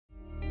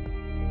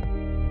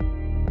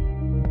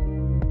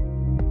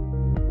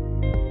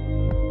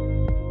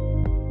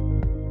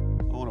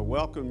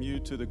welcome you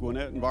to the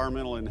Gwinnett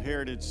Environmental and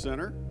Heritage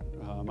Center.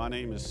 My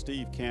name is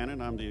Steve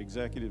Cannon. I'm the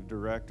Executive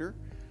Director,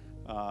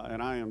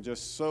 and I am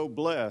just so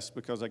blessed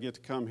because I get to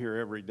come here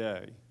every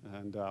day.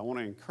 And I want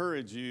to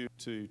encourage you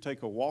to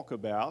take a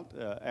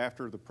walkabout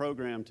after the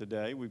program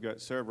today. We've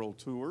got several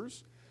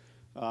tours.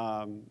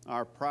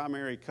 Our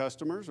primary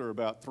customers are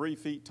about 3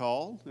 feet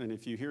tall, and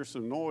if you hear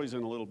some noise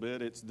in a little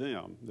bit, it's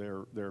them.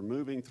 They're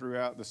moving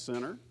throughout the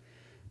center.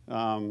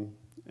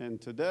 And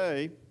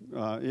today,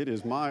 it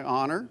is my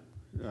honor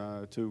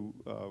to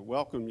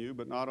welcome you,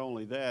 but not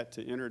only that,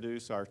 to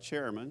introduce our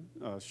chairman,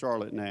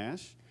 Charlotte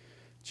Nash.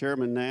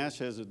 Chairman Nash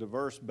has a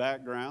diverse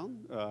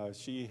background.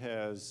 She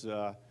has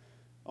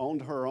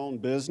owned her own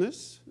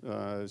business.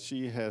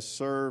 She has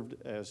served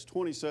as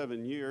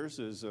 27 years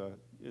as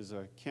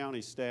a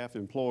county staff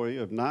employee,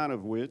 of 9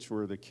 of which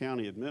were the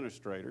county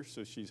administrator.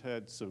 So she's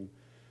had some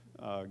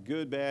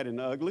good, bad, and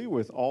ugly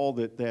with all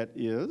that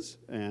is.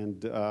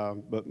 And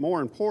but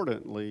more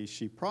importantly,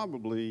 she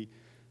probably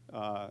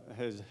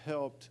has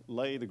helped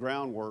lay the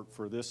groundwork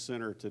for this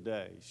center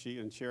today. She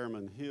and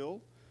Chairman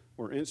Hill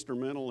were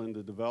instrumental in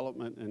the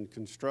development and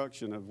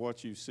construction of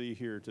what you see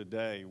here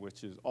today,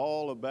 which is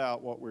all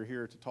about what we're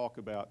here to talk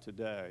about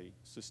today: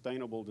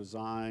 sustainable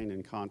design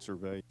and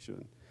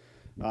conservation.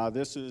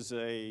 This is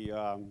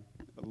a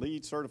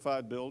LEED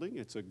certified building.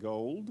 It's a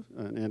gold,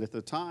 and at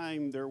the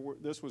time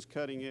this was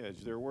cutting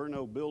edge. There were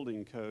no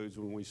building codes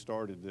when we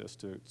started this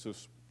to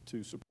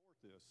support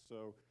this.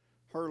 So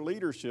her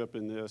leadership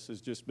in this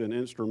has just been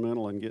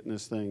instrumental in getting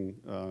this thing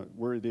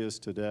where it is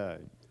today.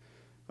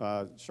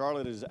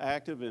 Charlotte is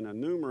active in a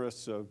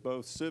numerous of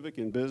both civic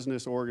and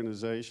business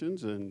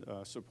organizations and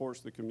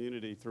supports the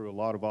community through a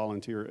lot of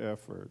volunteer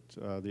effort.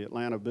 The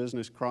Atlanta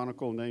Business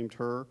Chronicle named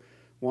her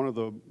one of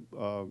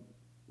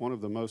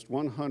the most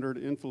 100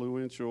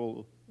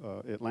 influential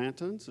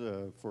Atlantans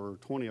for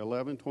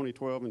 2011,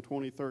 2012, and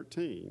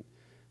 2013.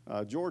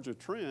 Georgia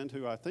Trend,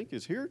 who I think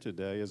is here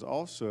today, has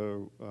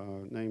also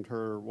named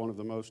her one of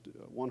the most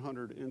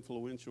 100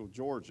 influential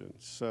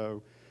Georgians.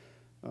 So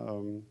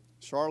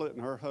Charlotte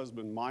and her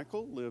husband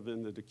Michael live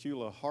in the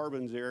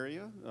Decula-Harbins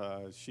area.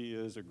 She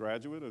is a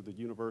graduate of the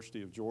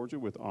University of Georgia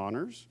with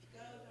honors.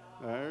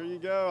 There you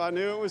go. I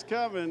knew it was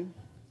coming.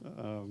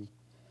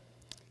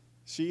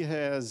 She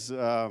has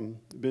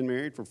been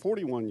married for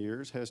 41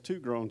 years, has 2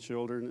 grown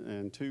children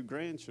and 2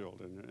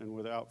 grandchildren. And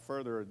without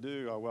further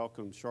ado, I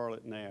welcome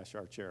Charlotte Nash,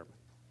 our chairman.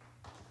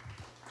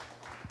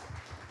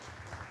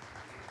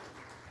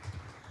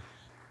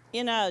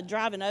 You know,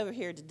 driving over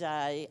here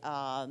today,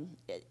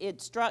 it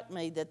struck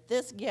me that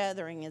this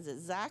gathering is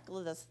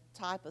exactly the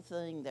type of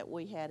thing that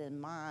we had in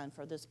mind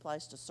for this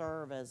place to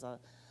serve as a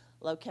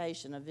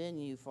location, a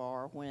venue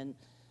for when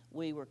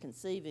we were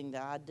conceiving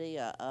the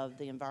idea of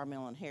the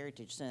Environmental and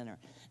Heritage Center.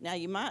 Now,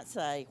 you might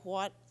say,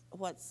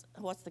 what's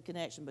the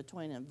connection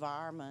between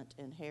environment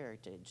and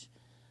heritage,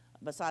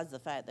 besides the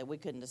fact that we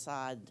couldn't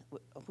decide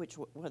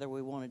whether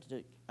we wanted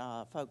to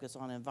focus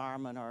on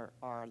environment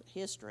or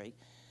history.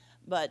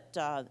 But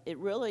it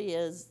really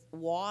is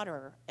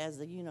water as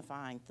the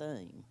unifying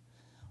theme.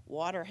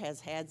 Water has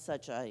had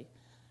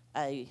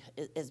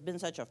has been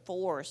such a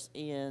force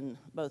in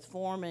both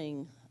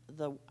forming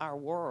our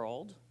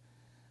world,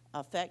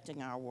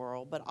 affecting our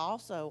world, but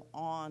also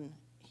on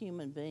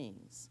human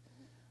beings.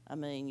 I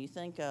mean, you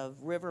think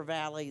of river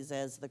valleys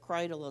as the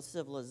cradle of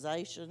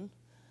civilization.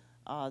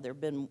 There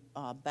have been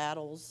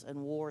battles and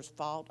wars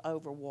fought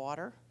over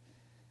water.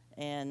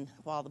 And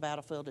while the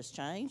battlefield has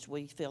changed,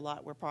 we feel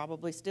like we're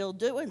probably still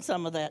doing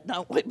some of that,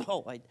 don't we,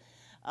 Boyd?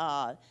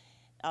 But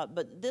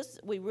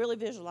we really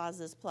visualize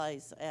this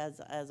place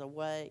as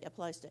a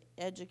place to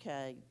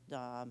educate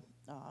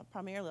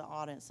primarily the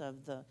audience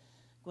of the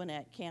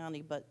Gwinnett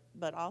County,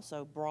 but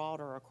also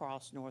broader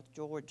across North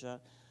Georgia,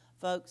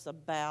 folks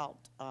about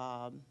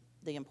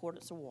the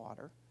importance of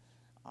water,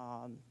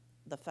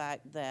 the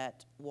fact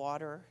that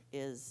water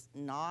is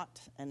not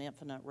an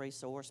infinite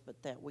resource,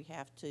 but that we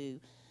have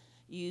to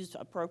use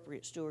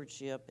appropriate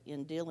stewardship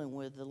in dealing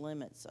with the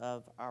limits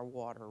of our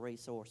water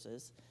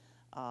resources.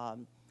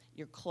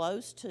 You're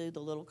close to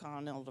the Little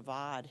Continental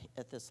Divide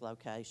at this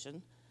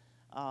location.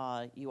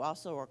 You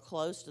also are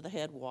close to the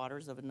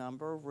headwaters of a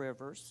number of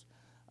rivers,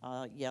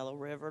 Yellow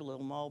River,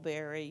 Little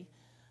Mulberry,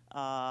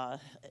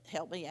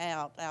 help me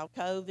out,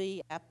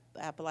 Alcovey,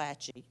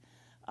 Appalachie.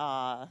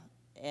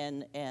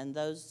 And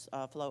those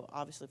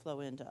obviously flow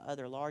into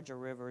other larger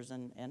rivers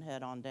and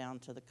head on down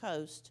to the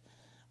coast.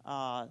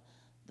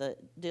 The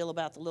deal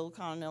about the Little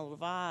Continental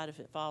Divide, if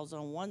it falls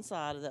on one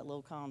side of that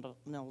Little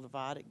Continental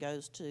Divide, it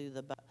goes to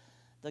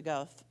the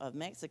Gulf of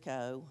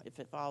Mexico. If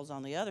it falls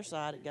on the other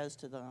side, it goes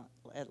to the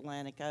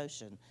Atlantic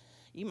Ocean.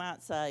 You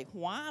might say,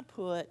 why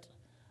put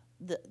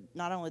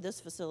not only this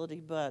facility,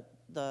 but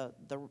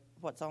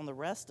what's on the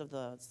rest of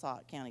the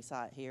county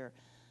site here,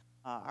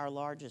 our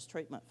largest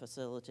treatment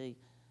facility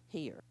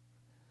here?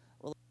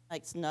 Well, it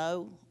makes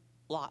no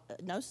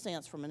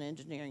sense from an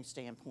engineering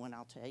standpoint,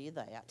 I'll tell you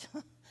that.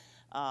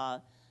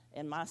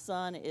 And my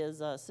son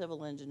is a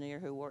civil engineer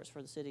who works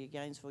for the City of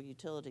Gainesville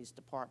Utilities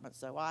Department,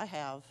 so I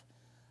have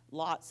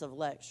lots of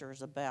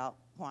lectures about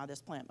why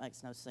this plant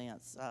makes no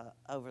sense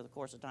over the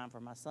course of time for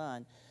my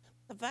son.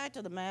 The fact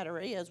of the matter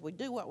is we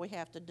do what we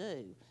have to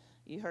do.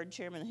 You heard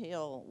Chairman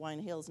Hill, Wayne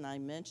Hill's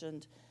name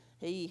mentioned.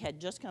 He had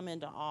just come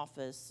into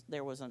office.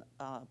 There was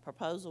a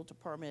proposal to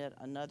permit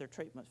another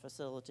treatment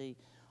facility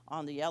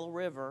on the Yellow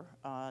River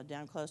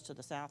down close to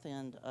the south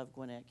end of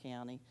Gwinnett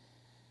County.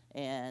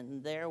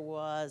 And there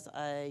was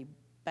a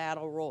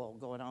battle royal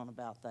going on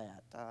about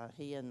that.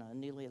 He and a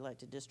newly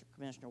elected district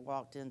commissioner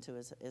walked into,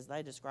 as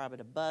they describe it,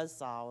 a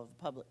buzzsaw of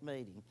a public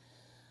meeting.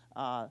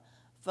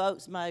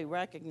 Folks may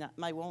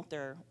want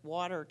their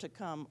water to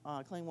come,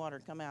 clean water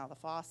to come out of the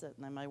faucet,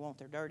 and they may want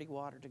their dirty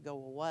water to go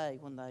away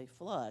when they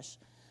flush,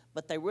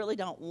 but they really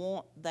don't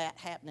want that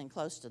happening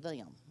close to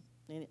them.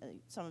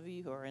 Some of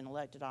you who are in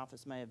elected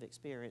office may have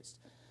experienced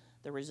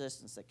the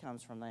resistance that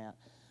comes from that.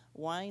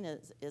 Wayne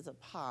is a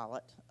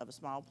pilot of a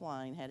small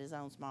plane, had his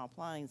own small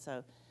plane,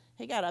 so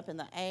he got up in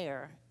the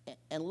air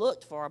and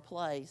looked for a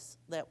place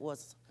that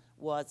was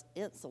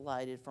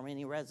insulated from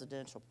any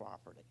residential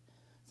property.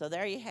 So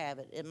there you have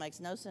it. It makes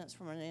no sense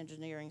from an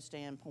engineering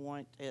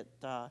standpoint.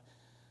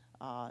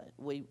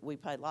 We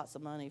paid lots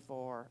of money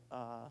for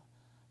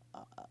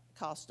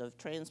cost of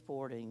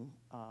transporting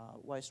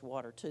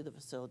wastewater to the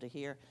facility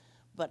here,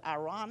 but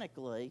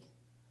ironically,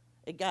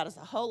 it got us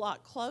a whole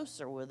lot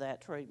closer with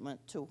that treatment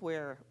to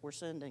where we're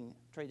sending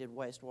treated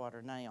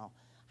wastewater now.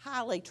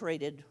 Highly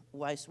treated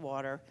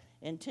wastewater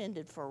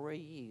intended for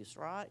reuse,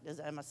 right?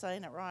 Am I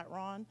saying it right,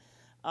 Ron?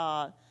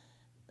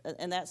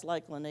 And that's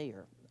Lake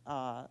Lanier.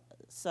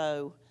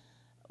 So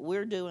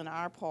we're doing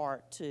our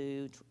part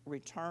to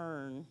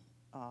return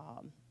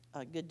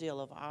a good deal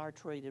of our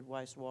treated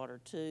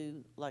wastewater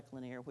to Lake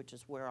Lanier, which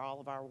is where all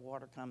of our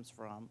water comes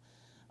from.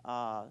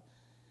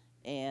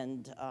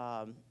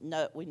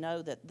 We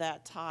know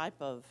that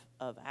type of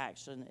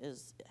action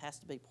has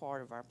to be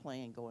part of our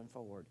plan going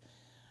forward.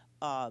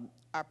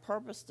 Our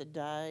purpose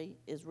today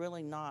is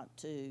really not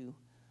to,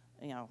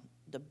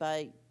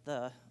 debate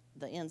the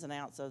ins and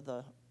outs of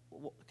the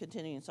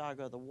continuing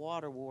saga of the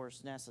water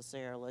wars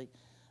necessarily,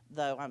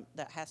 though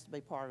that has to be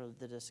part of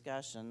the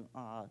discussion.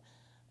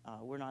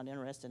 We're not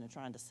interested in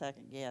trying to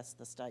second guess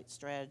the state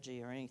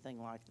strategy or anything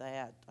like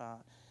that.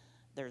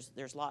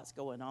 There's lots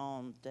going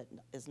on that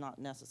is not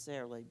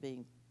necessarily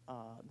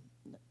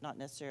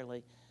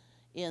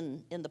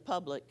in the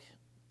public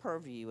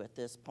purview at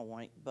this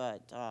point,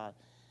 but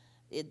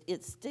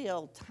it's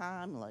still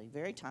timely,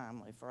 very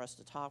timely, for us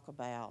to talk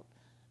about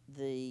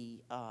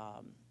the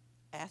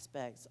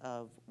aspects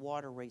of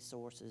water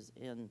resources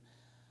in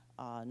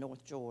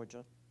North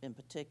Georgia in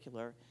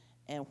particular,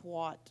 and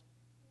what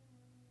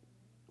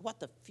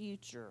the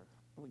future,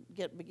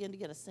 begin to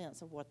get a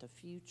sense of what the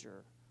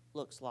future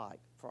looks like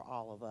for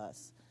all of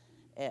us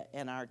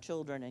and our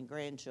children and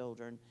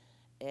grandchildren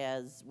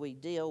as we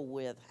deal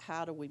with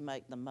how do we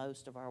make the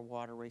most of our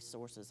water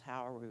resources,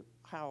 how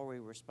are we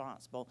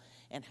responsible,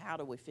 and how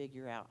do we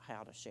figure out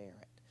how to share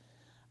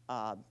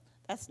it.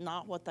 That's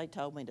not what they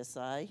told me to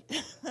say,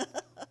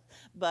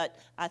 but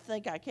I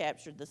think I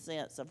captured the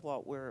sense of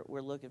what we're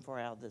looking for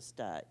out of this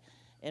day.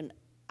 And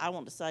I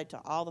want to say to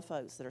all the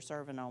folks that are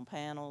serving on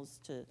panels,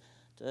 to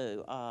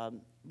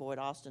Boyd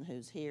Austin,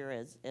 who's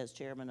here as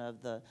chairman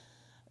of the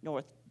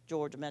North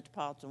Georgia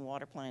Metropolitan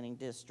Water Planning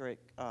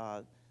District,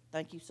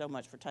 thank you so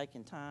much for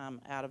taking time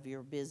out of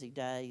your busy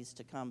days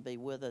to come be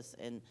with us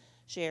and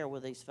share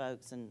with these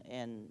folks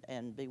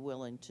and be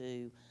willing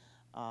to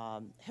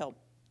help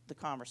the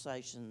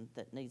conversation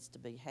that needs to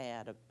be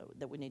had,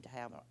 that we need to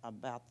have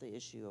about the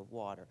issue of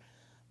water.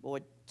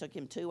 Boyd, took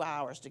him 2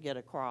 hours to get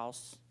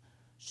across.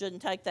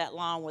 Shouldn't take that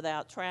long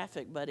without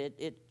traffic, but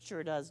it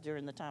sure does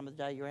during the time of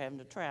the day you're having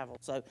to travel.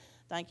 So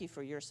thank you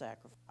for your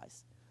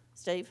sacrifice.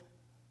 Steve?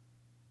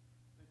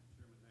 Thank you,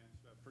 Chairman Nash.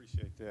 I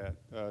appreciate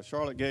that.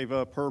 Charlotte gave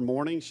up her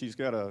morning. She's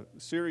got a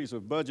series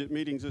of budget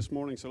meetings this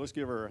morning, so let's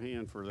give her a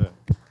hand for that.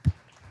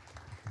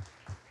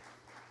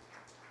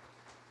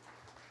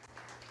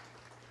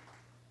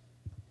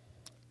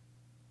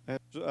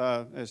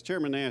 As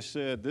Chairman Nash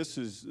said, this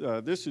is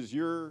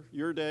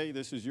your day.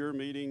 This is your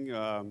meeting.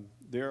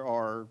 There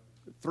are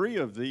 3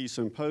 of these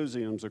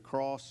symposiums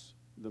across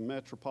the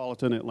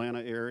metropolitan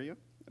Atlanta area.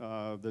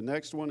 The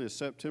next one is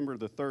September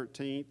the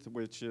 13th,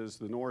 which is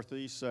the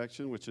northeast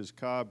section, which is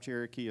Cobb,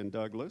 Cherokee, and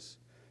Douglas,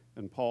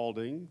 and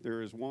Paulding.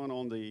 There is one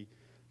on the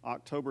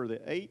October the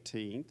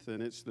 18th,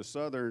 and it's the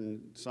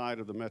southern side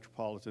of the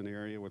metropolitan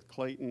area with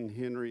Clayton,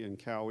 Henry, and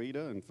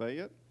Coweta, and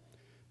Fayette.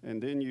 And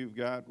then you've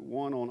got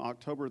one on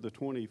October the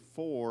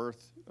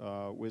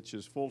 24th, which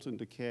is Fulton,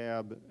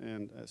 DeKalb,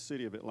 and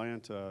City of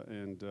Atlanta.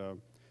 And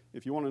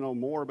if you want to know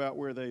more about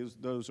where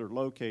those are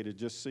located,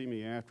 just see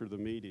me after the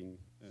meeting,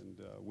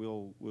 and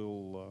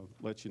we'll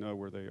let you know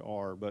where they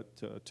are.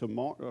 But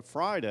tomorrow,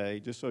 Friday,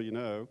 just so you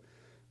know,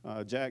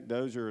 Jack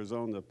Dozier is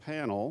on the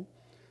panel,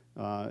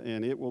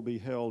 and it will be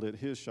held at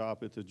his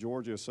shop at the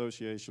Georgia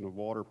Association of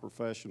Water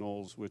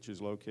Professionals, which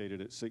is located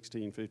at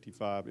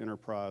 1655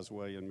 Enterprise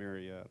Way in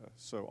Marietta.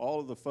 So all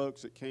of the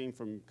folks that came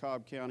from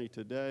Cobb County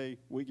today,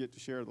 we get to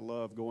share the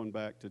love going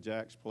back to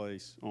Jack's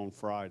place on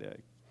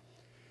Friday.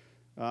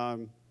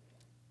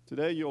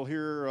 Today you'll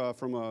hear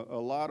from a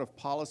lot of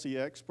policy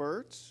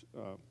experts.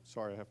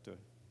 Sorry, I have to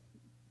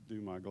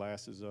do my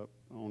glasses up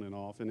on and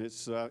off. And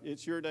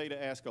it's your day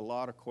to ask a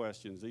lot of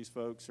questions. These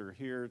folks are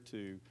here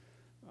to,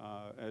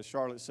 as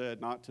Charlotte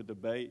said, not to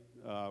debate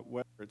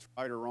whether it's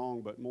right or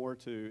wrong, but more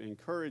to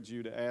encourage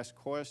you to ask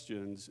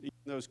questions, even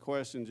those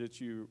questions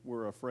that you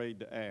were afraid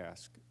to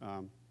ask.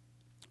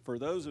 For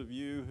those of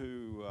you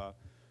who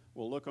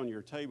will look on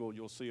your table,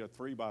 you'll see a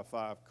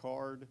 3x5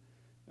 card.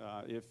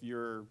 If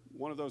you're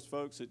one of those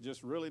folks that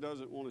just really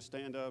doesn't want to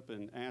stand up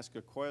and ask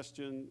a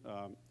question,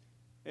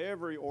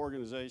 every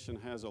organization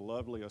has a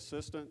lovely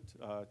assistant.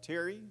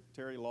 Terry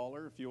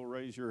Lawler, if you'll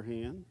raise your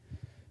hand.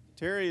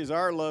 Terry is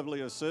our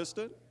lovely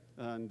assistant,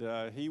 and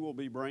he will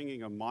be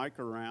bringing a mic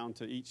around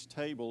to each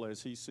table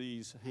as he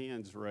sees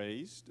hands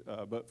raised.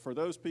 But for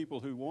those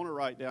people who want to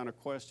write down a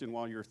question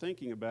while you're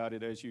thinking about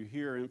it as you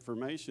hear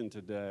information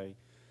today,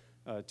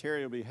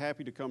 Terry will be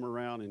happy to come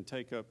around and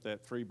take up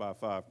that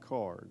 3x5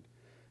 card.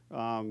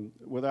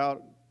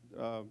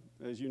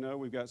 As you know,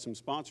 we've got some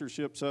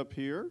sponsorships up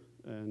here,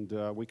 and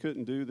we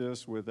couldn't do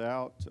this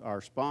without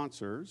our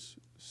sponsors.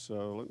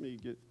 So let me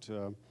get,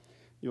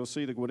 you'll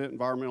see the Gwinnett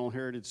Environmental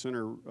Heritage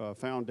Center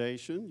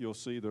Foundation. You'll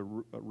see the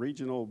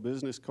Regional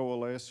Business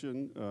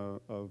Coalition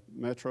of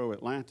Metro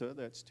Atlanta.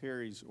 That's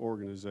Terry's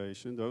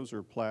organization. Those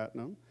are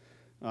platinum.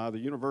 The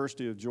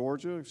University of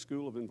Georgia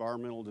School of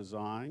Environmental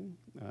Design,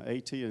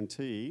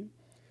 AT&T,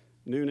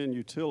 Noonan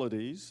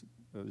Utilities,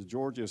 the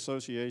Georgia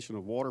Association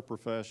of Water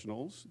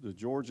Professionals, the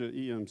Georgia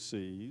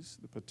EMCs,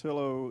 the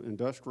Patillo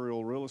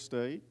Industrial Real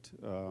Estate,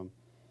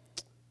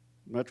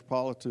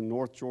 Metropolitan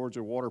North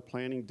Georgia Water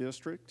Planning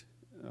District,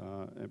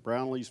 at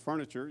Brownlee's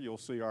Furniture. You'll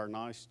see our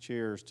nice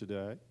chairs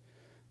today,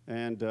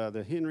 and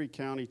the Henry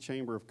County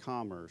Chamber of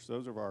Commerce.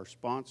 Those are our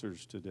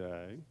sponsors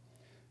today.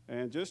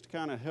 And just to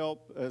kind of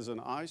help as an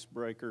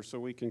icebreaker so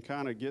we can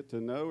kind of get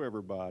to know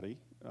everybody,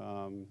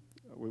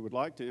 we would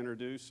like to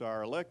introduce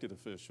our elected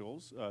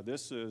officials.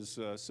 This is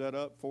set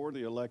up for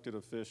the elected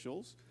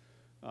officials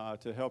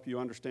to help you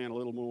understand a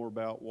little more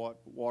about what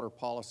water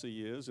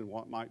policy is and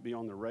what might be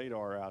on the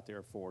radar out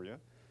there for you.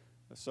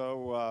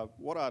 So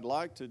what I'd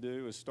like to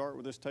do is start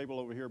with this table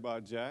over here by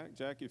Jack.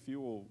 Jack, if you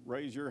will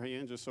raise your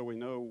hand just so we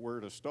know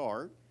where to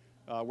start.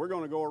 We're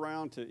going to go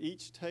around to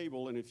each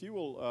table, and if you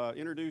will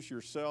introduce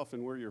yourself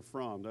and where you're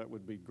from, that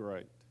would be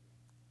great.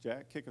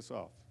 Jack, kick us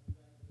off.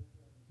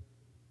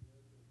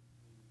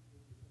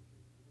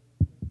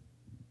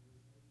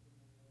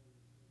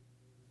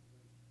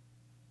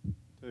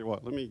 Tell you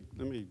what, let me,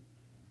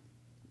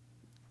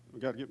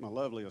 I've got to get my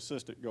lovely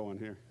assistant going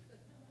here.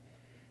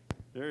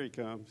 There he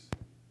comes.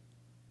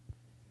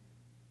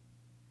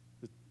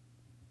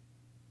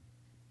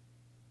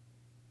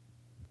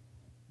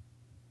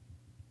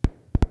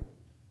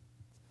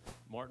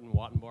 Martin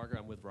Wattenbarger.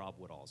 I'm with Rob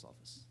Woodall's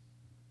office.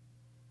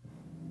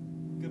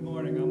 Good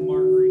morning. I'm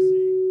Mark Reese.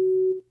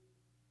 With the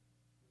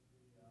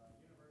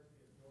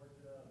University of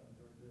Georgia. I'm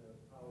Georgia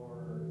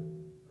Power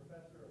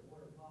Professor of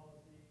Water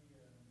Policy and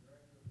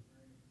Director of the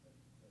Marine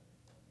Extension Center.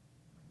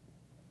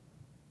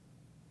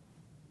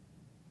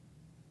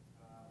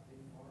 Howard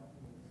with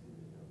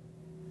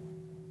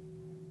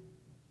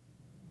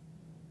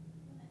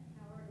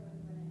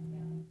Gwinnett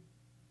County.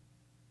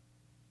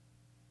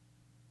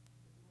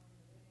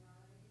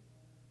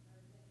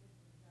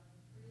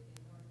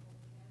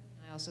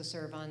 I also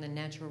serve on the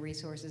Natural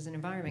Resources and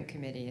Environment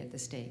Committee at the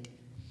state.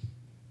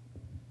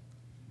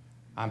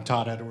 I'm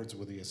Todd Edwards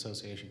with the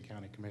Association of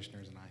County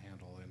Commissioners, and I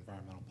handle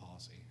environmental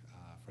policy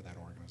for that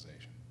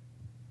organization.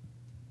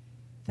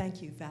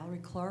 Thank you. Valerie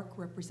Clark,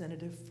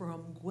 representative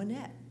from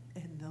Gwinnett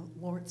in the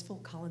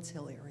Lawrenceville-Collins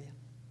Hill area.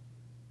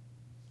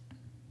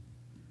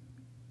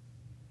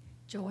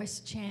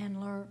 Joyce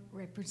Chandler,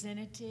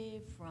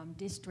 representative from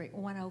District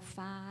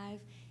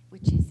 105,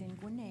 which is in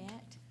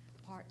Gwinnett,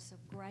 parts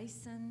of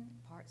Grayson,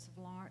 parts of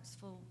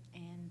Lawrenceville,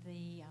 and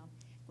the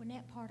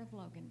Gwinnett part of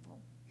Loganville.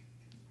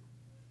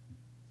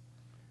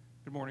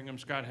 Good morning, I'm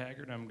Scott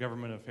Haggard. I'm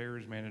Government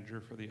Affairs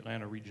Manager for the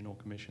Atlanta Regional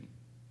Commission.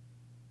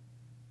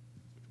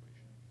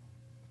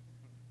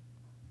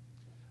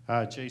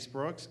 Chase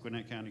Brooks,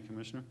 Gwinnett County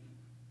Commissioner.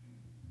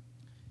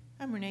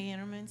 I'm Renee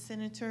Enterman,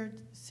 Senator,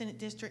 Senate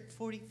District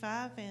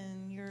 45,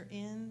 and you're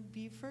in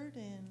Beaufort,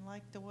 and I'd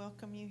like to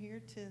welcome you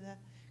here to the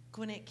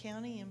Gwinnett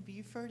County in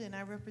Beaufort, and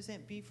I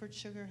represent Beaufort,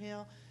 Sugar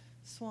Hill,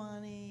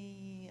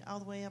 Swanee, all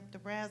the way up to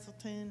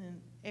Brazelton,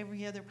 and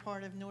every other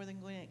part of northern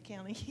Gwinnett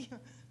County.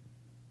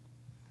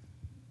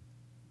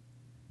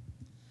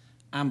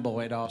 I'm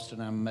Boyd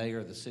Austin. I'm mayor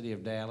of the city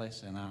of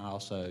Dallas, and I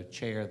also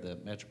chair the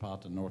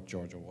Metropolitan North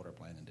Georgia Water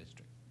Planning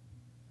District.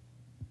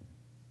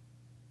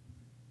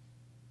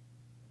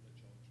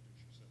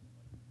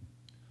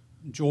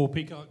 Joel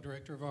Peacock,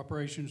 Director of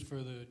Operations for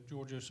the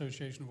Georgia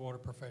Association of Water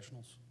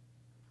Professionals.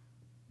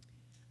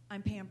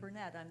 I'm Pam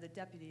Burnett. I'm the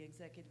Deputy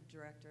Executive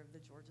Director of the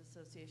Georgia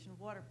Association of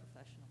Water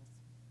Professionals.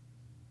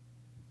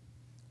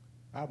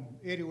 I'm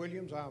Eddie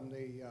Williams. I'm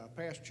the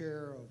past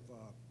chair of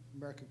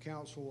American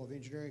Council of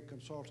Engineering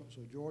Consultants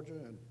of Georgia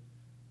and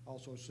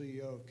also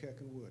CEO of Keck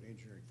 & Wood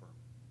Engineering Firm.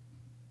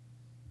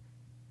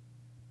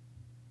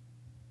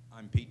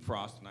 I'm Pete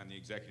Frost, and I'm the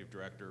Executive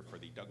Director for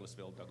the Douglas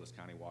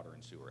County Water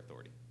and Sewer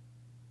Authority.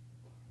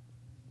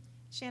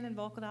 Shannon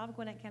Volkendorf,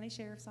 Gwinnett County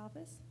Sheriff's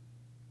Office.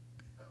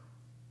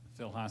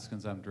 Phil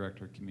Hoskins, I'm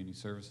Director of Community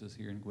Services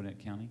here in Gwinnett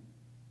County.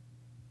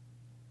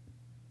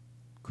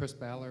 Chris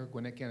Baller,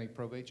 Gwinnett County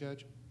Probate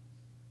Judge.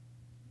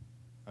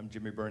 I'm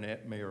Jimmy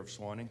Burnett, Mayor of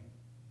Swanee.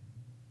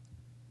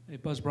 Hey,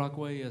 Buzz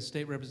Brockway, a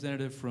state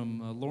representative from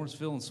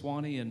Lawrenceville and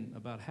Swanee, and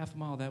about half a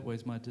mile that way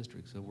is my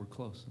district, so we're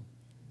close.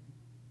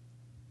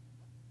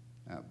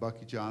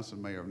 Bucky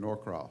Johnson, Mayor of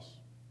Norcross.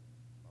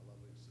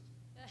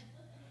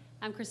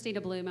 I'm Christina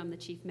Bloom. I'm the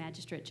Chief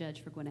Magistrate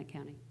Judge for Gwinnett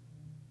County.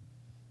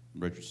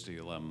 Richard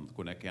Steele, I'm the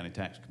Gwinnett County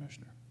Tax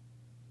Commissioner.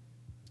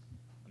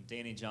 I'm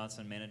Danny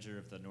Johnson, Manager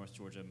of the North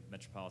Georgia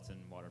Metropolitan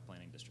Water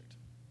Planning District.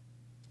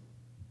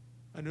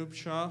 Anup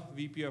Shah,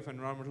 VP of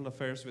Environmental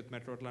Affairs with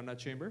Metro Atlanta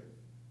Chamber.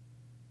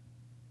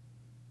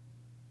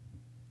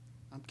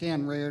 I'm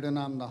Ken Reardon.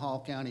 I'm the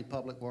Hall County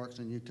Public Works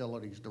and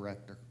Utilities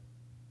Director.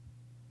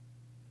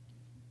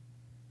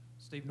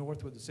 Steve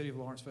North with the City of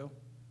Lawrenceville.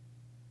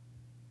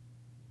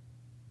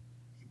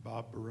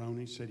 Bob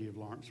Baroni, City of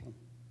Lawrenceville.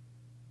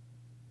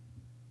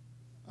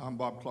 I'm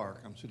Bob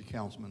Clark. I'm City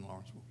Councilman in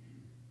Lawrenceville.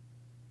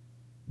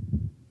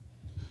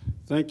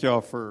 Thank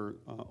y'all for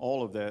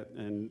all of that.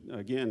 And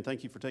again,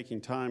 thank you for taking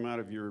time out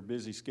of your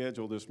busy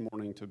schedule this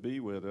morning to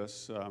be with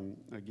us.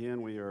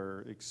 Again, we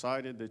are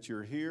excited that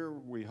you're here.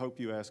 We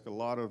hope you ask a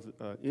lot of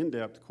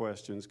in-depth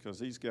questions because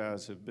these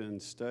guys have been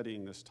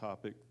studying this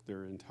topic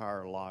their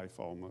entire life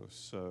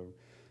almost. So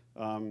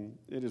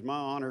it is my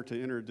honor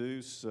to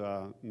introduce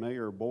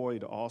Mayor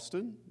Boyd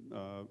Austin.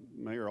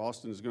 Mayor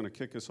Austin is going to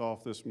kick us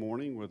off this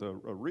morning with a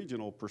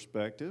regional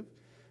perspective.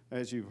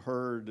 As you've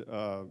heard,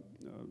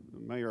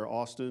 Mayor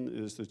Austin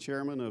is the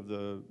chairman of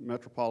the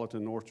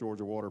Metropolitan North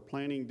Georgia Water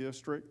Planning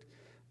District.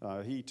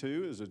 He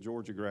too is a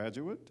Georgia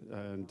graduate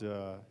and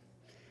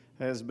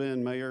has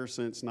been mayor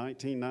since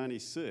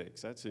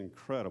 1996. That's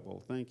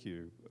incredible. Thank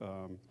you.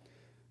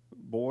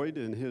 Boyd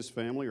and his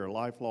family are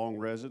lifelong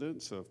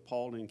residents of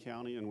Paulding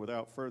County, and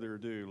without further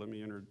ado, let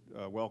me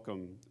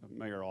welcome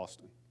Mayor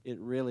Austin. It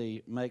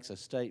really makes a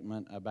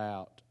statement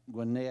about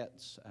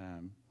Gwinnett's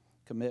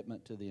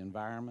commitment to the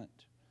environment,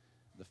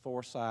 the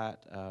foresight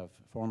of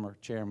former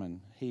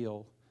Chairman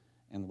Hill,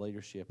 and the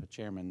leadership of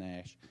Chairman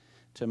Nash.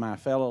 To my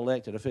fellow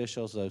elected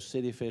officials, those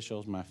city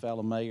officials, my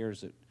fellow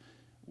mayors, that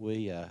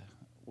we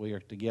are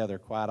together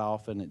quite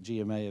often at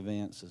GMA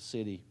events, the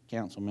city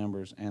council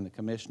members and the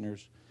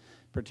commissioners,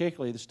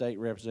 particularly the state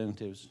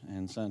representatives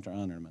and Senator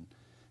Underman.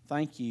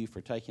 Thank you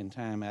for taking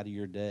time out of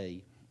your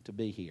day to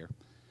be here.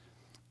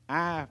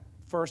 I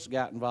first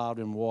got involved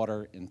in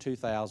water in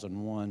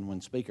 2001 when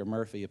Speaker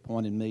Murphy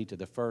appointed me to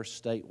the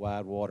first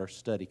statewide water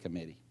study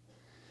committee.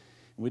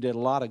 We did a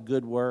lot of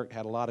good work,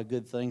 had a lot of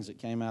good things that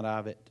came out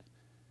of it,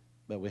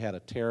 but we had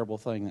a terrible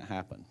thing that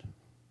happened.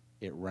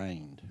 It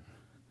rained.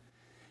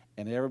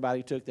 And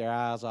everybody took their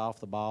eyes off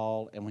the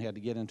ball, and we had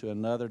to get into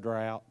another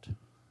drought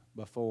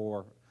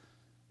before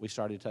we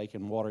started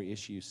taking water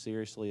issues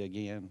seriously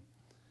again.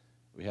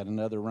 We had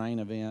another rain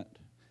event,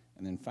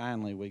 and then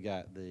finally we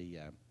got the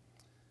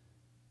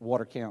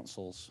water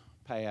councils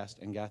passed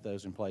and got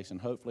those in place,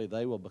 and hopefully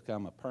they will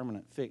become a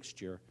permanent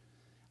fixture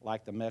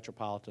like the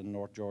Metropolitan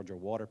North Georgia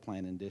Water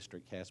Planning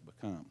District has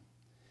become.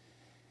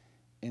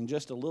 In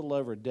just a little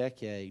over a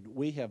decade,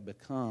 we have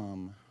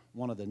become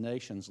one of the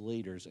nation's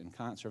leaders in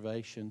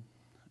conservation.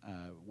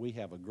 We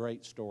have a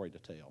great story to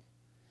tell.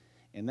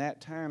 In that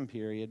time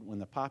period, when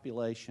the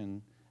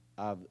population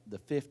of the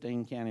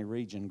 15-county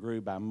region grew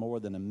by more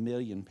than 1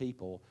 million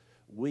people,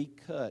 we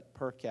cut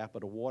per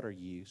capita water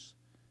use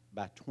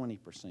by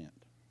 20%.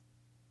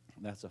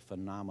 That's a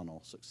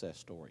phenomenal success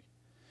story.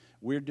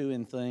 We're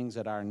doing things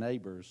that our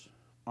neighbors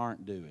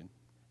aren't doing,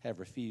 have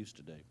refused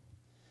to do.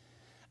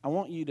 I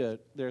want you to,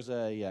 there's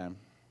a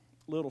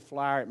little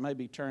flyer, it may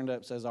be turned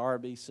up, says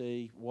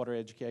RBC, Water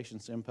Education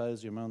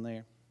Symposium on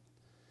there.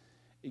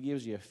 It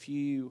gives you a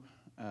few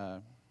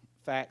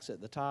facts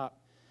at the top,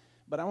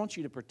 but I want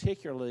you to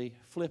particularly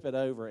flip it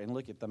over and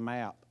look at the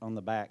map on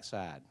the back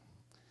side.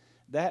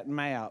 That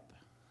map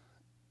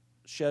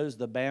shows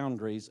the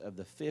boundaries of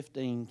the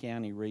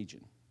 15-county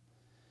region.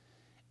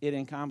 It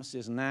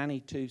encompasses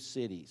 92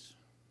 cities.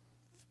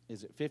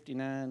 Is it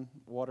 59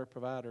 water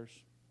providers?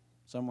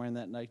 Somewhere in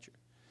that nature.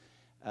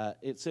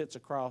 It sits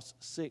across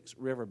 6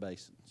 river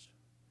basins,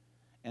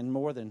 and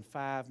more than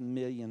 5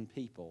 million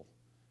people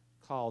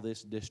call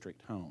this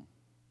district home.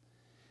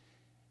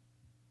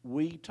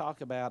 We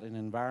talk about an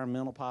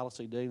environmental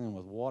policy dealing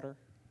with water,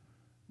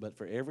 but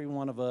for every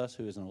one of us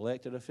who is an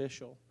elected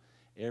official,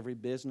 every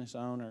business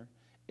owner,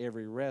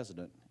 every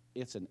resident,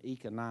 it's an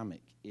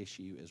economic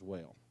issue as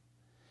well.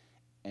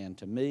 And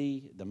to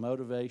me, the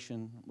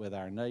motivation with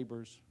our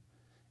neighbors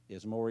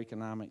is more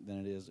economic than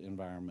it is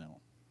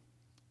environmental.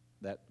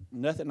 That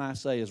nothing I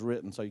say is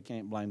written, so you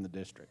can't blame the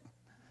district.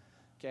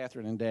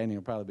 Catherine and Danny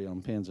will probably be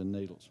on pins and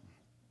needles.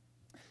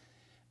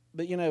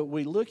 But you know,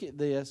 we look at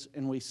this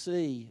and we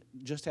see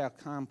just how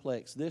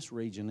complex this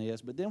region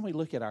is, but then we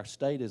look at our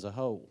state as a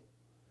whole.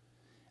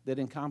 that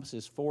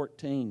encompasses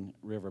 14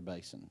 river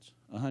basins,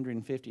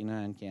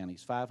 159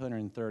 counties,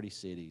 530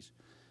 cities,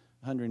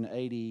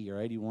 180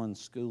 or 81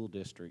 school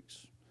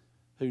districts,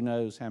 who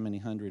knows how many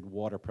hundred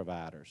water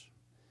providers.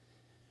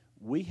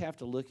 We have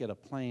to look at a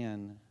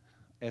plan,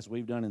 as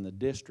we've done in the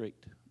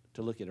district,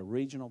 to look at a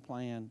regional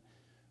plan.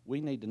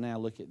 We need to now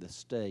look at the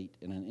state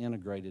in an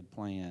integrated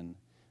plan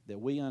that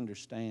we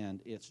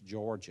understand it's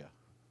Georgia.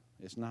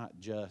 It's not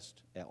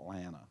just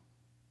Atlanta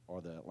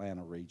or the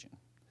Atlanta region.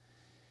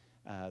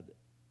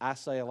 I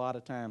say a lot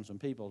of times when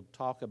people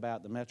talk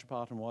about the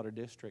Metropolitan Water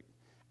District,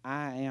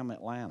 I am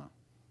Atlanta.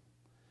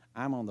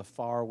 I'm on the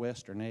far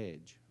western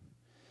edge.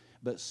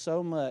 But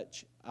so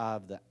much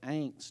of the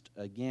angst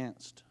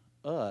against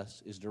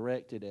us is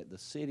directed at the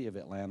city of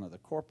Atlanta, the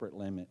corporate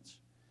limits,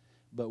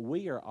 but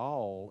we are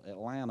all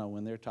Atlanta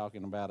when they're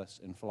talking about us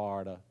in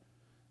Florida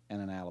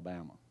and in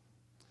Alabama.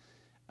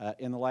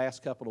 In the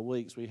last couple of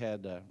weeks, we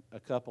had a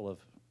couple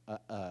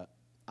of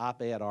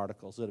op-ed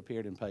articles that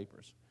appeared in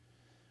papers.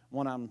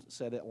 One of them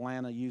said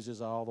Atlanta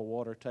uses all the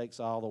water, takes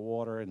all the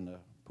water, and the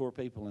poor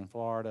people in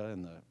Florida,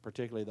 and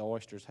particularly the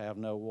oysters, have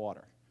no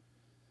water.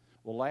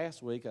 Well,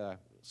 last week I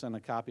sent a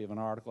copy of an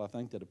article, I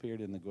think, that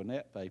appeared in the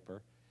Gwinnett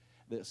paper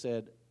that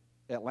said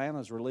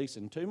Atlanta's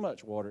releasing too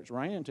much water. It's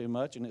raining too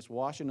much, and it's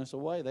washing us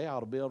away. They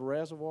ought to build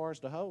reservoirs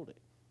to hold it.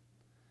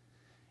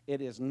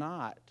 It is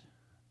not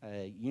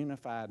a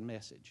unified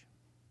message,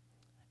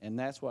 and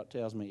that's what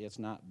tells me it's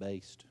not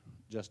based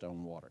just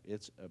on water.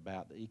 It's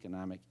about the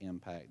economic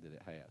impact that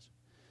it has.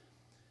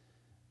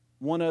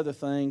 One other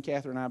thing,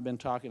 Catherine and I have been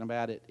talking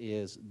about it,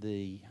 is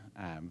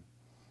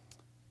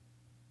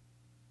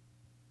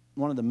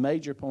one of the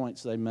major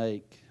points they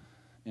make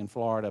in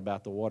Florida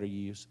about the water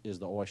use is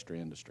the oyster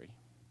industry.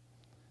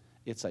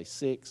 It's a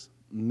 $6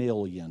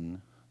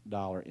 million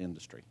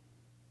industry.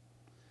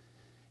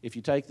 If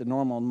you take the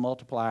normal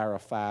multiplier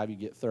of 5, you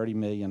get $30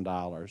 million.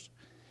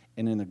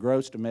 And in the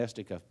gross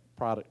domestic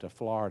product of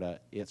Florida,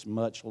 it's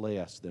much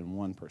less than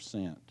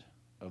 1%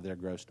 of their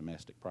gross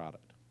domestic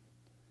product.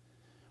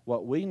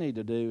 What we need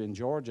to do in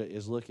Georgia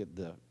is look at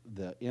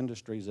the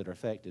industries that are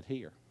affected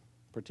here,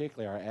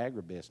 particularly our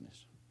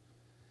agribusiness.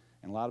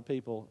 And a lot of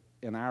people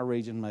in our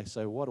region may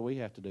say, what do we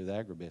have to do with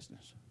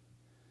agribusiness?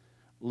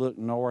 Look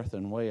north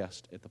and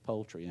west at the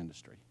poultry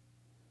industry,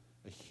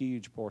 a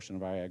huge portion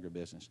of our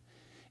agribusiness.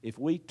 If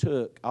we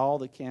took all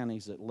the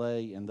counties that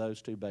lay in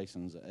those two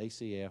basins, the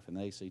ACF and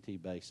the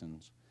ACT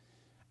basins,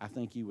 I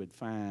think you would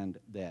find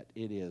that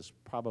it is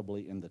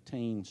probably in the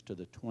teens to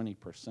the 20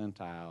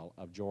 percentile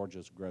of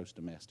Georgia's gross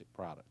domestic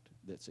product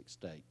that's at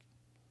stake.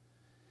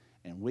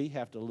 And we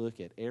have to look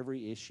at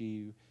every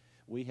issue.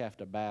 We have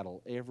to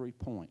battle every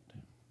point.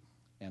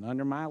 And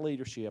under my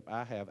leadership,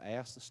 I have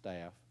asked the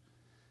staff,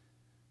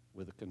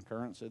 with the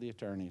concurrence of the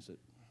attorneys that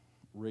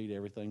read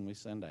everything we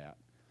send out,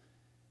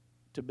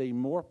 to be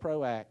more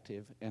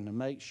proactive and to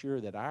make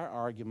sure that our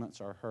arguments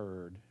are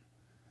heard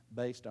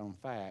based on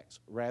facts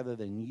rather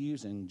than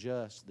using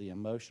just the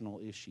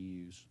emotional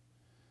issues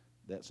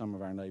that some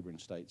of our neighboring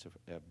states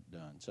have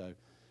done. So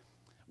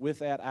with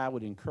that, I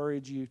would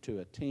encourage you to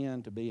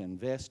attend, to be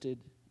invested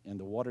in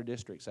the Water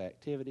District's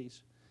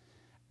activities.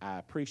 I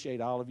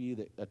appreciate all of you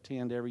that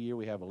attend every year.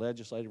 We have a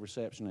legislative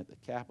reception at the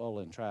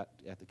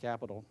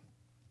Capitol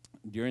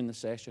during the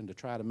session to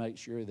try to make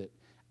sure that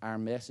our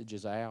message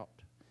is out,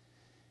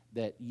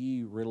 that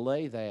you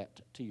relay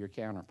that to your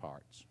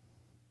counterparts,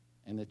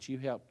 and that you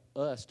help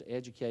us to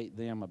educate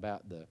them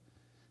about the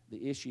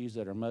issues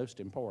that are most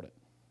important.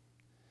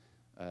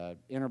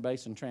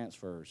 Interbasin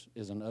transfers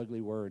is an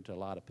ugly word to a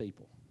lot of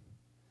people,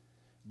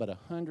 but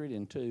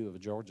 102 of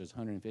Georgia's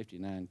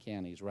 159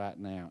 counties right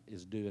now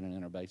is doing an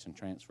interbasin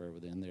transfer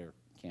within their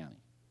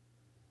county.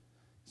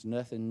 It's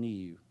nothing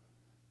new,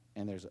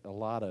 and there's a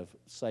lot of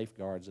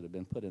safeguards that have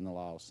been put in the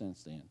law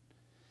since then.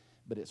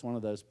 But it's one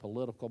of those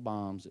political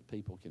bombs that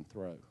people can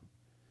throw,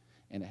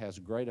 and it has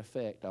a great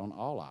effect on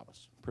all of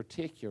us,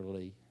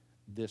 particularly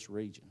this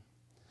region.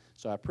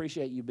 So I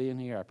appreciate you being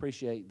here. I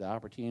appreciate the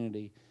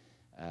opportunity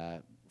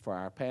for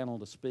our panel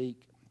to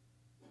speak,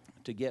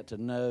 to get to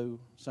know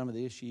some of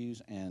the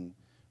issues, and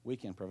we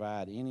can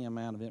provide any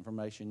amount of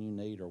information you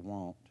need or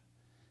want,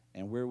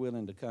 and we're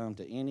willing to come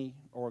to any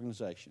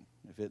organization.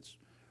 If it's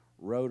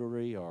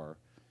Rotary or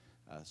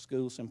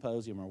school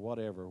symposium or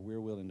whatever,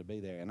 we're willing to be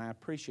there. And I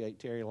appreciate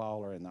Terry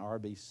Lawler and the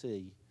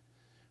RBC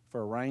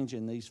for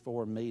arranging these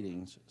 4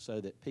 meetings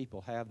so that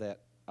people have that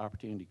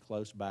opportunity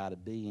close by to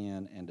be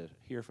in and to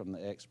hear from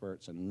the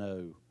experts and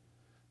know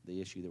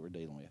the issue that we're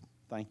dealing with.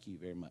 Thank you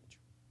very much.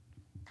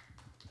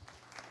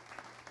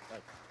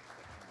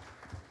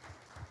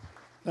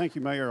 Thank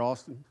you, Mayor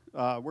Austin.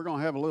 We're going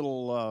to have a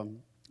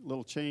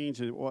little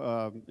change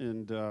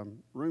in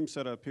room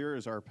set up here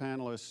as our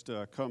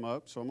panelists come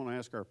up. So I'm going to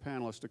ask our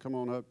panelists to come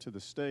on up to the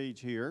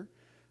stage here.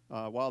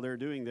 While they're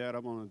doing that,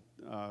 I'm going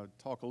to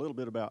talk a little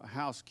bit about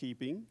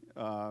housekeeping.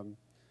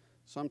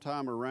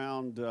 Sometime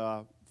around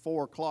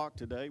 4 o'clock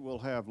today, we'll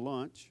have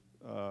lunch.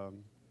 But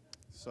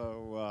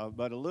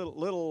a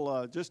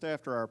little just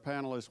after our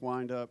panelists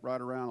wind up, right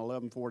around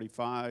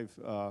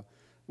 11:45,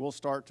 we'll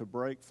start to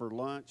break for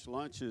lunch.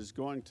 Lunch is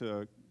going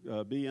to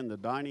be in the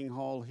dining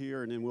hall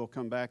here, and then we'll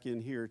come back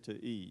in here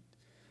to eat.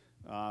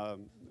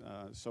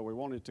 So we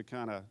wanted to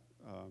kind of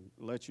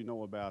let you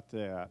know about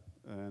that.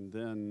 And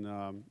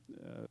then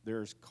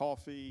there's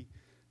coffee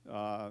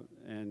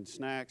and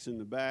snacks in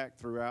the back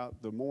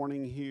throughout the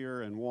morning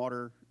here, and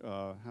water.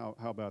 How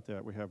about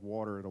that? We have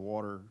water at a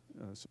water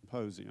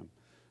symposium.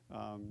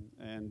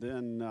 And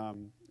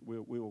then we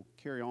will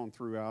carry on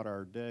throughout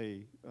our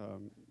day.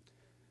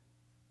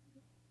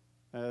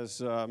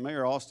 As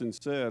Mayor Austin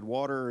said,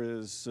 water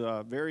is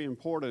very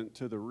important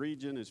to the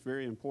region, it's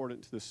very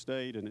important to the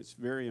state, and it's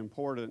very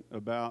important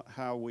about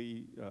how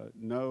we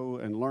know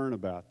and learn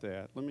about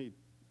that.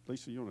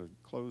 Lisa, you want to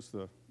close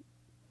the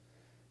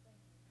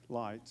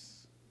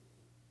lights?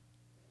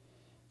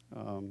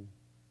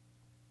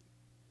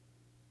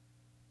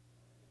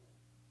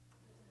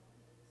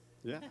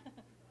 Yeah.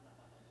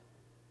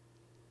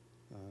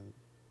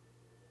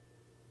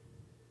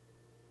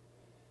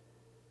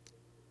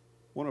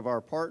 One of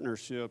our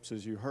partnerships,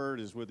 as you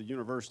heard, is with the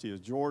University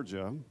of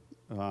Georgia,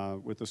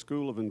 with the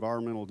School of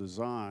Environmental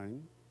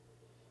Design.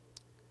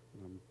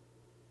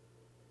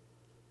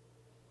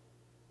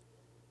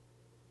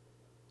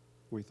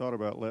 We thought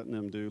about letting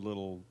them do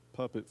little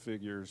puppet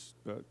figures,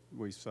 but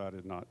we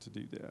decided not to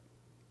do that.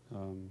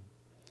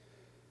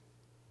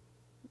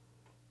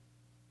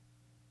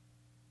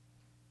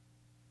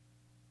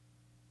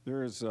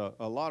 There is a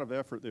lot of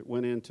effort that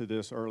went into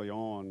this early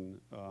on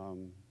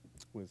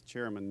with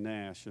Chairman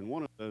Nash, and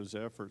one of those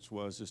efforts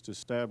was to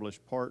establish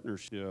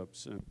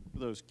partnerships, and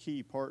those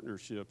key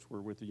partnerships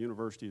were with the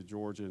University of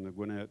Georgia and the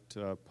Gwinnett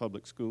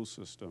public school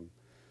system.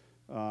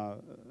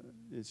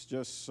 It's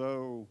just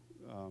so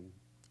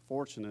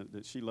fortunate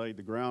that she laid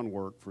the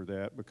groundwork for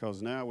that,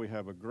 because now we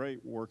have a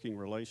great working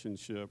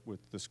relationship with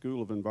the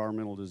School of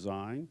Environmental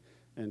Design,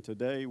 and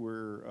today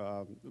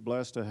we're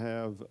blessed to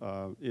have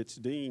its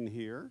dean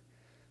here,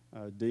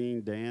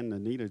 Dean Dan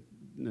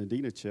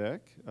Nadinacek.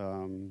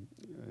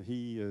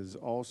 He is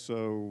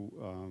also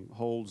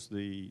holds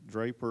the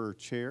Draper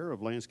Chair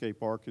of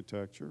Landscape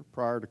Architecture.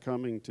 Prior to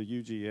coming to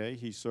UGA,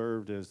 he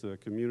served as the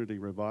Community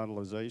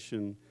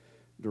Revitalization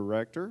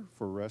Director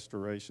for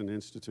Restoration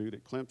Institute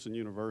at Clemson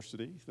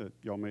University. That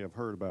y'all may have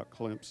heard about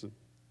Clemson.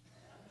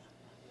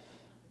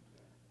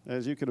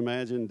 As you can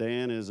imagine,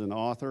 Dan is an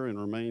author and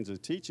remains a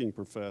teaching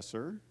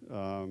professor,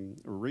 a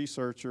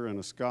researcher, and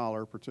a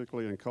scholar,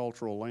 particularly in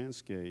cultural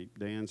landscape.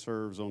 Dan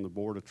serves on the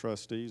Board of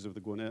Trustees of the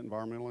Gwinnett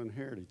Environmental and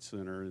Heritage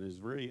Center and is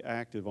very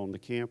active on the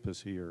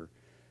campus here.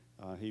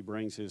 He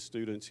brings his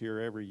students here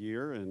every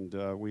year, and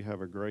we have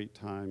a great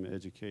time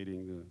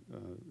educating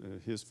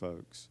his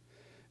folks.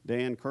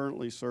 Dan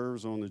currently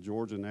serves on the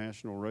Georgia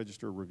National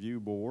Register Review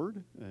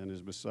Board and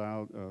has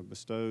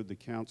bestowed the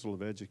Council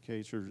of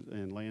Educators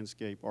and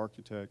Landscape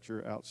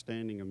Architecture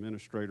Outstanding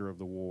Administrator of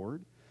the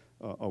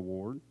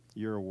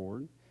Year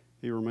Award.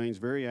 He remains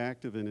very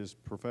active in his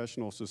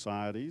professional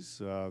societies,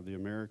 the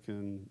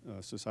American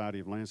Society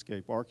of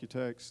Landscape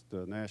Architects,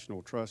 the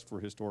National Trust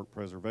for Historic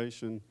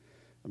Preservation,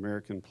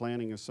 American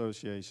Planning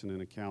Association, and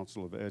the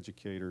Council of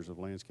Educators of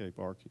Landscape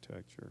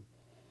Architecture.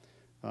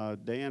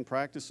 Dan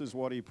practices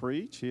what he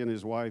preaches. He and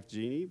his wife,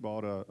 Jeannie,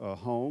 bought a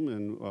home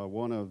in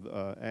one of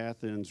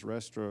Athens'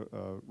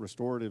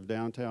 restorative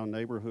downtown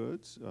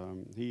neighborhoods.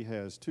 He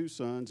has 2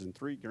 sons and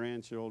 3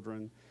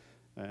 grandchildren,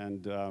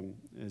 and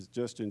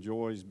just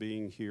enjoys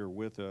being here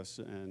with us,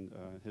 and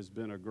has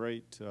been a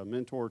great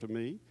mentor to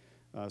me.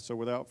 So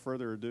without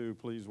further ado,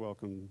 please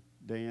welcome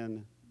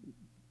Dan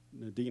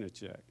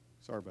Nadinacek.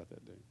 Sorry about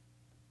that, Dan.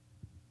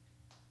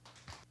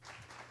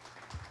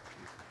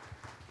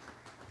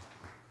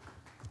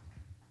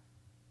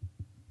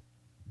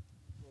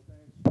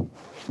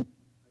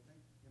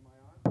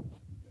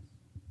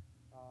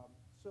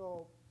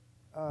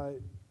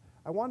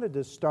 I wanted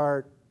to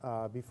start,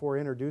 before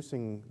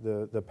introducing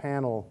the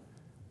panel,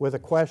 with a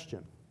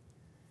question.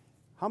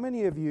 How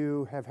many of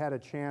you have had a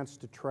chance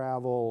to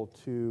travel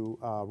to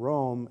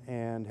Rome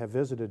and have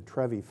visited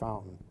Trevi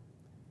Fountain?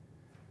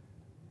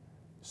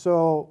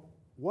 So,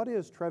 what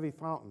is Trevi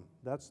Fountain?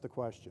 That's the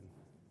question.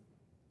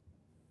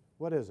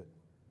 What is it?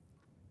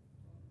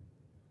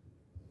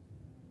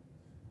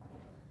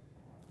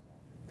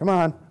 Come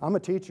on, I'm a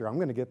teacher. I'm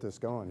going to get this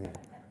going here.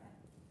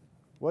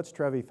 What's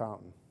Trevi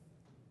Fountain?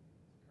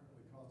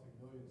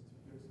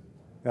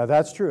 Yeah,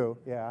 that's true,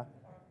 yeah.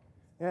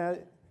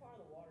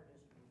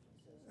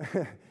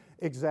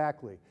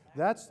 Exactly.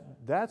 That's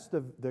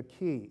the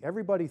key.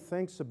 Everybody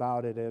thinks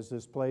about it as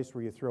this place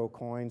where you throw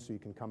coins so you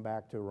can come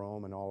back to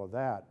Rome and all of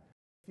that.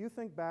 If you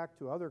think back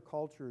to other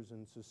cultures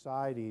and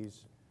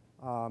societies,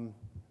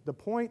 the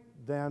point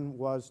then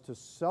was to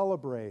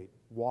celebrate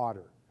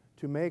water,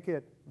 to make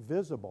it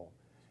visible.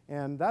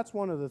 And that's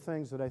one of the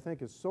things that I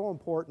think is so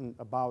important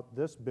about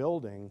this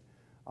building,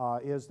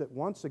 is that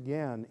once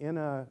again, in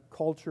a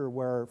culture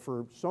where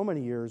for so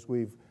many years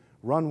we've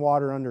run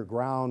water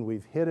underground,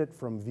 we've hid it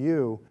from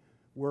view,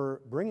 we're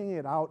bringing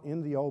it out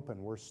in the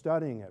open, we're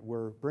studying it,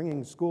 we're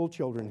bringing school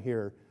children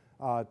here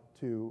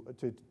to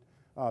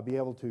be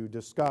able to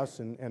discuss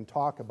and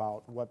talk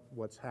about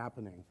what's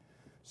happening.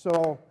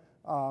 So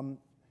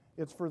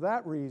it's for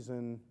that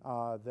reason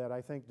that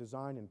I think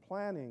design and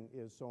planning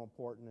is so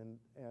important,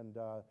 and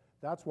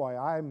that's why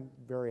I'm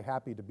very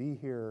happy to be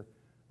here.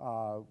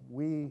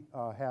 We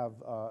have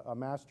a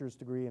master's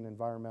degree in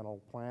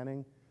environmental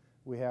planning.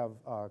 We have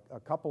a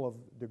couple of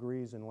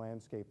degrees in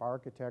landscape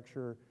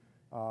architecture.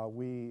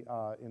 We,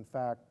 in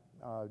fact,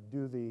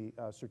 do the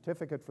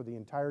certificate for the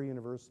entire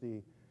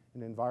university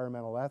in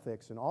environmental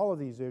ethics. And all of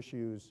these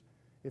issues,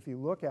 if you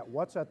look at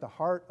what's at the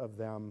heart of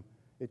them,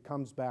 it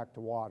comes back to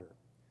water.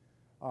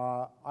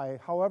 I,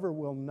 however,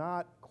 will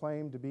not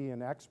claim to be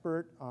an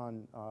expert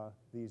on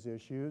these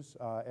issues.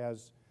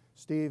 As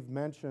Steve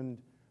mentioned,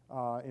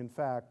 in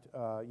fact,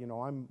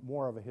 I'm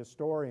more of a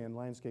historian,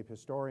 landscape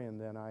historian,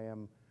 than I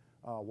am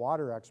a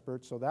water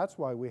expert. So that's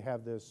why we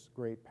have this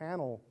great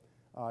panel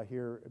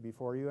here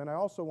before you. And I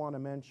also want to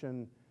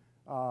mention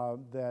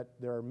that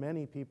there are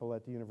many people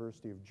at the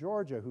University of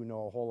Georgia who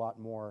know a whole lot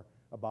more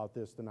about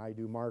this than I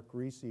do. Mark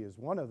Reese is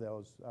one of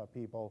those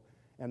people.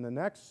 And the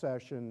next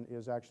session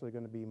is actually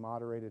going to be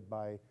moderated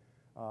by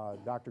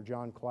Dr.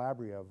 John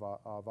Calabria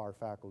of our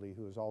faculty,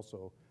 who is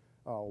also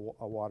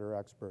a water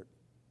expert.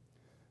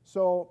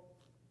 So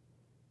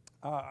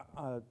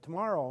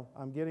tomorrow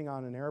I'm getting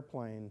on an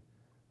airplane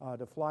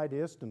to fly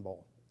to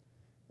Istanbul.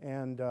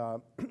 And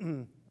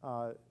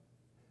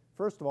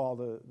first of all,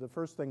 the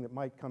first thing that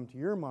might come to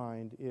your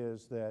mind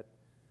is that,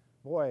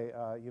 boy,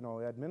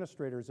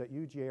 administrators at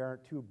UGA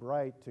aren't too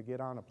bright to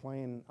get on a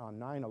plane on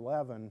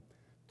 9/11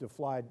 to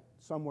fly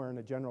somewhere in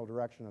the general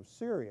direction of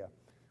Syria,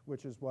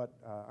 which is what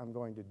I'm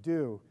going to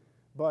do.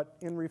 But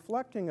in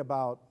reflecting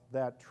about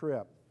that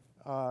trip,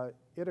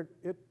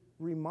 it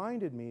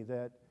reminded me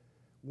that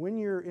when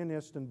you're in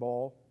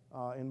Istanbul,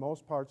 in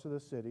most parts of the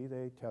city,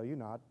 they tell you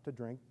not to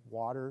drink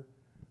water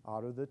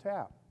out of the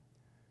tap.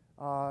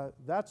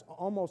 That's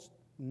almost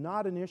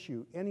not an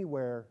issue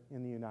anywhere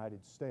in the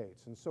United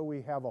States. And so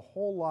we have a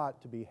whole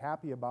lot to be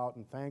happy about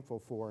and thankful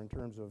for in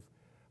terms of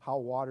how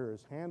water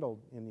is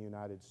handled in the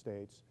United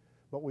States.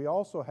 But we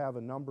also have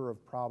a number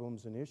of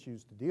problems and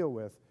issues to deal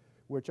with,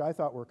 which I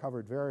thought were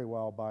covered very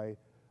well by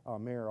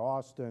Mayor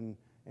Austin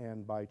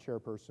and by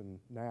Chairperson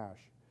Nash.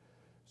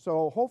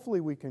 So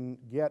hopefully we can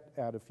get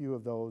at a few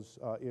of those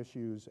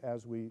issues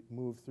as we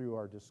move through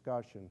our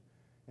discussion.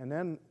 And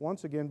then,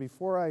 once again,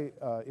 before I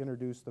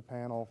introduce the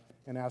panel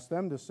and ask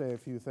them to say a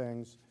few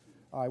things,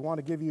 I want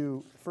to give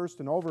you first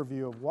an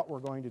overview of what we're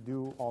going to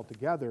do all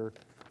together.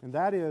 And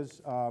that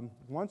is,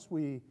 once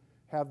we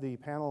have the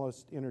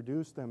panelists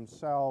introduce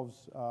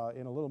themselves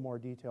in a little more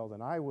detail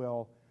than I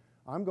will,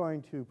 I'm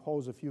going to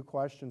pose a few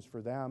questions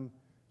for them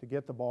to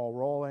get the ball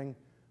rolling.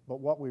 But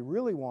what we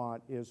really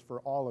want is for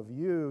all of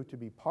you to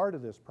be part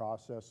of this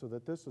process so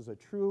that this is a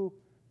true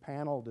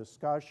panel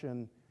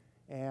discussion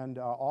and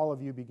all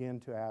of you begin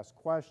to ask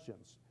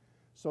questions.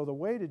 So the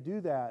way to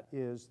do that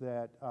is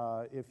that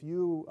if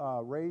you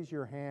raise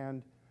your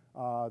hand,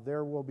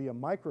 there will be a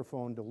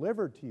microphone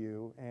delivered to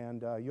you,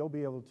 and you'll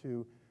be able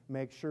to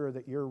make sure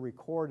that you're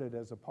recorded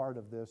as a part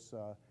of this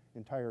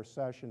entire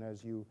session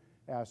as you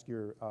ask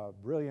your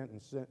brilliant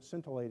and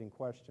scintillating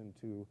question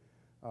to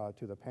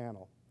the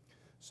panel.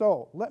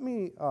 So let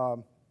me,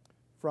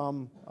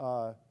 from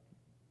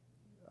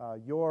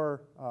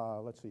your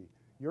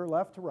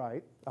left to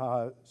right,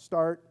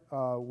 start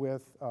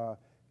with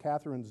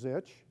Catherine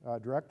Zich,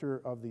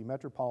 Director of the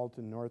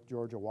Metropolitan North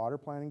Georgia Water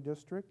Planning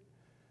District.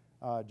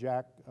 We're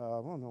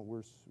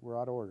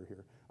out of order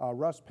here.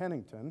 Russ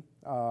Pennington,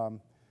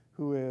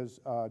 who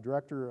is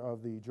Director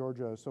of the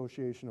Georgia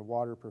Association of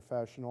Water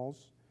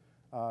Professionals.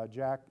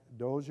 Jack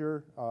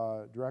Dozier,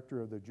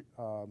 Director of the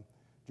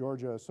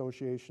Georgia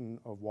Association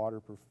of Water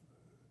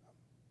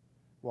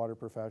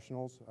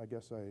Professionals.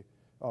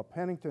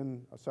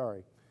 Pennington,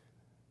 sorry.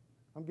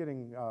 I'm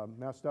getting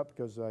messed up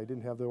because I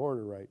didn't have the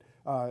order right.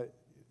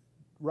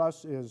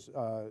 Russ is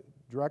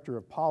Director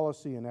of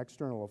Policy and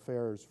External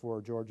Affairs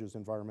for Georgia's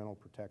Environmental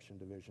Protection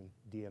Division,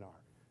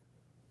 DNR.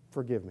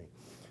 Forgive me.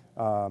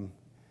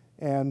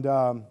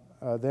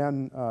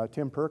 Then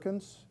Tim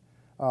Perkins.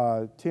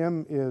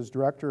 Tim is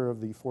Director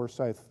of the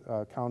Forsyth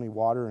County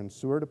Water and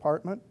Sewer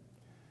Department.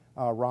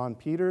 Ron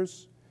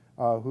Peters,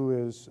 who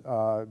is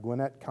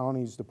Gwinnett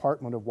County's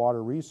Department of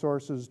Water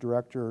Resources,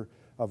 Director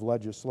of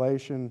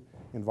Legislation,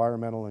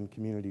 Environmental and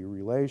Community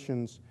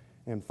Relations.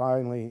 And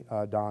finally,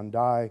 Don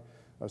Dye,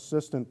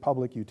 Assistant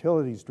Public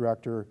Utilities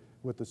Director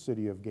with the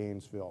City of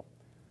Gainesville.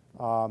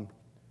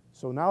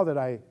 So now that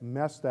I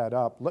messed that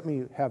up, let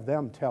me have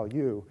them tell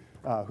you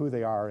who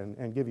they are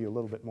and give you a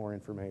little bit more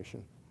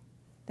information.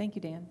 Thank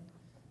you, Dan.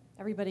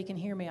 Everybody can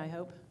hear me, I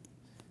hope.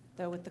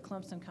 Though with the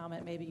Clemson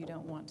comment, maybe you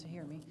don't want to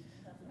hear me.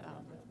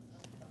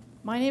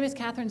 My name is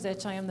Catherine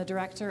Zich. I am the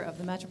Director of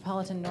the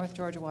Metropolitan North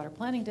Georgia Water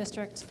Planning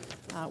District.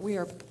 We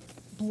are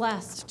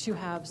blessed to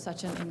have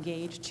such an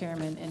engaged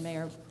chairman in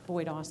Mayor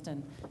Boyd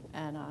Austin.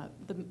 And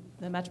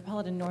the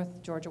Metropolitan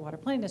North Georgia Water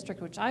Planning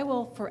District, which I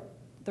will, for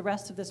the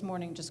rest of this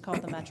morning, just call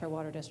the Metro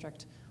Water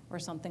District or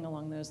something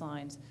along those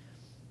lines,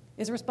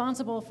 is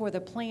responsible for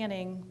the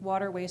planning,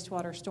 water,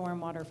 wastewater,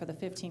 stormwater for the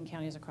 15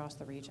 counties across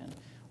the region.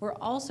 We're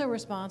also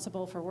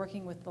responsible for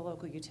working with the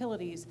local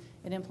utilities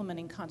in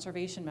implementing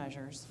conservation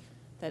measures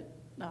that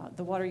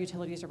the water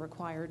utilities are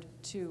required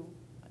to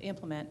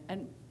implement.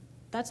 And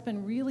that's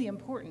been really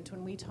important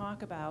when we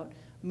talk about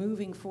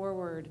moving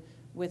forward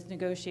with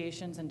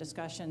negotiations and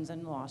discussions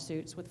and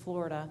lawsuits with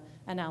Florida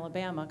and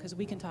Alabama, because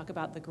we can talk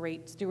about the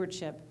great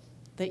stewardship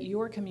that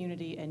your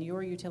community and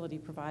your utility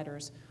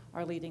providers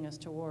are leading us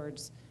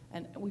towards.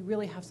 And we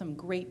really have some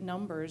great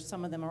numbers,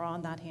 some of them are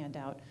on that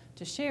handout,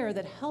 to share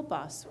that help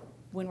us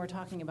when we're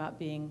talking about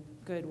being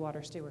good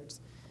water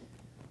stewards.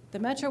 The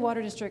Metro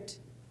Water District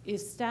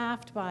is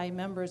staffed by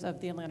members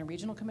of the Atlanta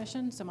Regional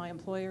Commission, so my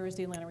employer is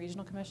the Atlanta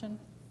Regional Commission.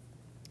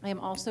 I am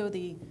also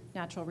the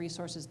Natural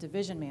Resources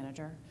Division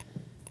Manager.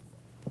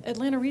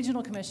 Atlanta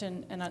Regional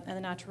Commission and the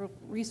Natural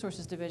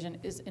Resources Division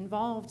is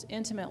involved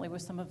intimately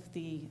with some of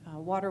the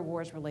water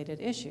wars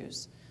related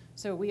issues.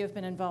 So we have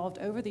been involved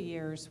over the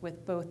years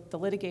with both the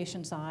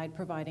litigation side,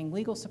 providing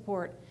legal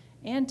support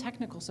and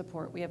technical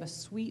support. We have a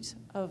suite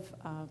of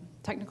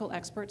technical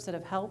experts that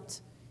have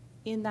helped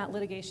in that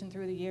litigation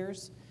through the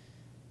years,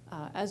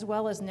 as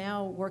well as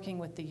now working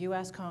with the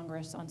U.S.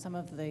 Congress on some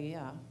of the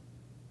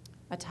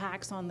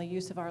attacks on the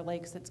use of our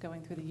lakes that's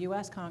going through the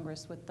U.S.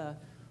 Congress with the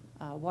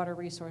Water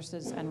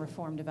Resources and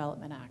Reform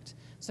Development Act.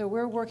 So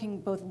we're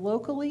working both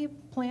locally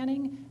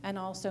planning and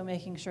also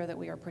making sure that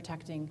we are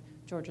protecting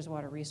Georgia's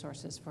water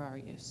resources for our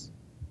use.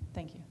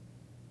 Thank you.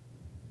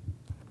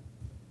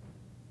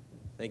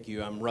 Thank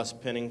you. I'm Russ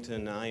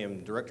Pennington. I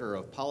am Director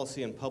of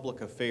Policy and Public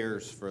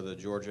Affairs for the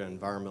Georgia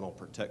Environmental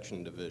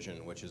Protection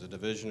Division, which is a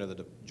division of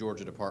the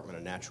Georgia Department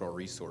of Natural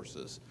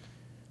Resources.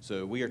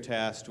 So we are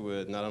tasked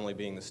with not only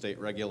being the state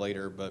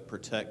regulator, but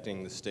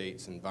protecting the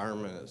state's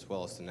environment as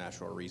well as the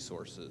natural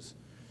resources.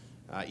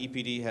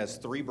 EPD has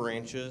 3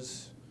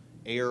 branches: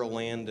 air,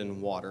 land,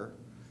 and water.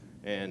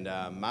 And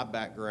my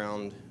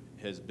background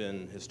has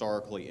been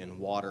historically in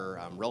water.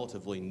 I'm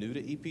relatively new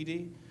to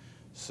EPD,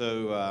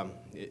 so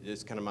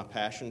it's kind of my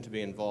passion to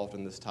be involved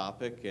in this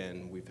topic,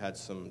 and we've had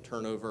some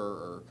turnover,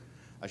 or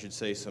I should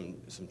say some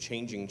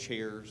changing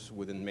chairs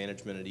within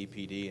management at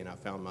EPD, and I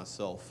found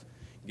myself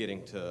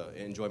getting to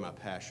enjoy my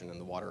passion in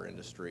the water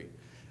industry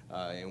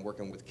and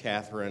working with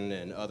Catherine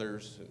and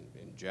others,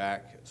 and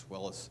Jack, as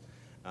well as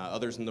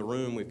others in the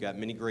room. We've got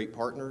many great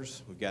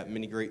partners. We've got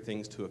many great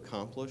things to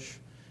accomplish,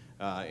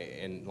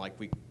 and like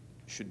we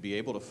should be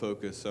able to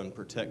focus on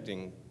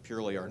protecting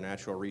purely our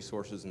natural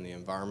resources and the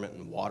environment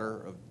and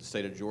water of the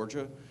state of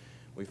Georgia.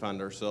 We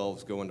find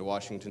ourselves going to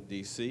Washington,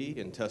 D.C.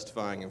 and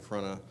testifying in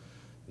front of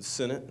the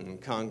Senate and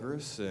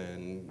Congress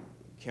and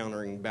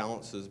countering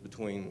balances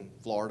between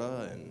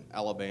Florida and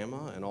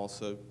Alabama and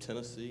also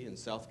Tennessee and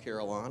South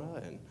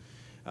Carolina. And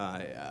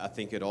I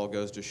think it all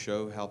goes to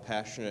show how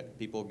passionate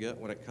people get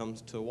when it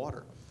comes to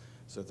water.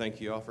 So thank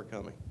you all for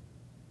coming.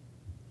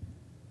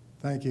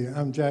 Thank you.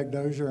 I'm Jack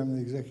Dozier. I'm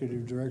the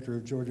Executive Director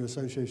of Georgia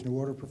Association of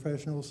Water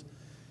Professionals.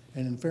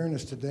 And in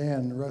fairness to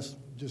Dan, Russ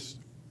just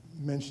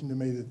mentioned to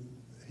me that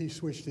he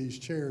switched these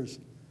chairs.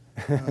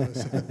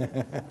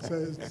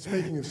 So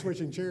speaking of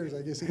switching chairs,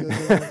 I guess he does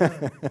it all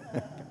the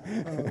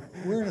time.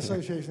 We're an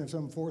association of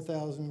some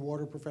 4,000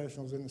 water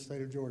professionals in the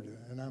state of Georgia.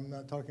 And I'm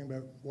not talking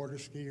about water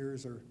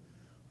skiers or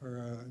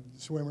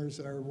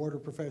swimmers. Our water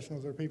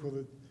professionals are people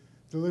that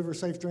deliver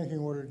safe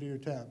drinking water to your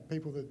tap,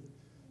 people that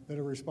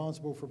are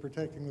responsible for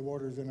protecting the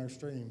waters in our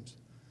streams.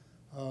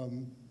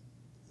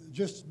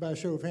 Just by a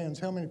show of hands,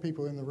 how many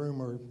people in the room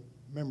are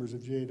members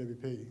of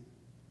GAWP?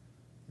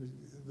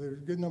 There's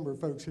a good number of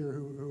folks here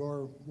who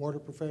are water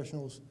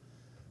professionals,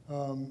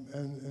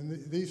 and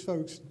these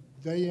folks,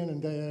 day in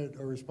and day out,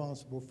 are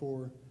responsible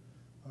for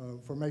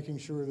making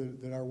sure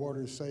that our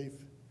water is safe.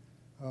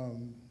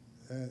 I'm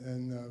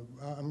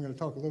going to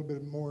talk a little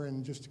bit more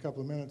in just a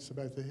couple of minutes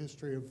about the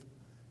history of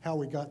how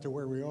we got to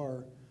where we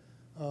are.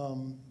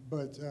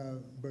 But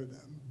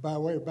by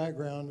way of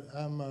background,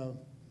 I'm a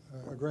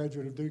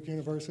graduate of Duke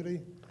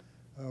University.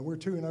 We're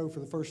 2-0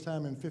 for the first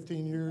time in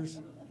 15 years.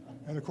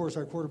 And of course,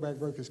 our quarterback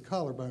broke his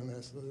collarbone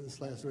this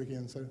last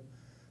weekend. So,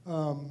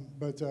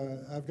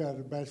 I've got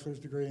a bachelor's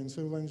degree in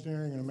civil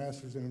engineering and a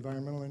master's in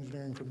environmental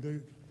engineering from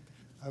Duke.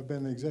 I've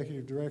been the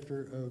executive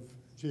director of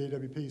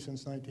GAWP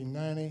since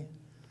 1990.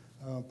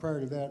 Prior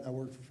to that, I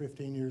worked for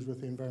 15 years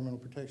with the Environmental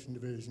Protection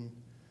Division.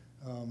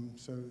 When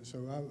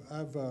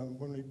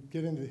we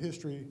get into the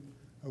history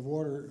of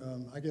water,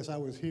 I guess I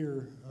was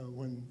here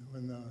when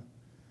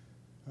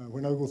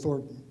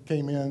Oglethorpe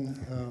came in.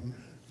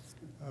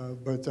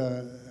 I'm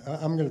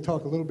going to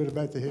talk a little bit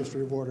about the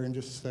history of water in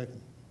just a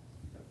second.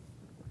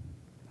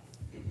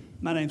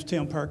 My name's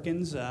Tim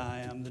Perkins.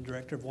 I am the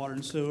Director of Water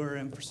and Sewer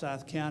in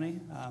Forsyth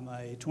County. I'm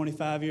a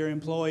 25-year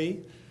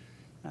employee.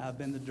 I've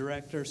been the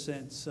director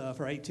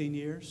for 18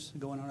 years,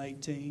 going on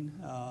 18.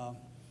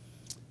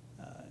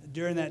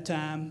 During that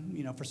time,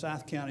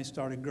 Forsyth County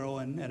started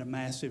growing at a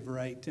massive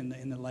rate in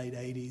the late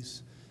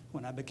 80s.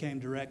 When I became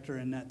director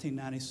in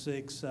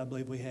 1996, I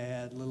believe we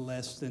had a little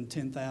less than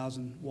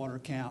 10,000 water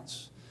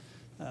accounts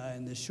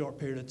In this short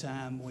period of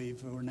time,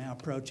 we're now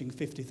approaching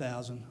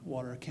 50,000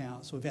 water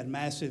accounts. So we've had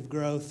massive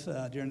growth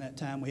during that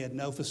time. We had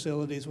no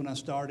facilities when I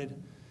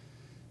started.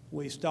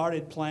 We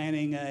started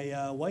planning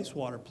a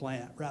wastewater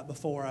plant right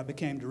before I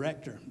became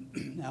director.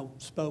 I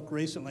spoke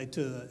recently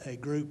to a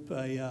group,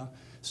 a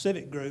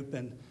civic group,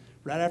 and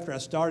right after I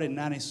started in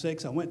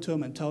 '96, I went to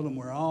them and told them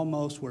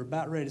we're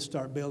about ready to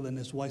start building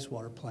this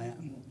wastewater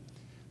plant.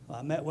 Well,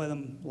 I met with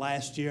them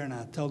last year and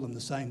I told them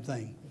the same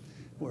thing.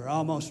 We're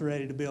almost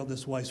ready to build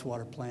this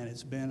wastewater plant.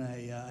 It's been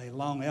a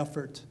long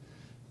effort,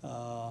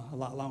 a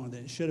lot longer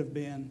than it should have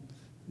been.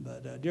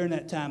 But during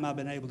that time, I've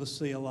been able to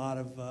see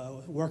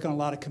work on a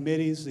lot of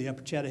committees, the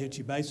Upper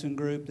Chattahoochee Basin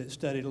Group that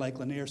studied Lake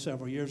Lanier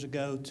several years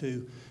ago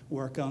to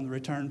work on the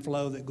return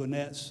flow that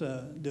Gwinnett's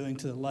doing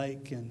to the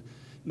lake and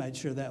made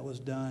sure that was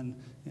done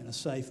in a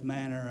safe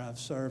manner. I've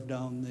served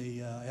on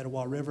the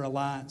Etowah River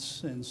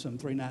Alliance and some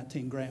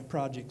 319 grant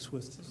projects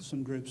with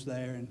some groups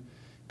there. And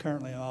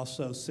currently I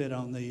also sit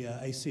on the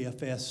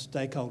ACFS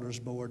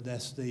Stakeholders Board.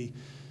 That's the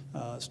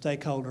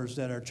stakeholders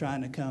that are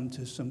trying to come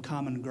to some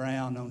common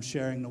ground on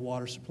sharing the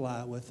water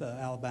supply with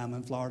Alabama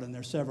and Florida. And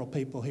there's several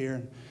people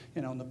here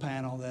and on the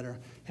panel that are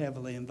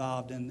heavily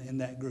involved in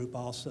that group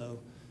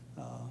also.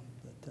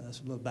 But that's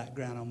a little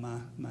background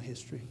on my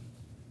history.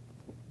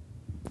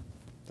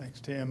 Thanks,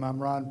 Tim. I'm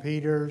Ron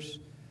Peters.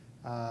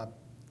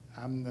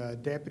 I'm the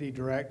Deputy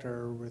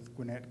Director with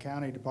Gwinnett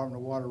County Department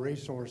of Water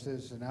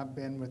Resources, and I've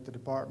been with the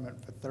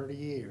department for 30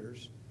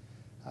 years.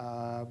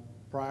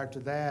 Prior to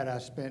that, I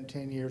spent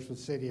 10 years with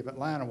the City of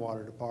Atlanta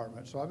Water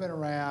Department. So I've been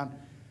around,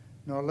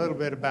 know a little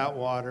bit about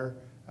water.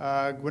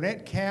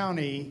 Gwinnett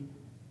County,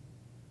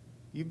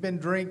 you've been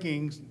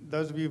drinking,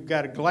 those of you who've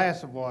got a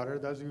glass of water,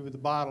 those of you with the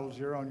bottles,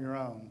 you're on your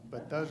own.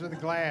 But those with the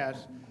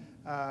glass,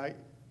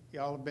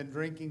 y'all have been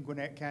drinking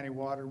Gwinnett County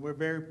water. We're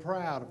very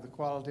proud of the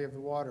quality of the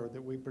water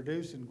that we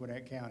produce in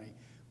Gwinnett County.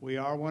 We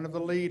are one of the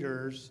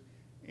leaders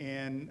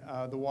in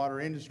the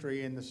water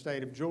industry in the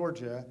state of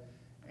Georgia.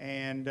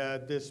 And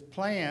this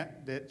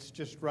plant that's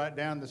just right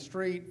down the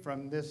street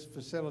from this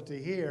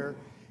facility here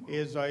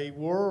is a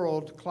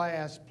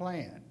world-class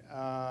plant.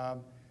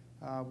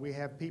 We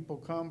have people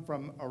come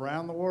from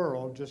around the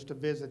world just to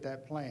visit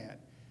that plant.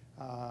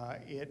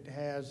 It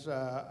has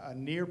a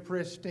near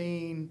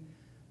pristine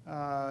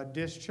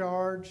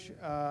discharge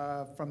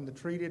from the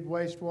treated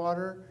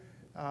wastewater.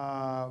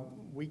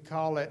 We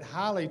call it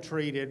highly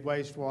treated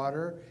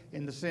wastewater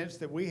in the sense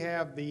that we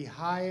have the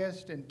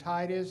highest and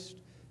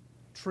tightest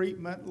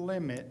treatment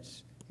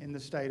limits in the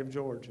state of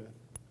Georgia.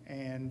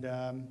 And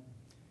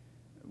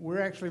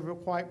we're actually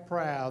quite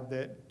proud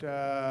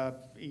that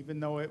even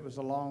though it was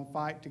a long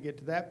fight to get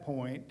to that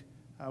point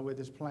with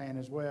this plan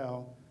as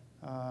well,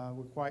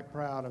 we're quite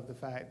proud of the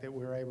fact that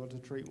we're able to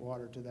treat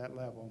water to that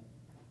level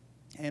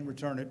and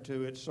return it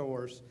to its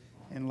source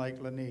in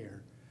Lake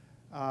Lanier.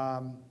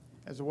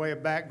 As a way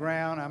of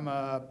background, I'm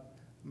a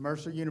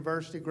Mercer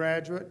University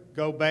graduate.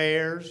 Go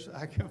Bears,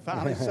 I can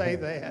finally say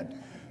that.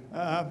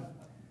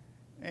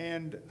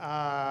 And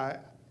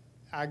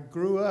I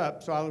grew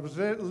up, so I was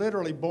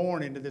literally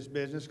born into this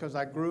business because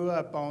I grew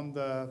up on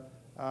the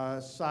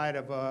site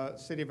of a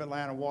City of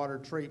Atlanta water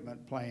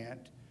treatment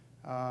plant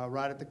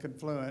right at the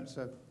confluence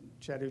of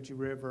Chattahoochee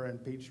River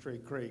and Peachtree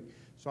Creek.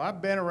 So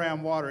I've been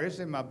around water. It's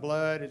in my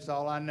blood. It's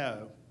all I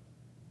know.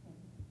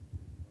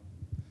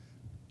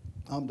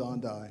 I'm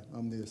Don Dye.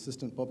 I'm the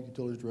Assistant Public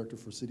Utilities Director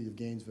for City of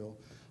Gainesville.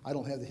 I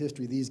don't have the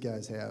history these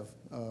guys have.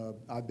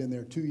 I've been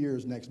there 2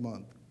 years next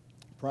month.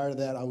 Prior to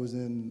that, I was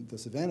in the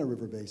Savannah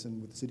River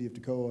Basin with the City of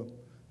Toccoa,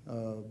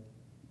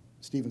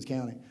 Stevens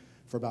County,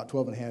 for about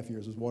 12 and a half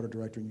years as Water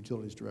Director and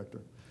Utilities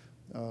Director.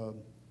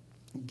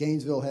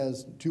 Gainesville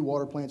has 2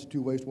 water plants,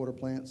 2 wastewater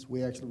plants.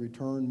 We actually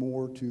return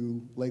more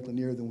to Lake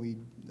Lanier than we,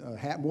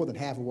 more than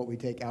half of what we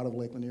take out of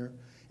Lake Lanier,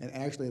 and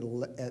actually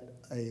at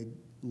a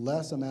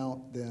less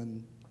amount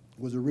than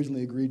was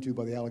originally agreed to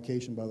by the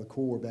allocation by the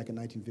Corps back in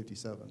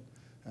 1957.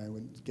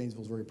 And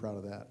Gainesville's very proud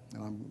of that,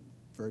 and I'm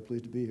very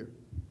pleased to be here.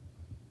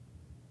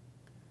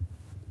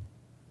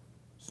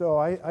 So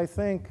I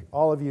think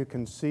all of you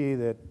can see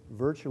that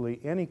virtually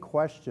any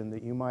question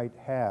that you might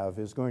have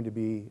is going to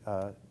be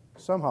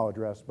somehow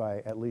addressed by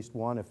at least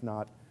one, if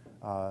not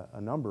a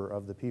number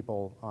of the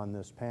people on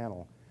this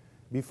panel.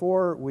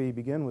 Before we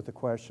begin with the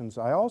questions,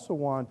 I also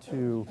want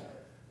to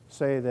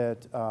say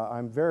that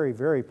I'm very,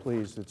 very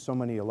pleased that so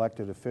many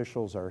elected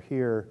officials are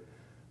here.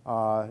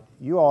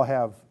 You all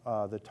have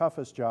the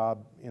toughest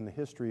job in the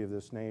history of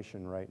this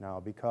nation right now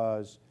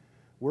because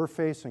we're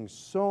facing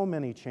so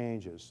many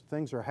changes.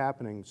 Things are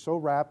happening so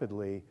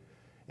rapidly,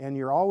 and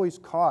you're always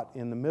caught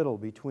in the middle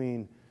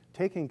between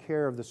taking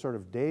care of the sort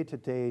of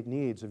day-to-day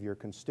needs of your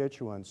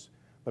constituents,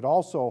 but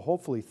also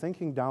hopefully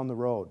thinking down the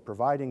road,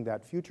 providing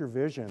that future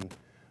vision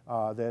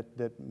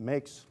that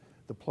makes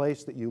the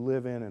place that you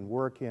live in and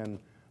work in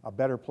a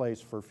better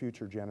place for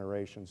future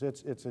generations.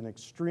 It's an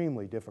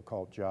extremely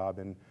difficult job,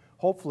 and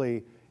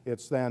hopefully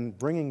it's then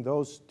bringing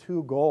those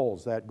 2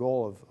 goals, that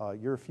goal of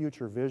your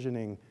future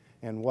visioning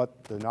and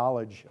what the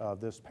knowledge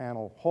of this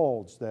panel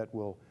holds, that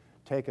will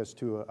take us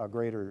to a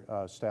greater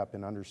step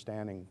in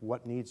understanding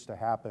what needs to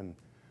happen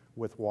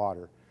with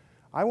water.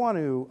 I want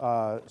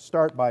to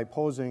start by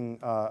posing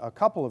a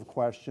couple of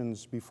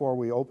questions before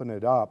we open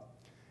it up.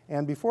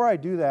 And before I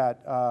do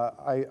that,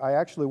 I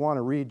actually want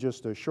to read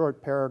just a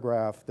short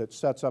paragraph that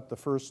sets up the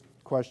first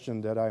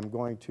question that I'm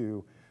going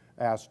to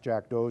ask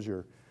Jack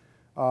Dozier.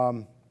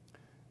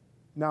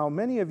 Now,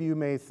 many of you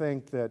may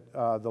think that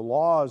the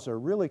laws are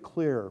really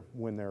clear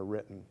when they're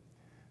written,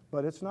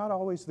 but it's not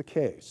always the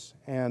case.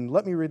 And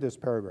let me read this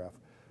paragraph.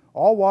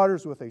 All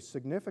waters with a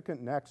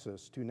significant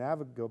nexus to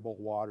navigable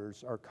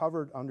waters are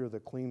covered under the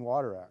Clean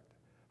Water Act.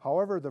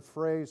 However, the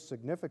phrase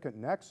significant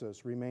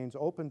nexus remains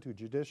open to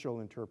judicial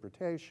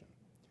interpretation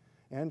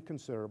and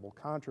considerable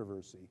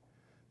controversy.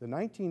 The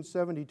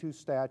 1972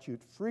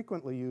 statute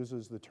frequently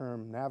uses the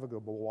term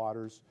navigable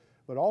waters,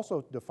 but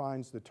also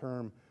defines the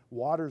term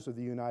waters of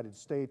the United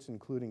States,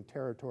 including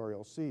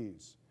territorial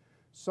seas.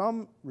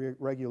 Some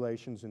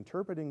regulations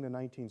interpreting the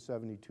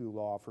 1972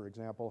 law, for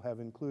example, have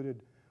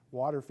included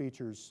water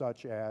features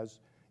such as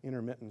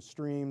intermittent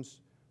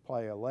streams,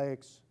 playa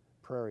lakes,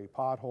 prairie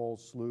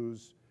potholes,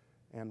 sloughs,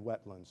 and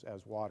wetlands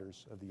as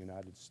waters of the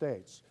United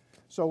States.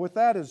 So with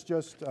that as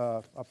just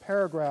a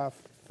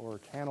paragraph or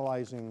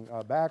tantalizing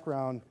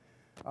background,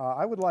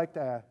 I would like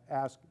to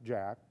ask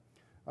Jack,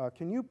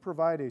 can you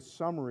provide a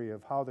summary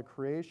of how the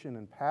creation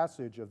and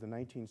passage of the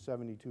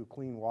 1972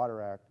 Clean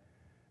Water Act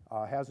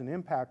has an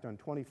impact on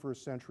 21st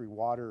century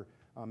water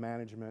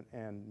management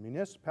and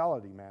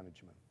municipality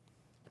management?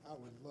 I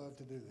would love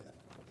to do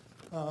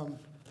that.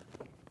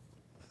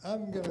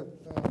 I'm going to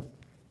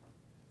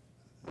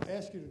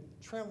ask you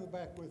to travel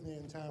back with me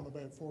in time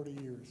about 40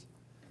 years.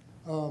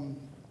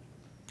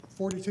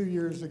 42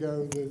 years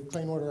ago, the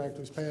Clean Water Act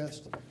was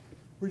passed.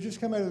 We just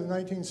come out of the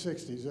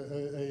 1960s,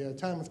 a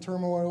time of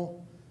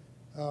turmoil.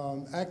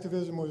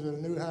 Activism was at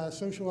a new high.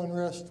 Social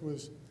unrest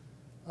was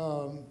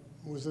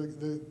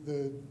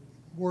the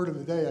word of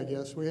the day, I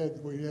guess. We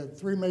had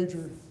 3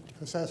 major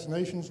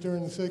assassinations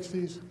during the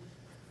 60s.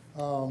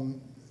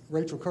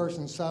 Rachel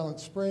Carson's Silent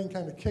Spring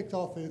kind of kicked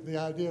off the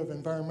idea of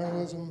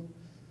environmentalism.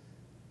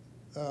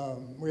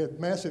 We had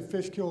massive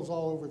fish kills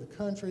all over the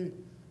country.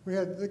 We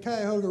had the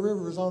Cuyahoga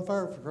River was on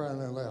fire, for crying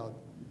out loud.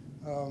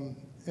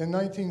 In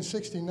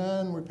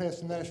 1969, we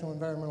passed the National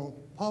Environmental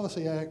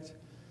Policy Act.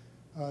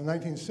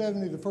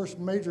 1970, the first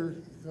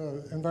major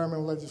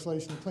environmental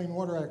legislation, the Clean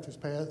Water Act was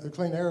passed, the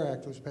Clean Air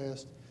Act was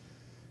passed,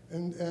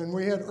 and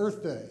we had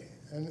Earth Day.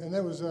 And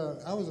that was,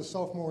 I was a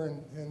sophomore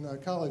in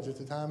college at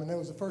the time, and that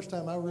was the first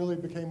time I really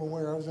became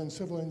aware. I was in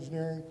civil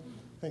engineering,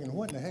 thinking,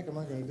 what in the heck am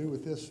I going to do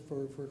with this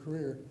for a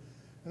career?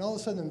 And all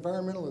of a sudden,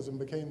 environmentalism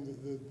became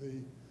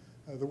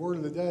the word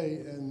of the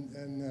day,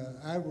 and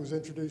I was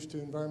introduced to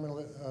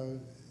environmental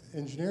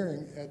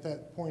engineering at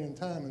that point in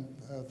time,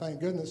 and thank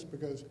goodness,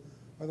 because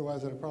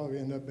otherwise I'd probably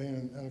end up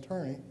being an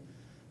attorney.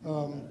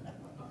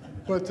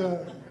 But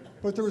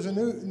there was a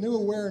new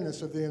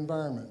awareness of the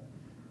environment.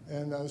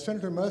 And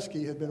Senator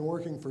Muskie had been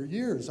working for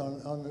years on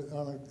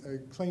a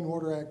Clean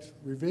Water Act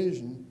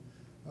revision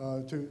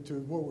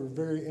to what were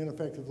very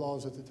ineffective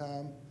laws at the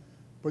time.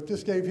 But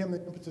this gave him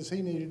the impetus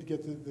he needed to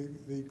get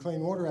the Clean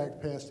Water Act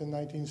passed in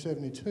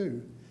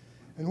 1972.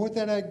 And what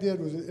that act did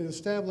was it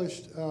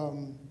established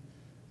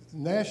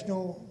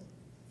national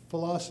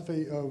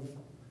philosophy of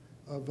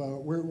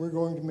we're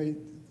going to meet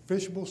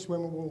fishable,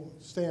 swimmable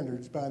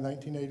standards by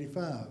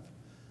 1985.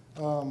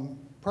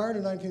 Prior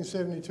to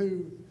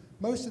 1972,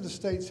 most of the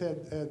states had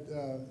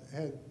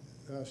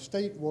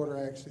state water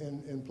acts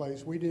in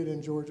place. We did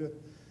in Georgia.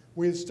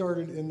 We had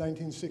started in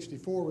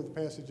 1964 with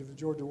the passage of the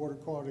Georgia Water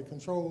Quality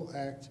Control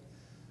Act.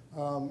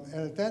 And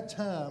at that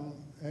time,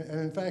 and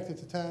in fact at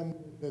the time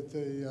that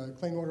the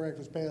Clean Water Act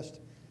was passed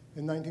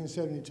in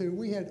 1972,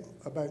 we had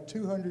about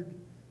 200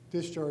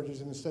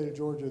 discharges in the state of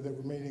Georgia that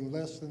were meeting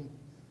less than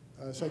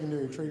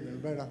secondary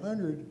treatment, about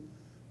 100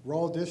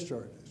 raw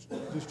discharges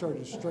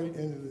straight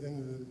into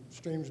the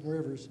streams and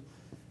rivers.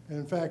 And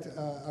in fact,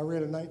 I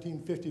read a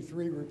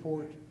 1953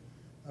 report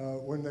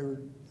when they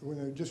were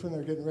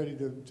getting ready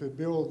to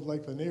build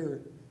Lake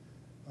Lanier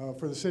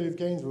for the city of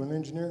Gainesville, an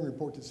engineering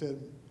report that said,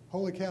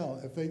 holy cow,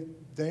 if they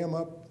dam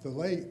up the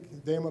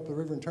lake, dam up the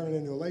river and turn it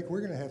into a lake,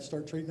 we're going to have to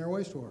start treating our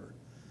wastewater.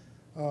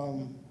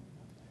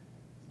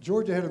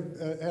 Georgia had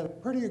a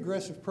pretty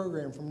aggressive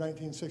program from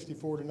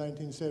 1964 to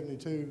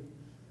 1972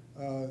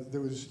 that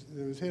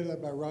was headed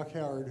up by Rock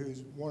Howard,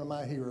 who's one of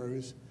my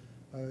heroes.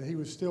 He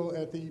was still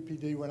at the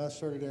EPD when I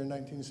started there in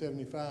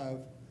 1975.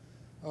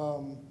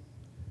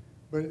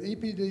 But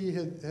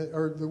EPD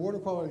or the Water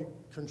Quality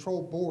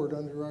Control Board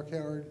under Rock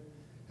Howard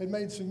had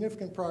made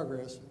significant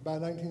progress. By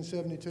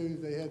 1972,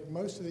 they had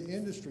most of the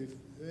industries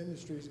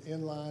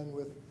in line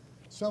with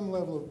some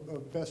level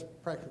of best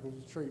practical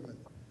treatment.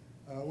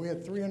 We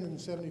had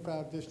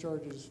 375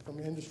 discharges from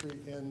industry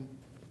in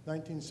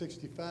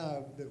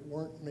 1965 that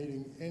weren't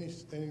meeting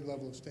any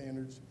level of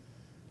standards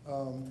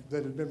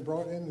that had been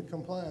brought into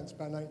compliance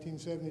by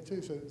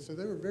 1972. So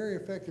they were very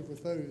effective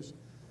with those.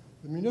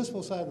 The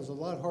municipal side was a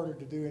lot harder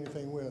to do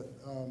anything with.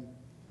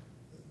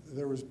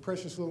 there was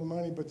precious little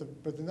money, but the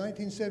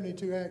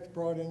 1972 Act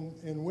brought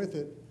in with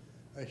it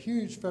a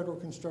huge federal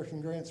construction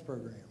grants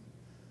program.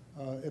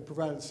 It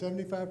provided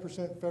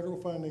 75%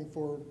 federal funding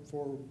for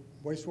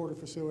wastewater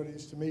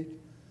facilities to meet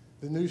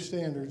the new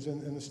standards,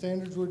 and the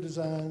standards were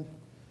designed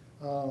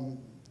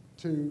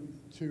to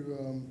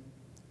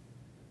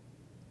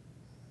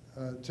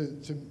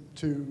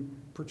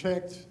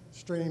protect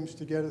streams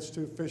to get us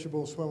to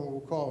fishable,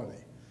 swimmable quality.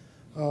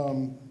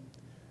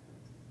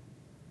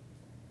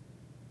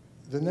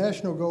 The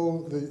national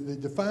goal, the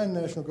defined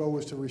national goal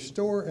was to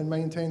restore and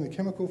maintain the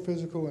chemical,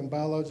 physical, and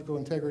biological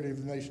integrity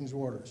of the nation's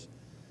waters.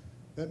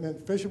 That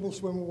meant fishable,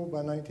 swimmable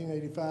by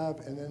 1985,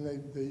 and then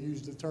they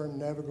used the term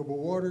navigable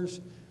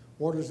waters,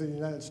 waters of the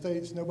United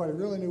States. Nobody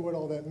really knew what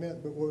all that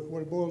meant, but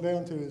what it boiled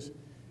down to is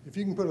if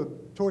you can put a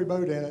toy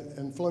boat in it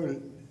and float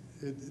it,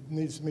 it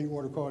needs to meet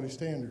water quality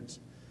standards.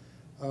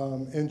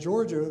 In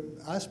Georgia,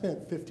 I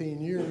spent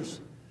 15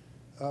 years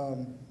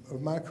of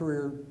my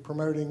career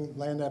promoting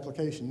land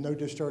application, no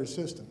discharge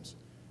systems.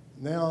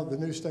 Now the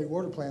new state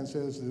water plan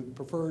says the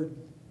preferred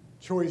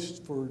choice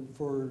for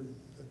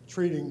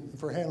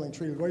handling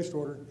treated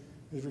wastewater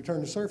is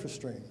return to surface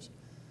streams.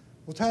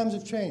 Well, times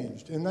have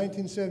changed. In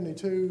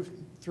 1972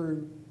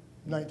 through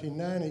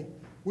 1990,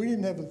 we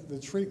didn't have the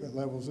treatment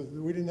levels,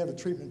 we didn't have a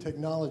treatment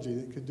technology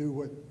that could do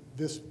what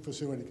this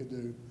facility could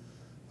do,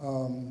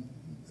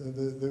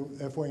 the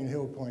F. Wayne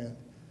Hill plant.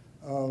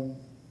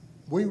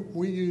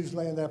 We used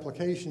land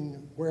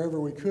application wherever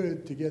we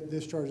could to get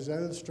discharges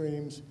out of the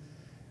streams,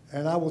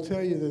 and I will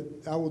tell you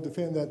that I will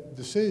defend that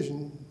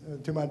decision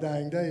to my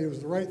dying day. It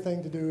was the right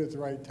thing to do at the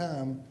right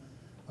time,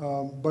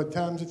 but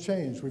times have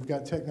changed. We've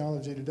got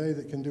technology today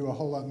that can do a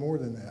whole lot more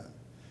than that.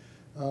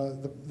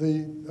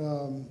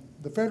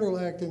 The Federal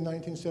Act in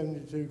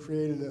 1972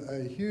 created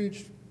a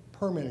huge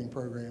permitting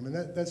program, and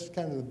that's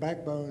kind of the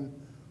backbone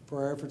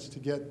for our efforts to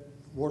get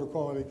water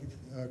quality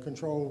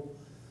control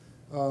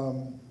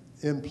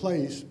in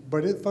place,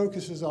 but it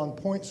focuses on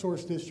point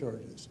source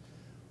discharges.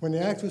 When the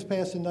Act was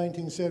passed in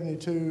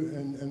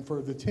 1972 and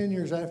for the 10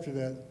 years after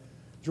that,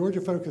 Georgia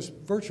focused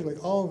virtually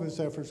all of its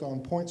efforts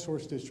on point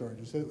source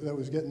discharges. That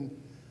was getting,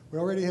 we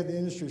already had the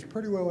industries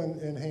pretty well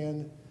in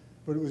hand,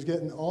 but it was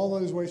getting all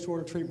those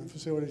wastewater treatment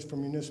facilities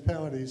from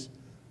municipalities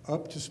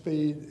up to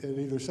speed at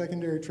either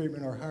secondary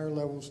treatment or higher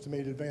levels to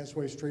meet advanced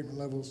waste treatment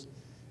levels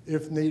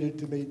if needed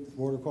to meet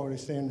water quality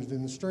standards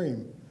in the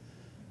stream.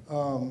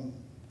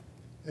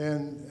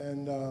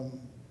 In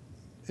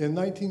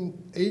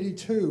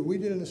 1982, we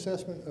did an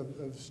assessment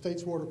of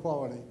state's water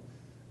quality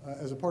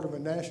as a part of a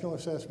national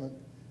assessment,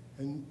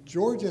 and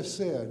Georgia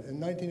said in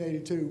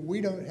 1982, we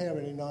don't have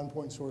any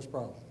non-point source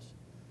problems.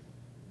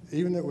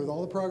 Even with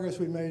all the progress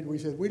we made, we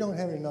said, we don't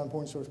have any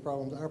non-point source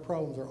problems. Our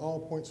problems are all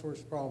point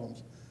source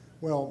problems.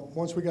 Well,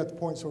 once we got the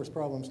point source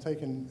problems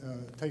taken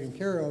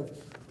care of,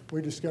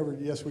 we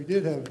discovered, yes, we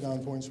did have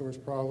non-point source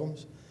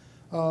problems.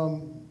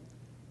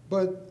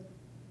 But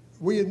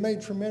we had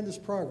made tremendous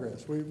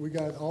progress. We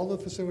got all the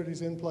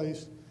facilities in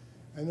place,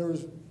 and there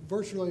was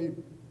virtually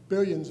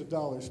billions of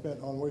dollars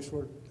spent on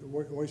wastewater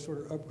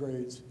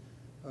upgrades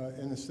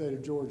in the state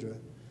of Georgia.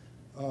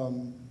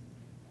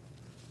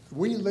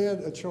 We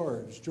led a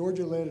charge,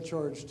 Georgia led a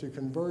charge to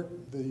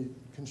convert the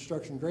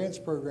construction grants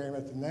program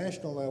at the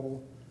national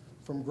level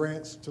from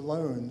grants to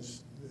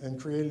loans and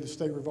created a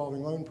state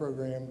revolving loan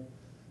program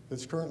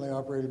that's currently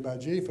operated by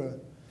GFA.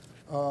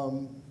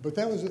 But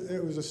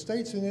it was a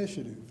state's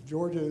initiative,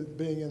 Georgia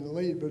being in the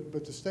lead,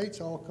 but the states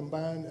all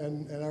combined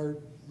and our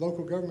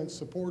local governments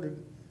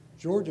supported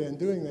Georgia in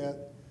doing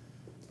that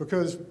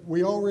because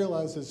we all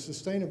realized that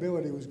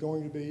sustainability was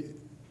going to be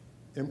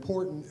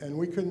important and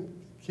we couldn't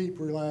keep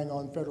relying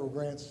on federal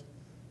grants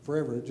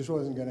forever. It just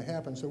wasn't going to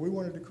happen. So we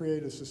wanted to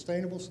create a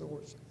sustainable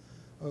source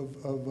of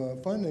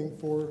funding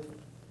for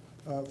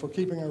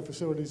keeping our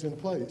facilities in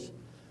place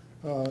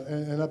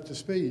and up to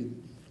speed.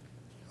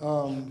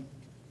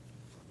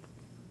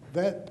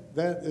 That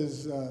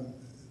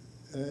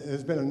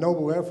has been a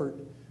noble effort.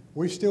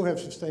 We still have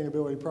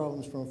sustainability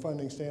problems from a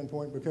funding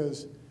standpoint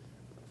because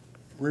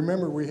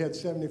remember we had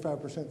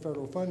 75%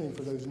 federal funding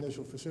for those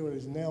initial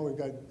facilities, and now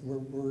we're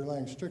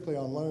relying strictly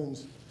on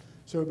loans.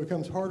 So it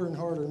becomes harder and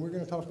harder, and we're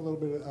going to talk a little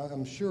bit,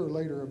 I'm sure,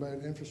 later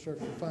about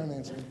infrastructure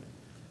financing.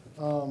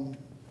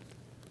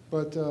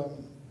 But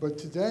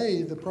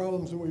today, the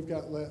problems that we've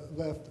got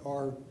left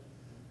are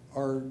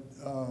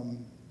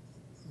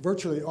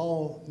virtually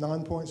all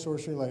non-point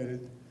source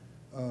related,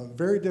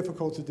 very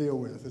difficult to deal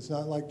with. It's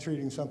not like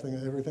treating something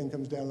that everything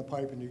comes down the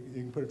pipe and you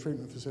can put a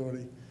treatment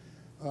facility.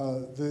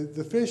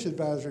 The fish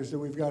advisories that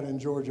we've got in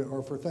Georgia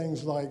are for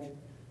things like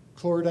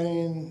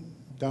chloridane,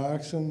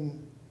 dioxin,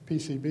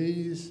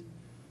 PCBs,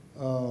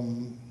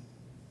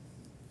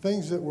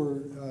 things that were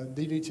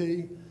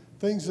DDT,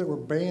 things that were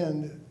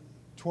banned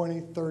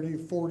 20, 30,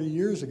 40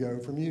 years ago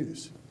from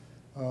use.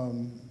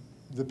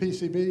 The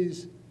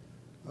PCBs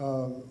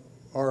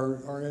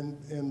are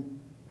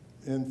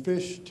in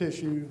fish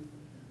tissue.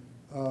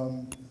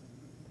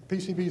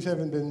 PCBs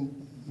haven't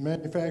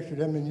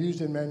been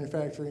used in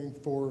manufacturing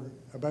for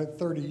about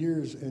 30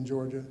 years in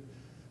Georgia.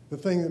 the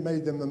thing that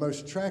made them the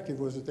most attractive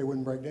was that they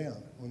wouldn't break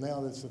down. Well,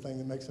 now that's the thing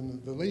that makes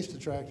them the least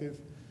attractive.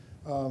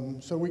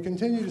 So we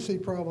continue to see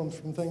problems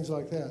from things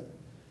like that.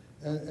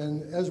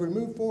 And as we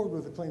move forward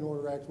with the Clean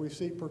Water Act, we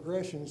see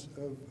progressions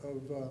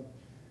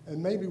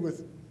and maybe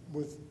with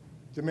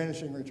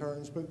diminishing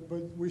returns, but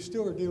we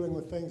still are dealing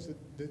with things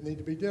that need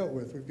to be dealt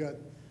with. We've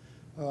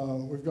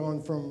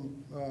gone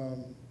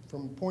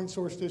from point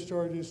source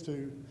discharges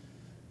to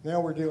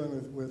now we're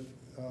dealing with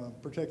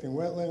protecting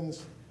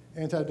wetlands,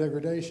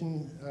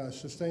 anti-degradation,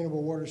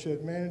 sustainable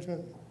watershed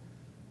management,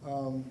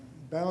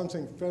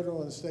 balancing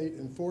federal and state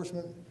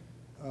enforcement.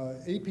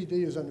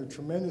 EPD is under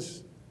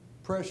tremendous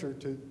pressure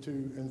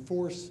to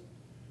enforce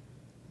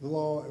the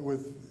law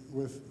with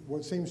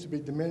what seems to be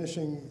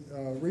diminishing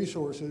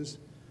resources,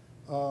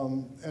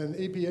 and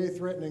EPA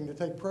threatening to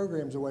take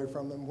programs away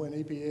from them when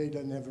EPA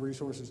doesn't have the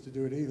resources to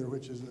do it either,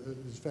 which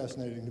is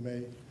fascinating to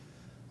me.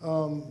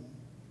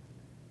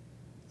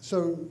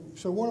 So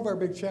one of our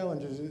big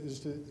challenges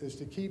is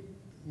to keep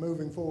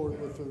moving forward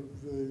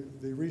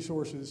with the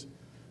resources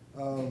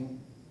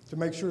to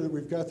make sure that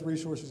we've got the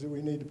resources that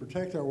we need to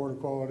protect our water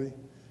quality.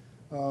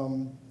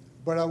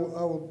 But I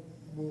will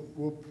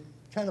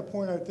kind of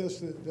point out this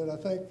that I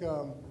think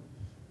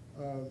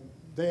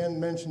Dan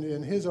mentioned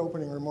in his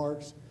opening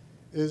remarks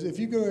is if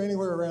you go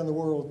anywhere around the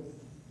world,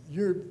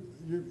 you're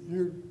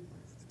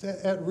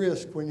at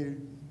risk when you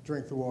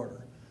drink the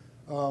water.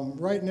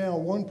 Right now,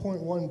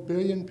 1.1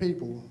 billion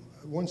people,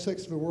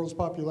 1/6 of the world's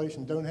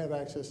population, don't have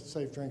access to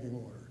safe drinking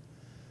water.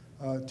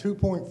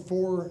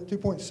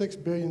 2.6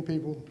 billion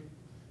people,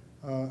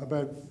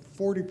 about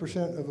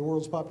 40% of the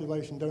world's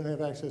population, don't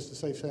have access to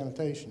safe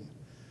sanitation.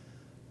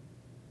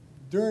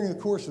 During the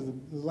course of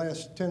the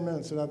last 10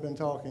 minutes that I've been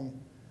talking,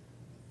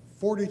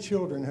 40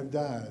 children have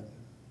died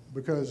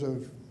because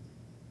of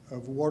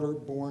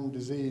waterborne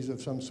disease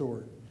of some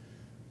sort.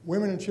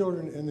 Women and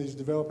children in these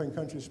developing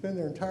countries spend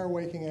their entire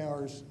waking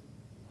hours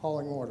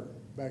hauling water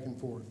back and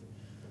forth.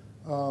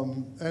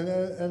 And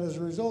as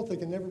a result, they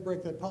can never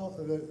break that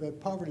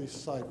poverty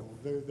cycle.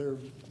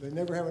 They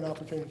never have an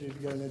opportunity to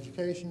get an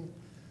education.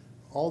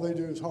 All they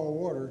do is haul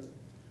water.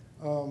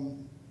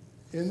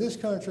 In this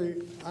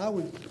country, I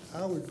would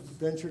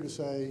venture to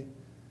say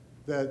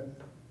that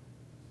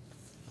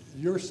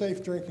your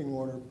safe drinking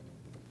water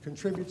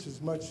contributes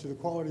as much to the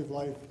quality of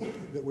life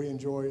that we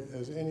enjoy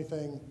as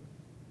anything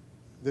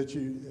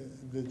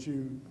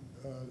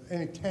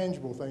any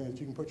tangible thing that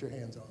you can put your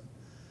hands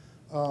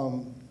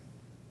on.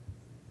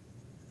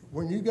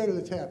 When you go to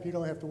the tap, you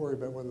don't have to worry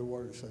about whether the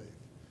water's safe.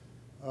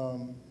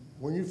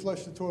 When you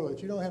flush the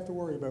toilet, you don't have to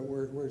worry about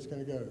where it's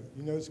going to go.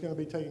 You know it's going to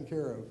be taken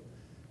care of.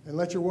 And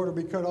let your water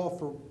be cut off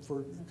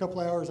for a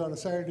couple hours on a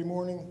Saturday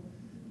morning,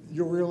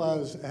 you'll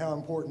realize how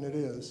important it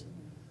is.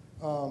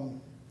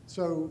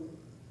 So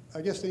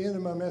I guess the end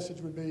of my message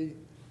would be,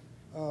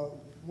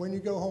 when you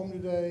go home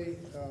today,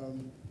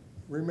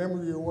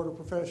 remember your water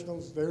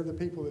professionals. They're the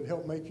people that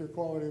help make your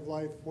quality of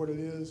life what it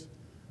is.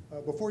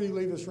 Before you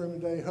leave this room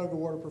today, hug a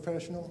water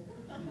professional.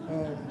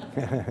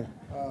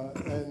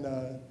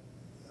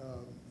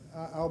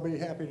 I'll be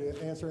happy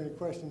to answer any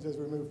questions as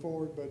we move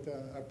forward, but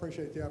I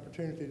appreciate the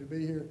opportunity to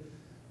be here.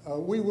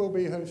 We will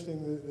be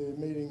hosting the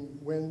meeting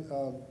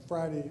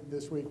Friday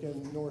this week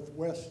in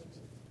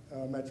Northwest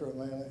Metro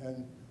Atlanta,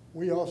 and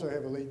we also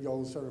have a LEED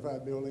Gold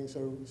certified building,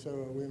 so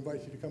we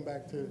invite you to come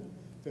back to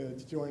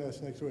join us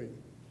next week.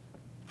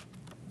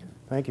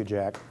 Thank you,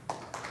 Jack.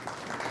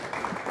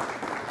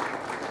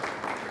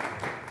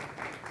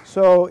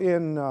 So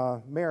in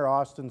Mayor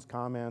Austin's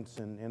comments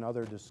and in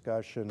other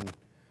discussion,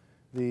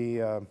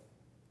 the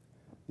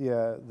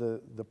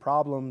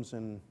problems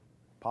and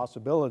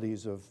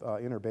possibilities of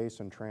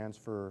interbasin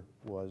transfer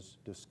was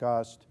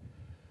discussed.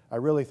 I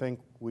really think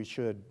we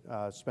should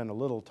spend a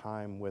little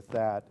time with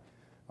that.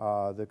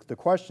 The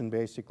question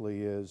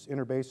basically is,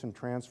 interbasin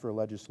transfer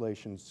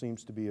legislation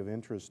seems to be of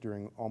interest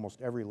during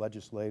almost every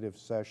legislative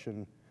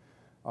session.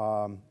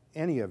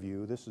 Any of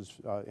you, this is,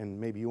 and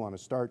maybe you want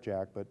to start,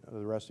 Jack, but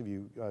the rest of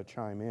you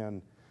chime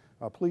in.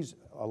 Please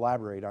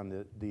elaborate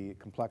on the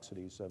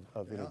complexities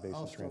of interbasin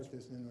I'll transfer. start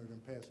this and then we're going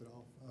to pass it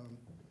off.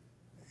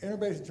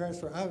 Interbasin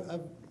transfer,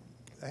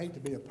 I hate to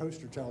be a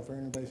poster child for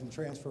interbasin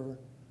transfer,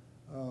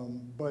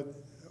 but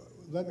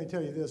let me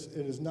tell you this,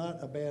 it is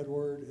not a bad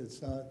word.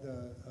 It's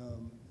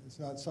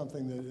not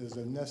something that is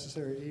a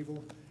necessary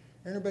evil.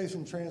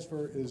 Interbasin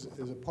transfer is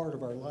a part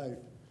of our life.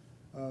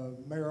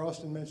 Mayor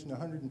Austin mentioned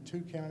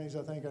 102 counties,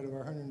 I think, out of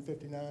our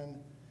 159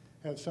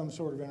 have some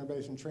sort of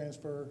interbasin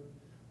transfer.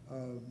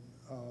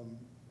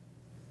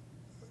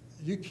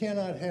 You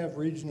cannot have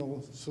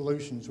regional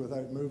solutions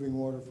without moving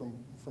water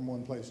from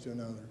one place to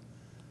another.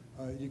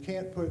 You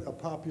can't put a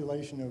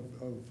population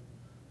of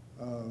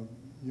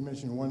you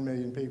mentioned 1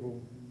 million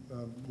people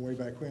way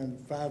back when,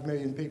 5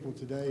 million people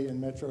today in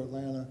Metro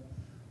Atlanta.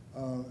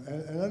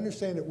 And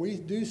understand that we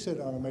do sit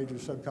on a major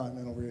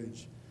subcontinental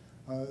ridge.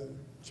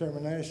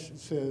 Chairman Nash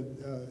said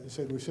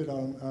we sit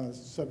on a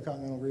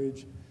subcontinental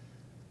ridge.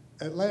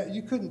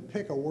 You couldn't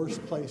pick a worse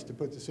place to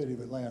put the city of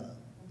Atlanta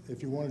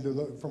if you wanted to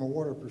look from a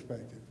water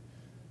perspective.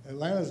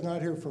 Atlanta's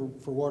not here for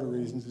water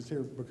reasons, it's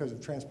here because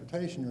of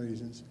transportation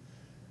reasons.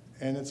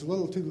 And it's a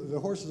little too, the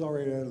horse is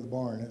already out of the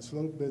barn. It's a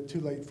little bit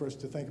too late for us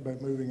to think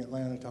about moving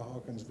Atlanta to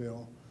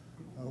Hawkinsville,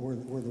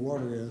 where the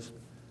water is.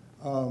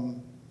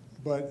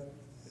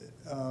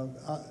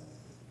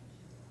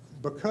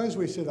 Because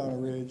we sit on a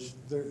ridge,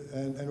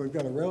 and we've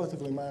got a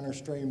relatively minor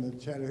stream, the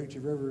Chattahoochee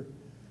River,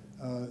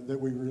 that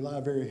we rely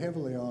very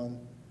heavily on,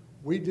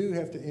 we do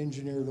have to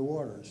engineer the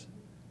waters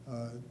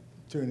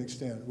to an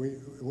extent.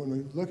 When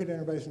we look at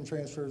interbasin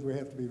transfers, we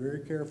have to be very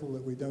careful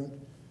that we don't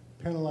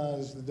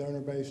penalize the donor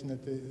basin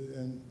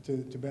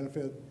to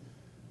benefit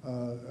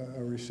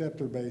a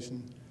receptor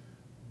basin.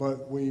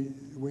 But we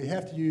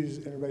have to use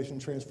interbasin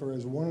transfer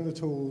as one of the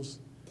tools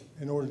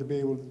in order to be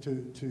able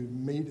to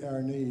meet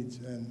our needs.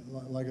 And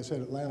like I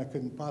said, Atlanta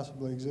couldn't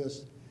possibly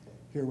exist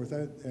here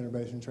without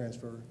interbasin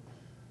transfer.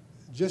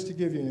 Just to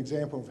give you an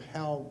example of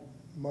how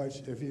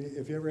much, if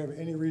you ever have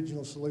any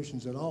regional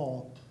solutions at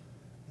all,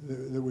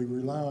 that we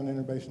rely on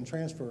interbasin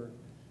transfer,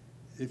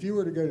 if you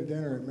were to go to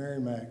dinner at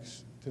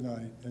Merrimack's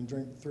tonight and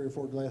drink 3 or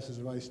 4 glasses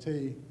of iced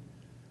tea,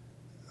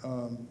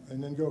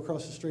 and then go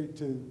across the street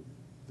to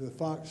the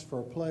Fox for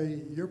a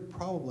play, you're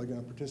probably going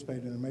to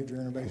participate in a major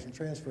interbasin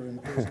transfer in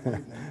the course of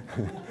the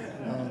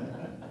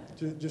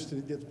evening, just to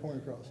get the point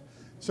across.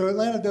 So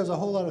Atlanta does a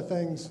whole lot of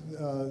things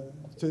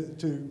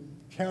to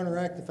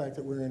counteract the fact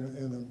that we're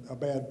in a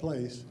bad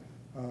place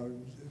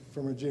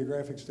from a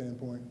geographic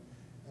standpoint.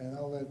 And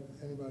I'll let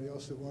anybody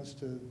else that wants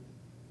to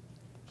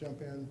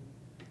jump in.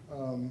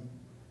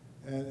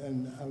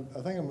 And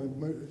I think I'm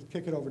going to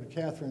kick it over to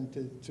Catherine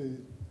to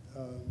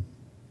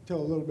tell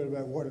a little bit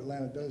about what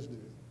Atlanta does do.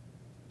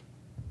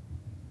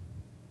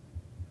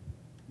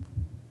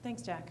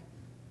 Thanks, Jack.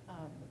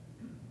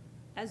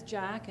 As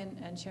Jack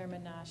and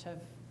Chairman Nash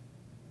have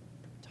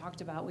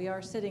talked about, we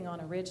are sitting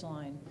on a ridge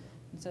line.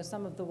 And so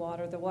some of the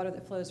water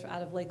that flows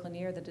out of Lake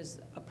Lanier, that is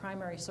a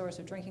primary source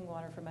of drinking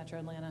water for Metro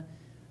Atlanta,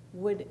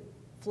 would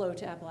flow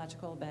to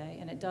Apalachicola Bay,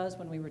 and it does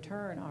when we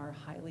return our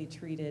highly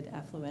treated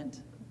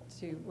effluent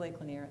to Lake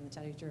Lanier and the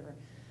Chattahoochee River.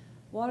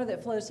 Water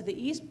that flows to the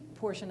east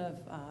portion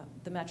of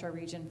the metro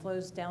region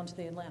flows down to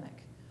the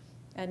Atlantic.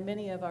 And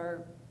many of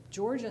our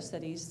Georgia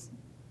cities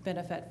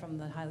benefit from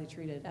the highly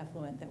treated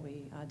effluent that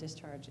we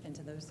discharge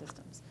into those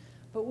systems.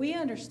 But we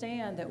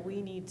understand that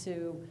we need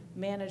to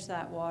manage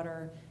that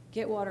water,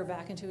 get water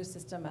back into a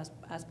system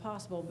as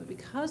possible, but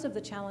because of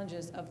the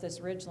challenges of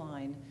this ridge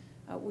line,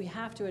 we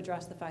have to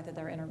address the fact that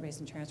there are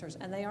interbasin transfers,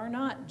 and they are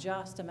not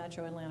just a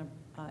Metro Atlanta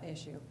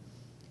issue.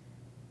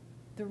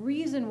 The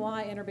reason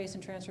why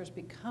interbasin transfers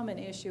become an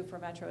issue for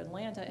Metro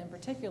Atlanta in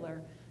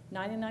particular,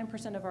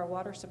 99% of our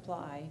water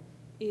supply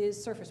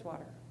is surface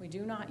water. We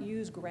do not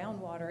use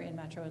groundwater in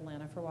Metro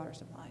Atlanta for water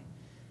supply.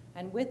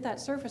 And with that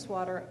surface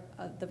water,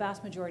 the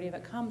vast majority of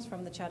it comes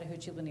from the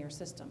Chattahoochee Lanier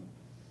system.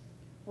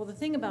 Well, the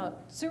thing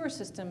about sewer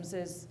systems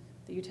is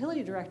the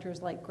utility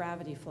directors like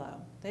gravity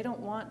flow. They don't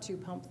want to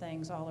pump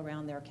things all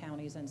around their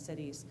counties and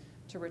cities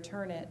to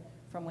return it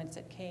from whence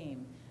it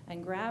came.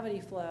 And gravity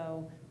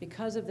flow,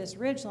 because of this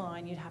ridge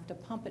line, you'd have to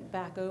pump it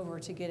back over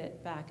to get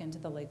it back into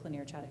the Lake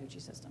Lanier Chattahoochee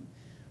system.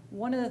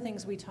 One of the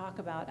things we talk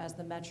about as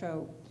the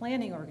Metro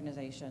Planning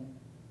Organization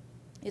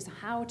is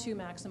how to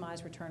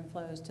maximize return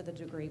flows to the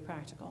degree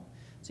practical.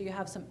 So you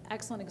have some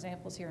excellent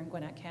examples here in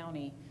Gwinnett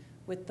County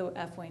with the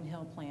F. Wayne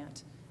Hill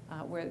plant,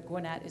 where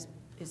Gwinnett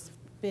is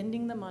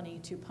spending the money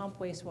to pump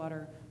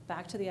wastewater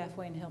back to the F.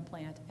 Wayne Hill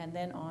plant and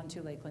then on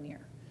to Lake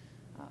Lanier.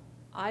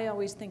 I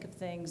always think of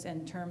things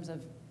in terms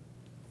of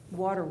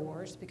water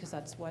wars, because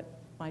that's what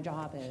my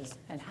job is.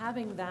 And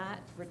having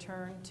that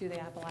return to the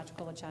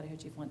Apalachicola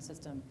Chattahoochee Flint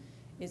system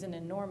is an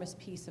enormous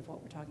piece of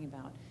what we're talking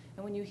about.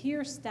 And when you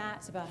hear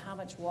stats about how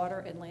much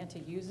water Atlanta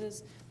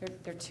uses,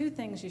 there are 2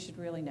 things you should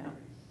really know.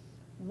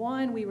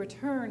 One, we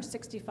return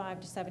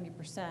 65 to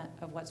 70%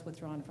 of what's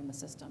withdrawn from the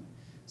system.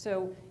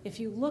 So if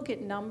you look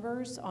at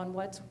numbers on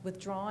what's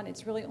withdrawn,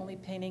 it's really only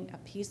painting a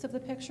piece of the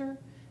picture,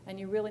 and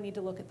you really need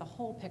to look at the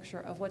whole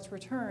picture of what's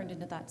returned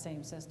into that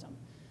same system.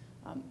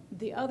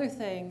 The other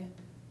thing,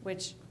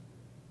 which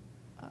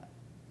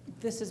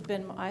this has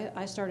been,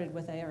 I started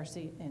with ARC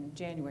in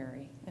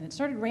January, and it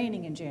started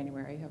raining in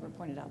January, whoever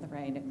pointed out the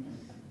rain.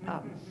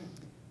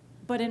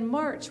 But in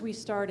March, we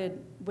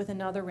started with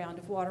another round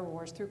of water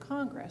wars through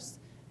Congress,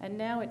 and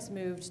now it's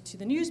moved to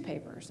the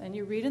newspapers. And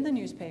you read in the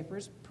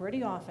newspapers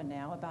pretty often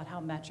now about how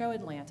Metro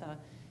Atlanta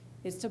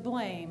is to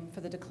blame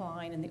for the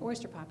decline in the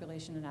oyster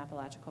population in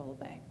Apalachicola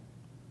Bay.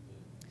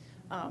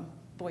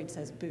 Boyd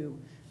says boo.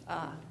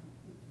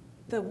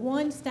 The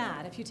one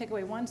stat, if you take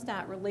away one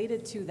stat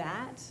related to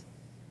that,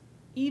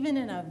 even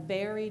in a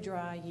very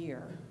dry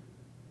year,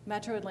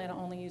 Metro Atlanta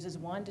only uses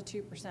 1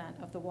 to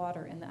 2% of the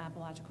water in the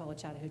Apalachicola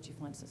Chattahoochee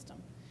Flint system.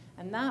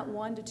 And that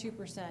 1 to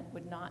 2%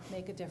 would not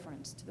make a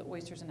difference to the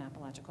oysters in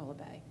Apalachicola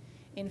Bay.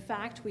 In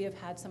fact, we have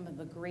had some of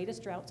the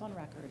greatest droughts on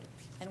record,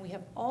 and we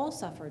have all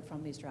suffered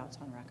from these droughts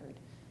on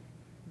record.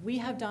 We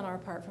have done our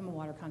part from a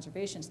water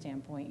conservation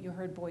standpoint. You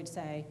heard Boyd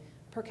say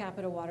per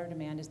capita water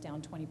demand is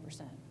down 20%.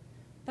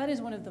 That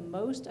is one of the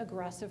most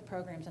aggressive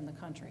programs in the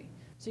country.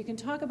 So you can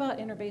talk about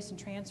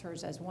interbasin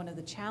transfers as one of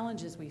the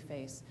challenges we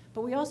face,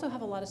 but we also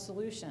have a lot of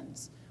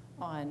solutions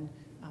on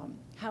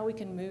how we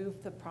can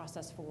move the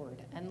process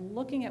forward. And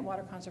looking at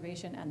water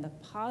conservation and the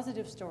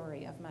positive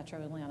story of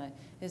Metro Atlanta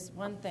is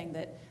one thing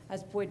that,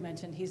 as Boyd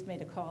mentioned, he's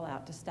made a call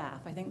out to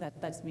staff. I think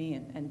that's me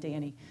and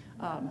Danny,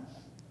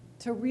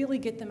 to really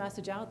get the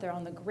message out there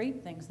on the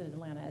great things that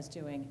Atlanta is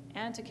doing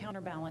and to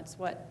counterbalance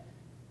what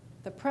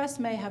the press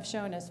may have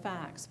shown as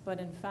facts, but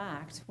in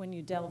fact, when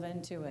you delve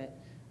into it,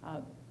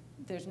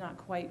 there's not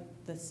quite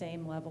the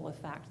same level of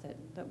fact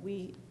that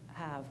we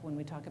have when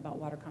we talk about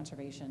water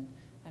conservation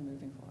and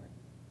moving forward.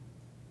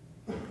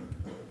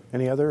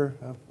 Any other?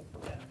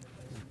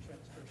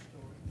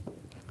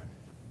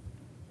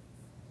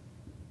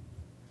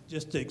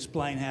 Just to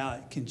explain how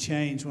it can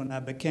change, when I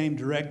became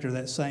director of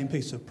that same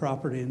piece of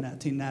property in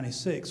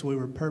 1996, we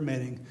were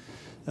permitting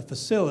a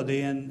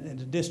facility, and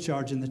the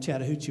discharge in the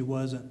Chattahoochee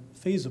wasn't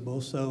feasible,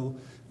 so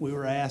we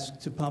were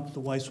asked to pump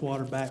the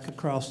wastewater back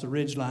across the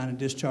ridgeline and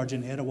discharge in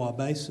the Etowah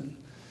Basin.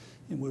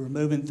 And we were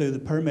moving through the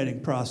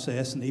permitting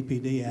process, and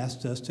EPD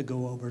asked us to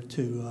go over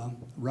to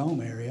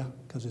Rome area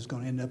because it's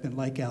going to end up in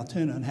Lake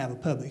Altoona and have a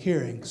public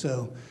hearing.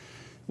 So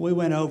we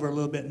went over a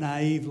little bit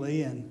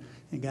naively and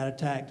got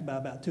attacked by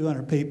about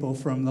 200 people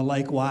from the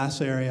Lake Weiss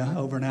area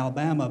over in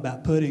Alabama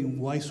about putting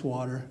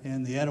wastewater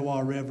in the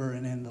Etowah River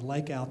and in the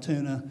Lake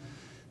Altoona.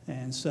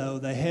 And so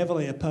they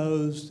heavily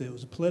opposed. It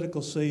was a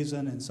political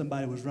season, and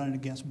somebody was running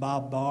against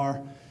Bob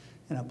Barr.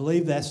 And I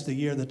believe that's the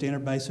year that the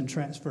Interbasin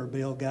Transfer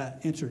Bill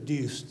got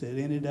introduced.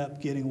 It ended up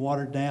getting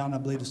watered down. I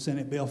believe the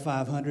Senate Bill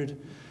 500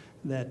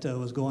 that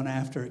was going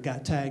after it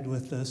got tagged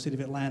with the City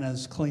of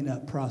Atlanta's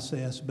cleanup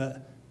process.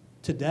 But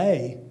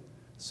today,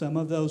 some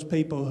of those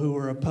people who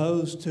were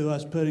opposed to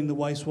us putting the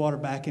wastewater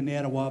back in the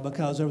Etowah,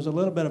 because there was a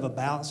little bit of a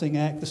balancing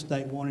act the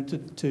state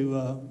wanted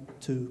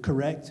to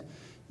correct.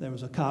 There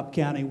was a Cobb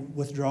County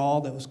withdrawal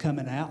that was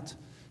coming out.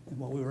 And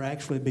what we were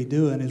actually be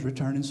doing is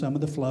returning some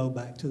of the flow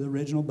back to the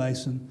original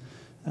basin.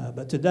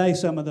 But today,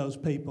 some of those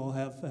people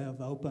have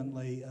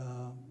openly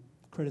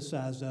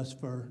criticized us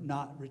for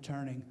not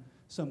returning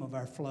some of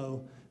our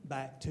flow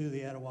back to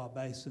the Etowah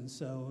Basin.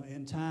 So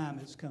in time,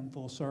 it's come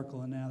full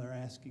circle, and now they're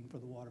asking for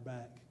the water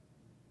back.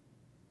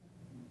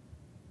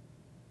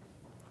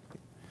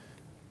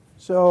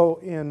 So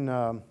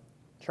in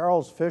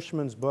Charles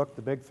Fishman's book,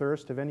 The Big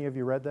Thirst, have any of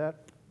you read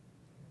that?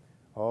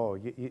 Oh,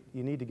 you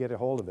need to get a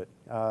hold of it.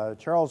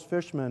 Charles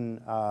Fishman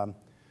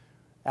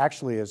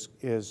actually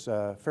is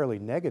fairly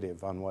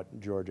negative on what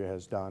Georgia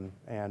has done,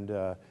 and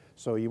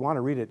so you want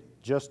to read it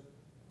just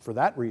for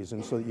that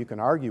reason so that you can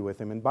argue with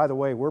him. And by the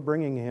way, we're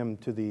bringing him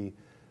to the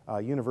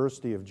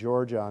University of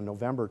Georgia on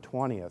November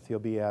 20th. He'll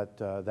be at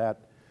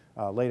that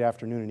late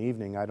afternoon and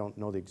evening. I don't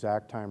know the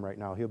exact time right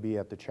now. He'll be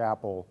at the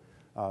chapel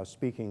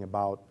speaking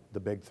about the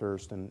big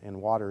thirst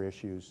and water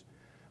issues.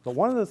 But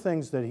one of the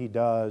things that he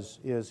does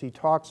is he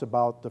talks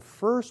about the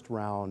first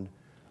round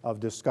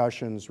of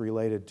discussions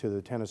related to the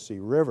Tennessee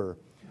River.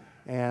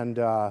 And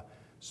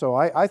so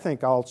I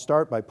think I'll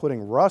start by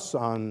putting Russ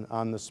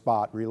on the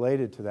spot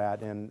related to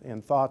that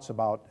and thoughts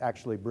about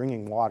actually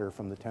bringing water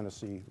from the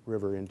Tennessee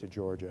River into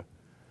Georgia.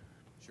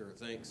 Sure,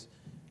 thanks.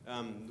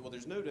 Well,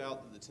 there's no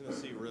doubt that the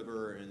Tennessee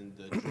River and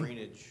the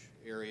drainage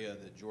area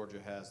that Georgia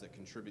has that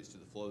contributes to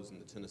the flows in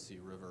the Tennessee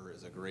River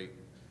is a great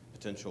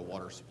potential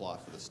water supply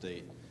for the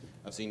state.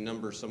 I've seen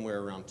numbers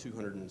somewhere around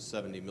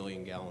 270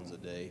 million gallons a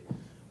day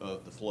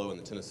of the flow in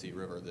the Tennessee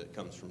River that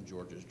comes from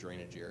Georgia's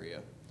drainage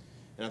area.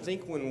 And I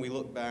think when we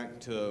look back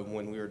to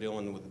when we were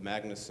dealing with the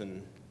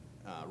Magnuson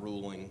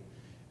ruling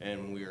and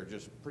when we were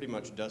just pretty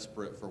much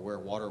desperate for where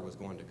water was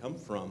going to come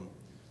from,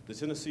 the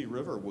Tennessee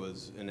River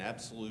was an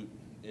absolute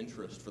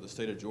interest for the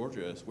state of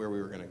Georgia as where we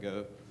were going to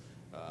go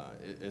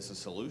as a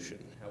solution.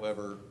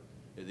 However,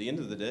 at the end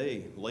of the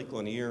day, Lake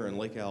Lanier and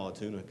Lake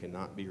Allatoona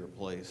cannot be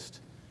replaced.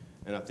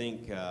 And I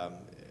think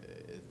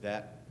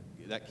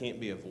that can't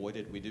be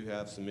avoided. We do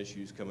have some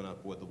issues coming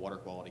up with the Water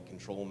Quality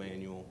Control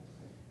Manual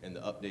and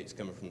the updates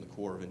coming from the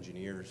Corps of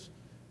Engineers.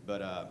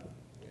 But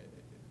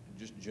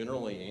just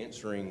generally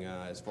answering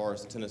as far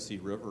as the Tennessee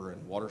River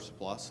and water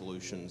supply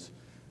solutions,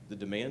 the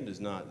demand is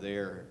not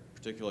there,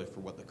 particularly for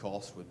what the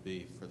cost would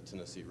be for the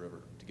Tennessee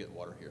River to get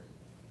water here.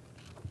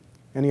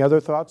 Any other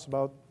thoughts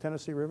about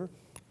Tennessee River?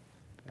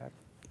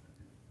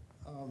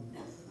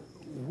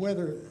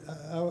 Whether,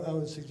 I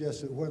would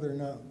suggest that whether or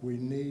not we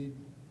need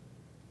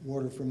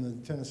water from the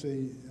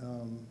Tennessee,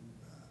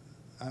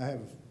 I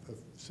have a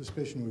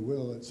suspicion we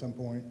will at some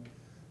point.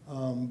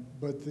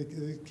 But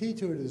the key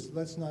to it is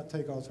let's not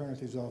take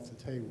alternatives off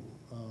the table.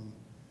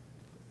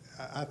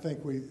 I think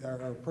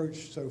our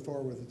approach so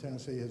far with the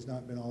Tennessee has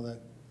not been all that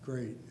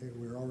great.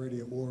 We're already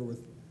at war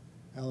with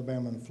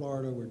Alabama and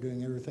Florida. We're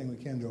doing everything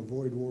we can to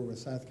avoid war with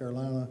South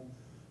Carolina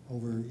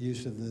over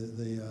use of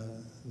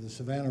the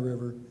Savannah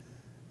River.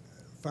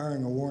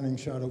 Firing a warning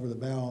shot over the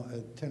bow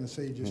at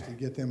Tennessee just to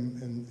get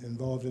them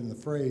involved in the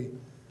fray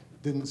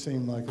didn't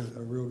seem like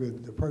a real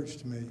good approach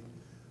to me.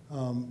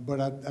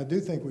 But I do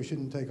think we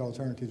shouldn't take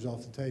alternatives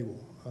off the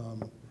table.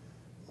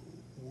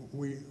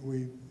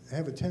 We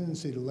have a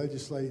tendency to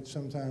legislate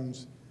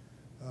sometimes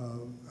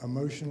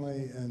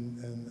emotionally,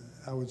 and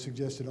I would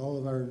suggest that all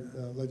of our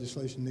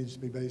legislation needs to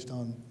be based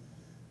on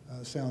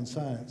sound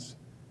science.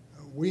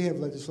 We have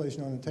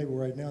legislation on the table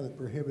right now that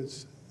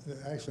prohibits,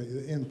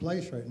 actually in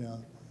place right now,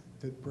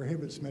 that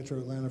prohibits Metro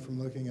Atlanta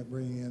from looking at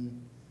bringing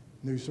in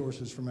new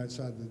sources from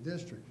outside the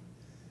district.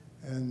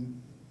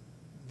 And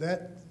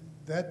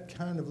that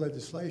kind of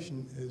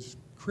legislation is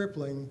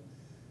crippling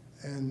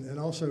and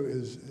also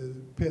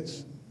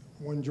pits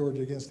one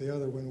Georgia against the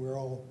other when we're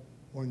all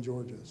one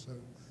Georgia.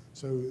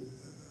 So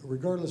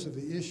regardless of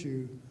the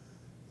issue,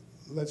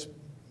 let's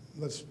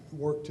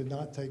work to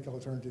not take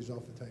alternatives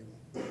off the table.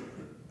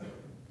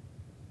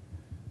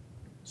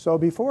 So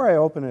before I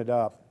open it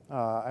up,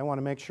 I want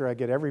to make sure I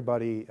get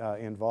everybody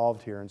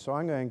involved here. And so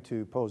I'm going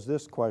to pose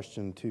this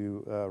question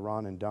to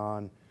Ron and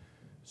Don.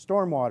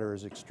 Stormwater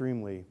is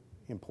extremely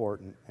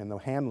important, and the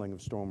handling of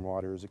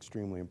stormwater is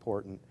extremely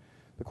important.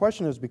 The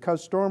question is,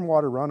 because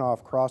stormwater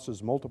runoff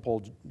crosses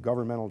multiple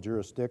governmental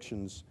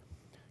jurisdictions,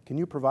 can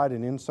you provide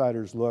an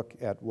insider's look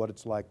at what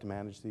it's like to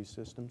manage these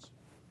systems?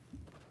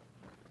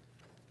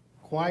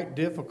 Quite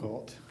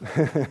difficult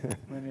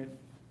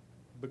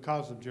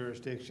because of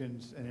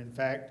jurisdictions, and in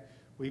fact,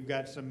 we've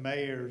got some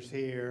mayors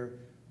here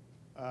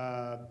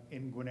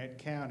in Gwinnett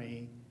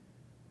County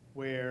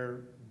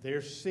where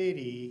their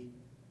city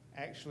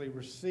actually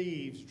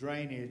receives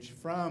drainage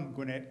from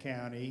Gwinnett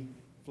County,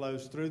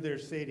 flows through their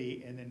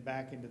city, and then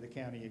back into the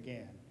county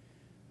again.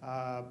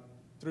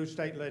 Through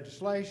state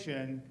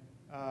legislation,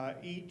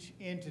 each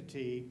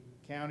entity,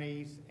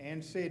 counties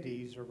and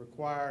cities, are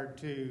required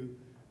to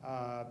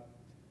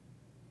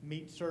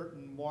meet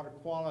certain water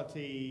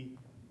quality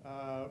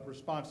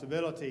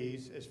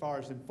responsibilities as far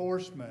as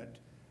enforcement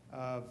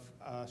of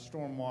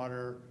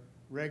stormwater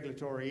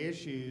regulatory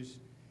issues.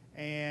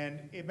 And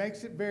it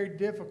makes it very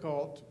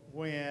difficult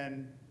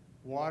when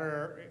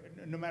water,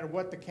 no matter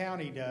what the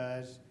county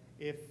does,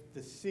 if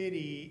the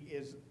city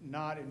is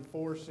not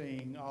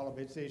enforcing all of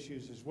its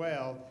issues as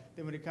well,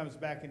 then when it comes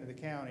back into the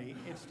county,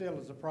 it still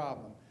is a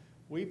problem.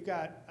 We've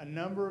got a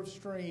number of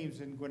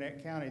streams in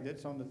Gwinnett County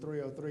that's on the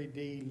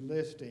 303D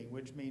listing,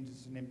 which means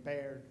it's an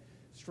impaired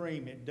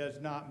stream. It does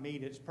not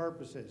meet its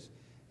purposes.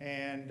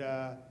 And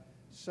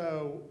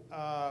so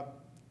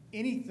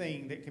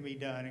anything that can be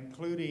done,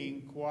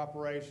 including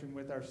cooperation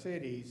with our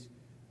cities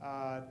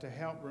to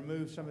help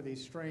remove some of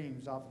these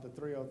streams off of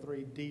the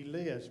 303D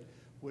list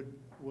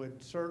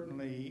would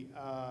certainly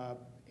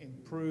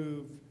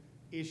improve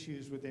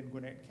issues within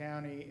Gwinnett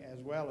County as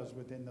well as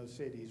within those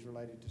cities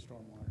related to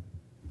stormwater.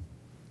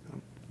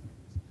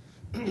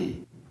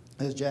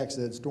 As Jack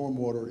said,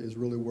 stormwater is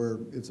really where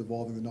it's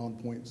evolving, the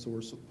non-point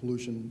source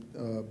pollution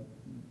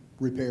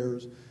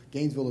repairs.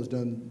 Gainesville has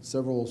done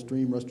several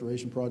stream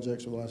restoration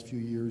projects over the last few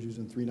years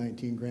using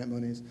 319 grant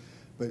monies,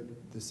 but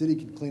the city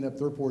can clean up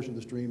their portion of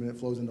the stream and it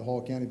flows into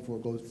Hall County before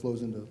it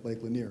flows into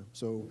Lake Lanier.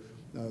 So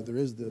there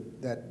is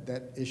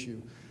that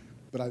issue.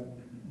 But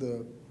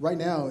right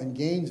now in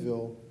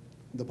Gainesville,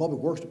 the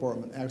Public Works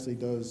Department actually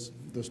does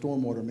the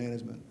stormwater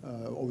management.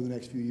 Over the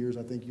next few years,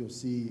 I think you'll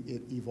see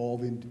it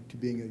evolve into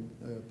being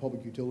a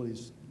public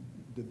utilities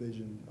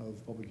division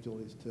of public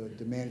utilities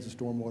to manage the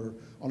stormwater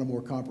on a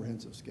more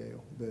comprehensive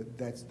scale. But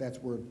that's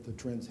where the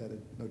trend's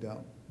headed, no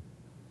doubt.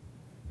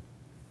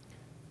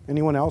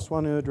 Anyone else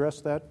want to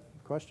address that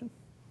question?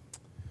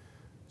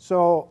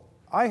 So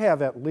I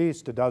have at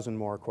least a dozen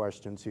more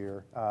questions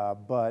here,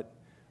 but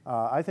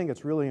I think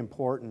it's really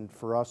important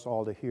for us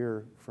all to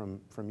hear from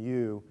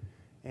you.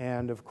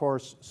 And of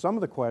course, some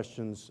of the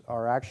questions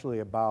are actually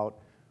about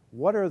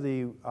what are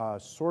the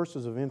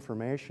sources of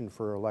information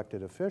for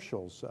elected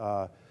officials?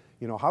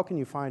 You know, how can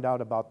you find out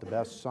about the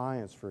best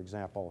science, for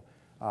example?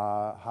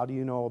 How do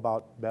you know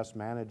about best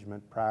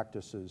management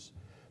practices?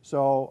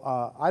 So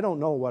I don't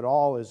know what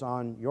all is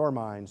on your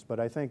minds, but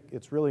I think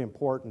it's really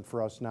important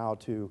for us now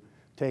to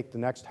take the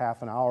next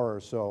half an hour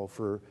or so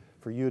for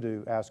you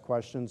to ask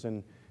questions.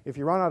 And if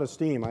you run out of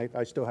steam,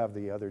 I still have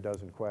the other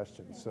dozen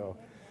questions.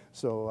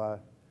 So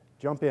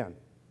jump in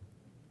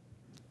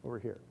over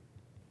here.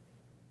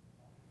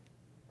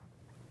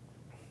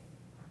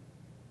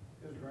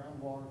 Is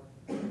groundwater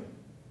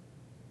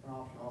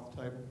off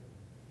the table?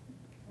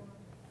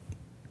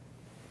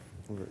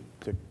 Over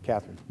to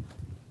Catherine.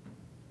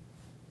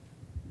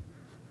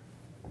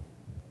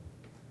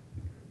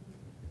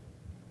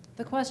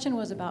 The question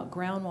was about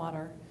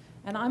groundwater,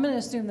 and I'm going to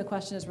assume the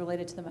question is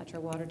related to the Metro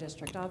Water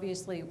District.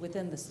 Obviously,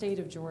 within the state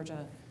of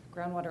Georgia,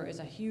 groundwater is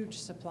a huge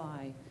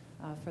supply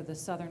for the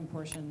southern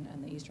portion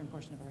and the eastern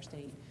portion of our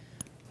state.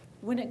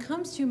 When it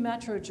comes to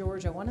Metro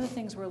Georgia, one of the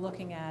things we're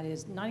looking at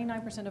is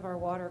 99% of our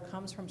water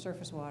comes from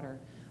surface water,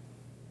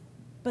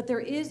 but there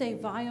is a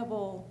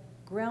viable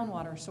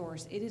groundwater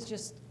source. It is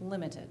just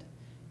limited,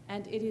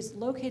 and it is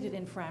located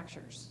in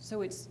fractures.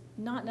 So it's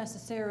not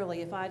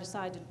necessarily, if I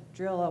decide to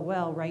drill a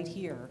well right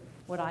here,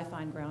 would I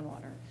find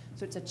groundwater.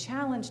 So it's a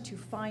challenge to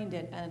find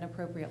it at an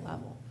appropriate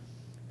level.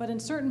 But in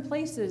certain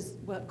places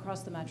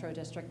across the Metro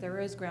District, there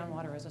is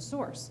groundwater as a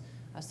source.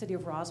 City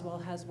of Roswell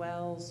has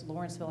wells,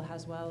 Lawrenceville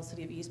has wells,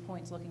 City of East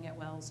Point's looking at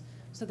wells.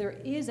 So there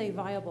is a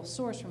viable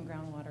source from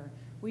groundwater.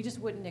 We just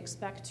wouldn't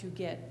expect to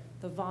get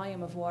the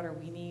volume of water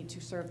we need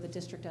to serve the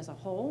district as a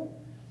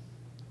whole.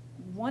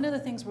 One of the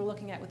things we're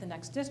looking at with the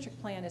next district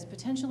plan is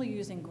potentially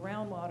using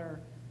groundwater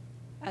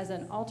as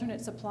an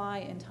alternate supply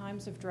in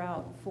times of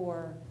drought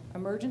for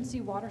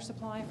emergency water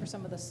supply for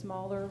some of the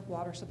smaller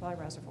water supply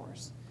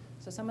reservoirs.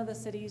 So some of the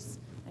cities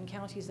and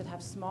counties that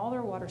have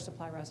smaller water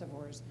supply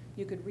reservoirs,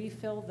 you could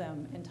refill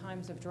them in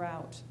times of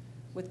drought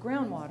with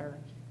groundwater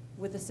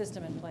with the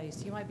system in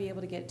place. You might be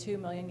able to get 2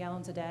 million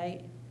gallons a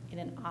day in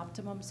an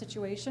optimum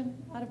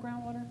situation out of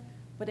groundwater,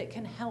 but it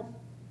can help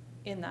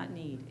in that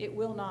need. It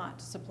will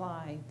not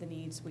supply the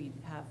needs we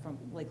have from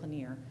Lake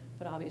Lanier,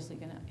 but obviously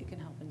it can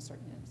help in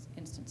certain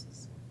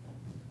instances.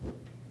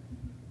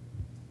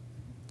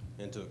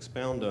 And to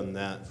expound on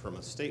that from a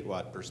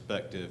statewide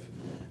perspective,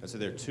 I'd say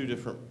there are two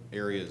different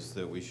areas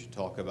that we should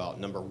talk about.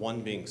 Number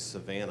one being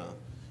Savannah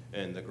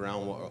and the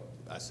groundwater.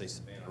 I say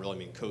Savannah, I really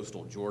mean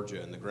coastal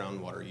Georgia and the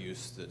groundwater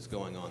use that's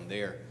going on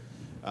there.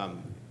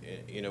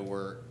 You know,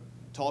 we're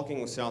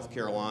talking with South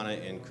Carolina,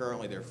 and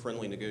currently there are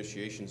friendly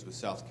negotiations with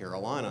South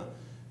Carolina,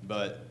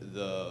 but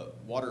the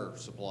water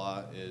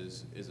supply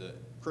is a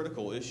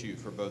critical issue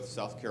for both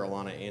South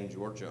Carolina and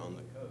Georgia on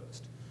the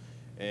coast.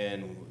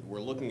 And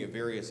we're looking at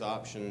various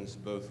options,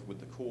 both with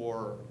the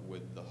Corps,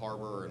 with the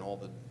harbor, and all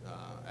the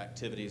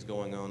activities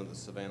going on in the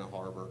Savannah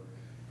Harbor,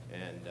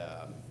 and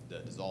the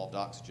dissolved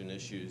oxygen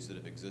issues that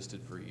have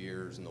existed for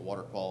years, and the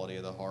water quality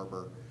of the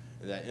harbor.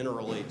 And that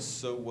interrelates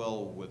so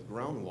well with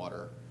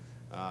groundwater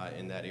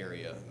in that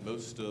area.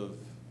 Most of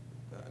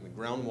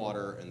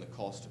groundwater and the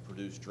cost to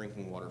produce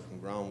drinking water from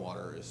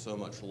groundwater is so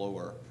much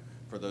lower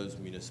for those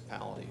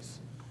municipalities.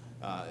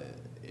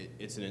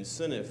 It's an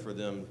incentive for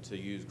them to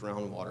use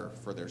groundwater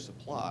for their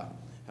supply.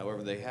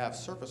 However, they have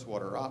surface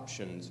water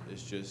options.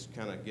 It's just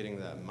kind of getting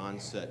that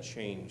mindset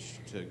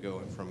changed to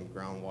going from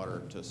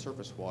groundwater to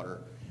surface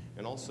water,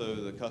 and also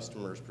the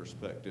customer's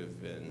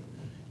perspective in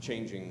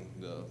changing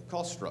the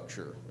cost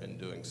structure in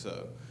doing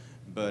so.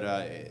 But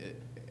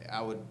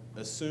I would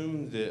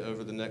assume that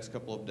over the next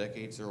couple of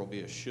decades there will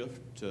be a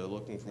shift to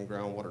looking from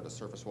groundwater to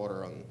surface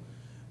water on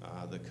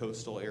the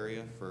coastal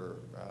area for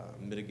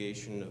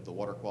mitigation of the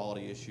water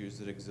quality issues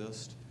that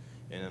exist,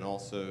 and then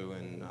also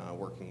in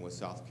working with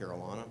South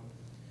Carolina.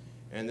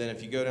 And then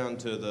if you go down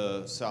to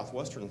the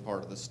southwestern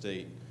part of the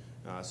state,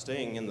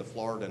 staying in the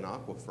Florida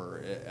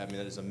aquifer, I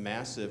mean, it is a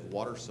massive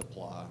water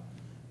supply,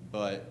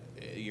 but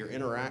your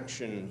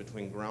interaction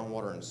between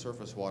groundwater and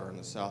surface water in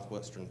the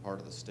southwestern part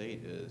of the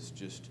state is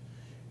just,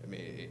 I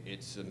mean,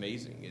 it's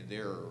amazing.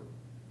 There are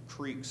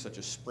creeks such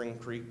as Spring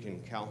Creek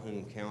in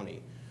Calhoun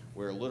County,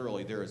 where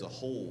literally there is a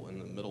hole in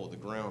the middle of the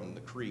ground in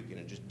the creek, and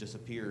it just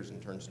disappears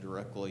and turns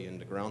directly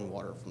into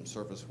groundwater from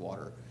surface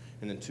water,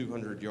 and then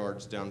 200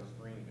 yards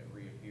downstream it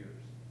reappears.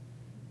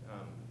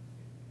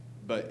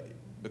 But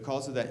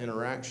because of that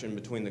interaction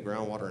between the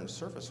groundwater and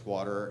surface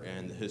water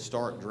and the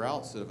historic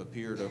droughts that have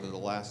appeared over the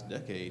last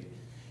decade,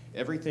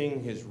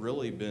 everything has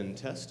really been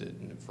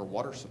tested for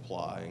water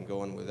supply and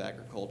going with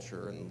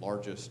agriculture and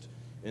largest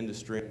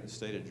industry in the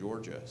state of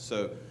Georgia.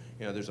 So,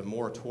 you know, there's a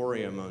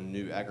moratorium on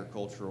new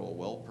agricultural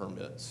well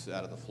permits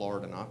out of the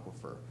Florida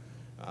aquifer.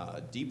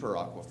 Deeper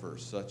aquifers,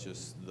 such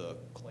as the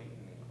Clayton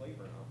and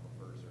Claiborne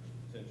aquifers,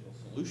 are potential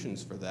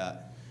solutions for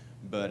that.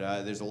 But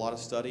there's a lot of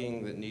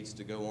studying that needs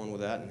to go on with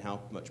that and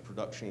how much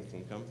production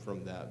can come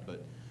from that.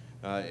 But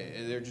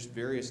there are just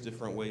various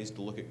different ways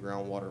to look at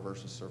groundwater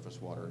versus surface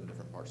water in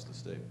different parts of the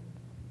state.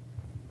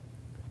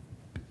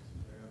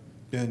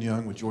 Ben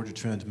Young with Georgia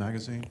Trends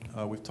Magazine.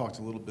 We've talked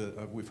a little bit,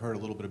 we've heard a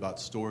little bit about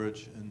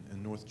storage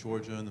in North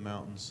Georgia in the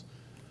mountains.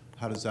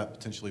 How does that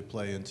potentially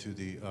play into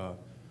the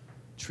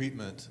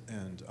treatment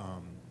and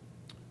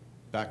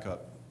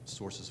backup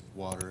sources of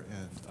water,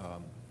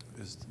 and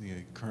is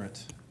the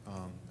current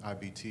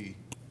IBT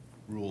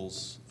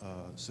rules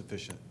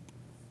sufficient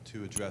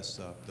to address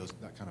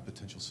that kind of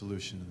potential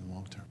solution in the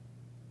long term?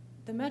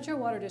 The Metro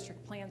Water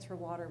District plans for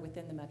water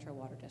within the Metro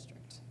Water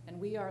District, and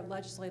we are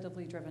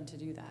legislatively driven to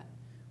do that.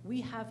 We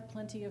have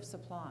plenty of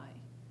supply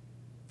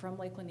from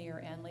Lake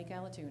Lanier and Lake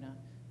Allatoona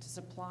to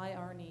supply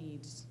our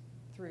needs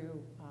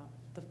through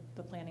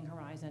the planning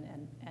horizon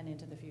and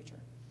into the future.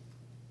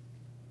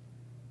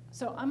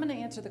 So I'm going to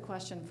answer the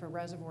question for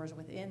reservoirs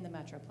within the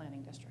Metro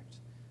Planning District.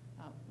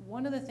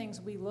 One of the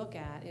things we look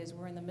at is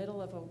we're in the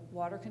middle of a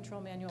water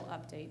control manual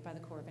update by the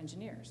Corps of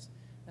Engineers.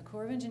 The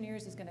Corps of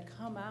Engineers is going to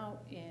come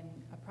out in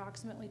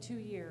approximately 2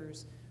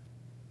 years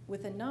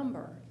with a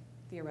number,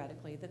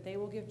 theoretically, that they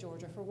will give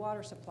Georgia for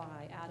water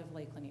supply out of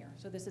Lake Lanier.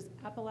 So this is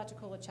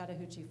Apalachicola,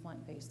 Chattahoochee,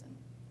 Flint Basin.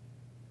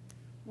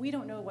 We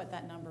don't know what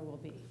that number will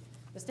be.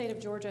 The state of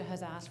Georgia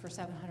has asked for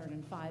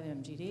 705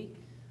 MGD.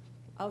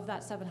 Of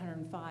that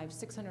 705,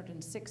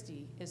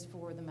 660 is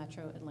for the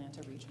Metro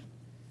Atlanta region.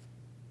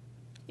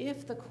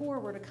 If the Corps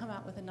were to come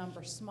out with a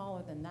number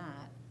smaller than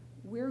that,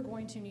 we're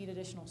going to need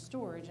additional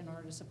storage in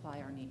order to supply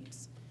our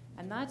needs.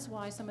 And that's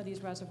why some of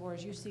these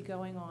reservoirs you see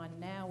going on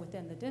now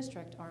within the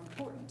district are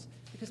important,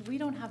 because we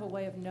don't have a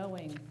way of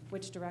knowing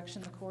which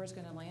direction the Corps is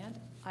going to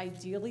land.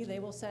 Ideally, they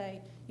will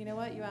say, you know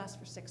what, you asked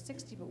for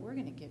 660, but we're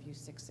going to give you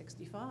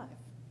 665.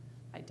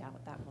 I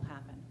doubt that will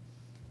happen.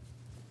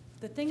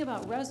 The thing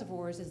about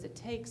reservoirs is it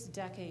takes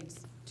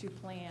decades to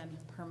plan,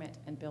 permit,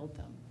 and build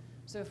them.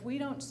 So if we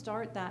don't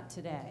start that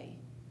today,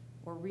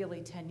 or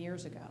really 10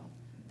 years ago,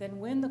 then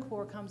when the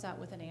Corps comes out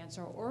with an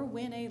answer, or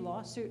when a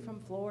lawsuit from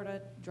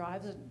Florida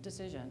drives a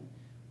decision,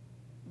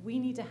 we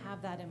need to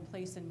have that in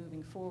place and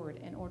moving forward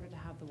in order to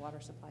have the water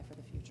supply for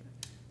the future.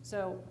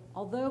 So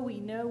although we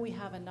know we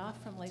have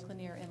enough from Lake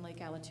Lanier and Lake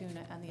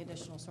Allatoona and the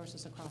additional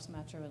sources across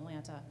Metro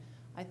Atlanta,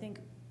 I think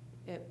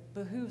it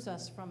behooves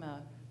us from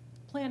a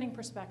planning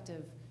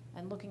perspective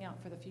and looking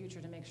out for the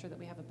future to make sure that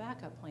we have a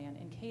backup plan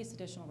in case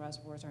additional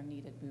reservoirs are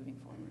needed moving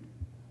forward.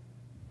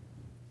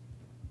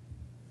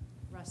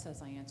 Russ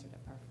says I answered it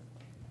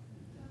perfectly.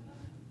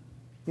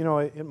 You know,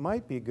 it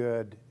might be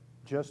good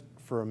just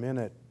for a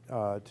minute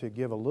to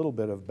give a little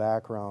bit of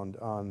background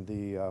on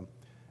the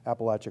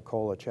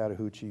Apalachicola,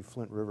 Chattahoochee,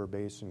 Flint River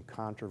Basin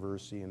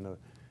controversy and the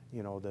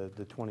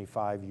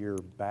 25-year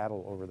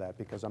battle over that,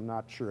 because I'm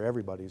not sure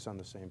everybody's on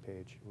the same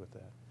page with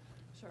that.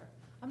 Sure.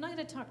 I'm not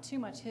going to talk too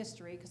much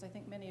history because I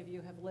think many of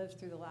you have lived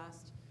through the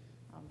last,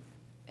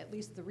 at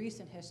least the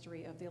recent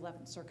history of the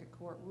 11th Circuit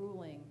Court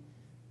ruling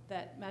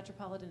that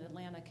Metropolitan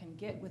Atlanta can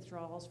get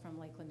withdrawals from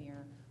Lake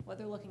Lanier. What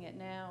they're looking at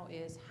now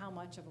is how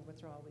much of a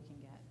withdrawal we can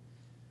get.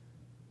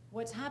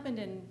 What's happened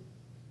in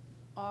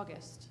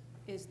August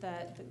is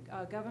that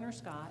Governor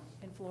Scott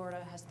in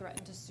Florida has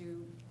threatened to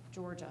sue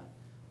Georgia.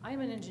 I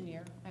am an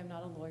engineer. I am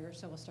not a lawyer,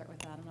 so we'll start with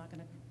that. I'm not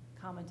going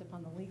to comment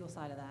upon the legal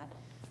side of that.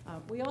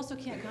 We also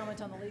can't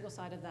comment on the legal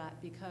side of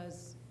that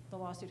because the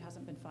lawsuit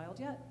hasn't been filed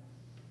yet.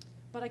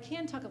 But I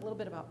can talk a little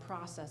bit about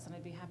process, and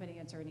I'd be happy to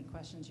answer any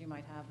questions you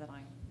might have that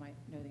I might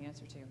know the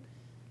answer to.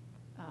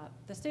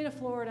 The state of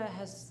Florida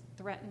has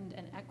threatened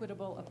an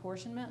equitable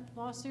apportionment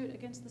lawsuit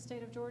against the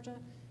state of Georgia.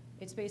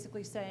 It's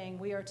basically saying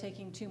we are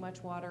taking too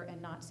much water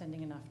and not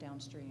sending enough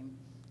downstream.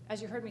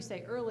 As you heard me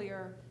say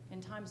earlier,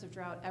 in times of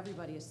drought,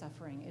 everybody is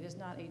suffering. It is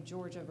not a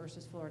Georgia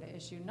versus Florida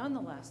issue.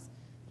 Nonetheless,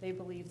 they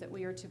believe that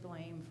we are to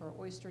blame for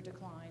oyster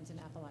declines in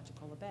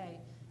Apalachicola Bay,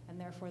 and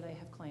therefore they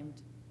have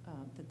claimed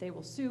that they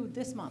will sue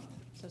this month.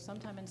 So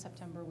sometime in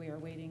September, we are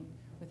waiting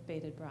with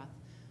bated breath.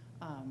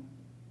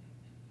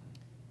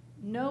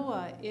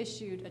 NOAA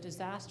issued a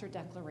disaster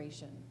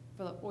declaration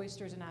for the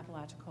oysters in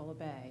Apalachicola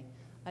Bay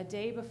a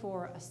day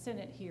before a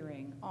Senate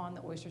hearing on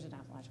the oysters in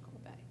Apalachicola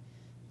Bay.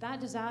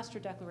 That disaster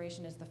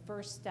declaration is the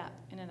first step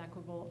in an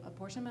equitable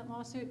apportionment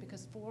lawsuit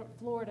because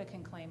Florida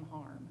can claim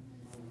harm.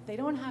 They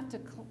don't have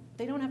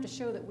to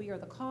show that we are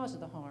the cause of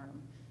the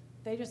harm.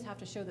 They just have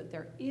to show that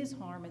there is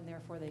harm and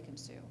therefore they can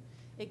sue.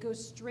 It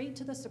goes straight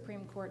to the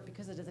Supreme Court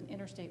because it is an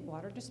interstate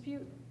water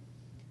dispute.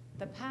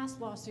 The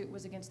past lawsuit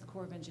was against the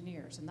Corps of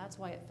Engineers, and that's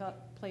why it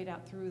played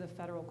out through the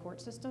federal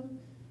court system.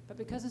 But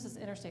because this is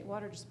an interstate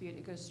water dispute,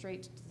 it goes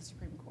straight to the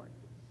Supreme Court.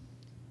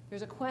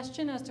 There's a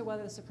question as to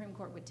whether the Supreme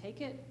Court would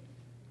take it,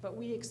 but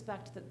we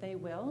expect that they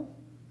will.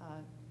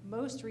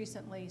 Most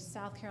recently,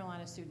 South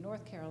Carolina sued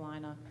North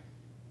Carolina.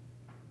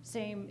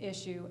 Same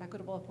issue,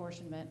 equitable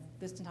apportionment,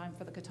 this time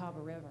for the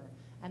Catawba River,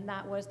 and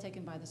that was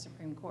taken by the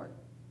Supreme Court.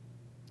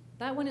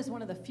 That one is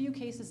one of the few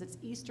cases that's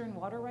Eastern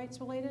water rights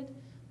related.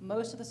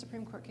 Most of the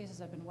Supreme Court cases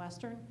have been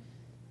Western.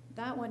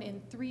 That one,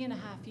 in 3.5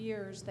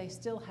 years, they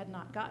still had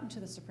not gotten to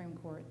the Supreme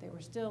Court. They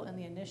were still in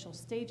the initial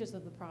stages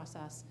of the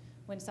process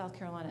when South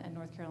Carolina and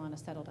North Carolina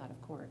settled out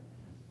of court.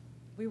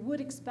 We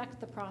would expect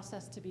the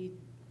process to be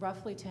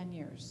roughly 10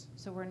 years,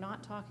 so we're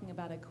not talking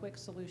about a quick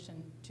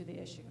solution to the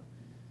issue.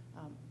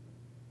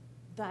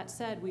 That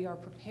said, we are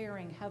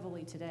preparing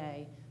heavily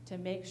today to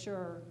make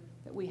sure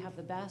that we have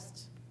the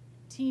best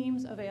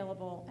teams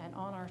available and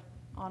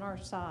on our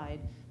side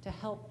to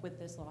help with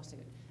this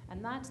lawsuit.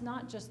 And that's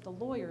not just the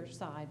lawyer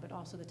side, but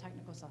also the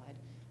technical side.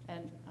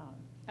 And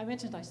I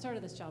mentioned I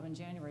started this job in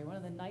January. One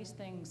of the nice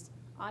things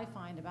I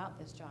find about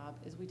this job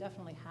is we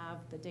definitely have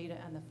the data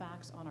and the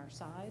facts on our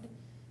side.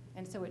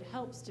 And so it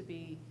helps to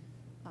be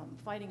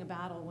fighting a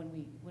battle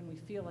when we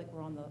feel like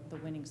we're on the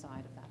winning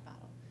side of that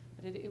battle.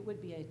 But it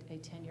would be a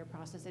 10-year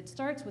process. It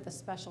starts with a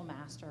special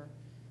master.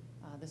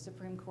 The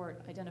Supreme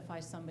Court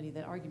identifies somebody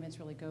that arguments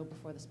really go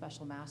before the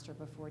special master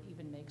before it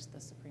even makes the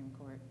Supreme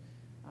Court.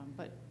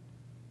 But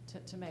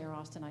to Mayor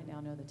Austin, I now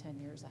know the 10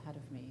 years ahead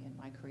of me in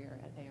my career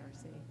at ARC.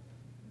 Can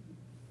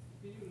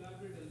you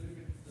elaborate a little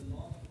bit? The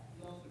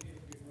lawsuit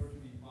is before to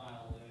be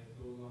filed and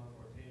it goes on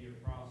for a 10-year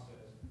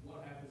process.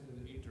 What happens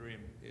in the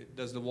interim?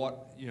 Does the water,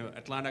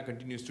 Atlanta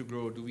continues to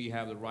grow? Do we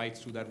have the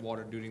rights to that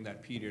water during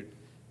that period?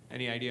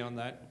 Any idea on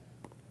that?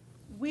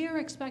 We are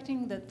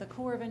expecting that the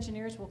Corps of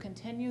Engineers will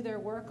continue their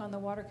work on the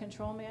water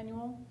control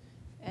manual.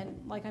 And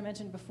like I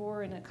mentioned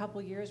before, in a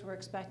couple years, we're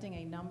expecting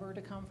a number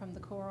to come from the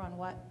Corps on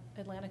what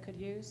Atlanta could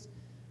use.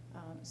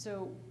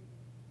 So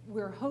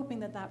we're hoping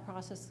that that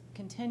process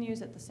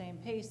continues at the same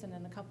pace, and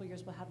in a couple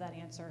years, we'll have that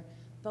answer.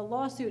 The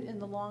lawsuit in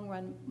the long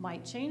run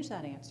might change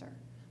that answer,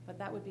 but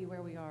that would be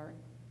where we are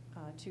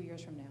 2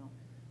 years from now.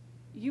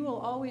 You will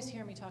always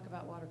hear me talk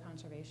about water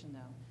conservation,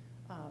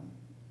 though.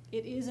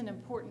 It is an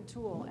important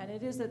tool, and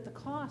it is at the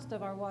cost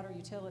of our water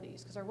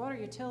utilities, because our water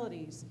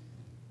utilities,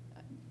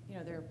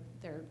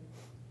 they're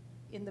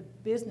in the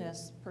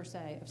business, per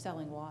se, of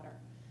selling water.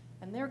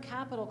 And their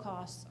capital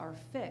costs are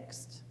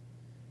fixed,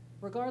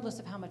 regardless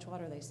of how much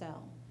water they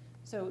sell.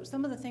 So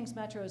some of the things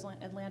Metro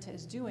Atlanta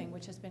is doing,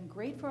 which has been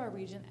great for our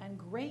region and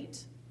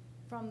great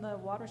from the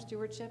water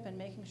stewardship and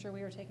making sure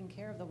we are taking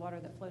care of the water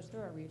that flows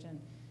through our region,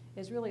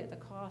 is really at the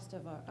cost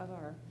of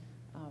our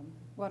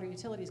water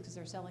utilities, because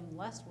they're selling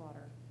less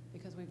water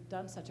because we've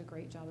done such a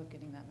great job of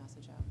getting that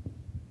message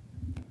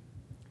out.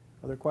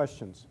 Other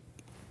questions?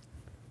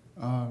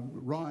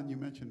 Ron, you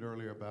mentioned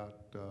earlier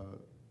about the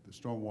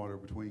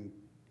stormwater between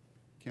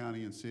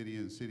county and city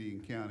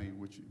and county,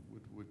 which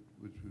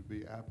would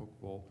be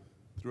applicable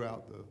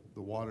throughout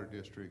the water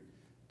district.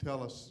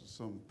 Tell us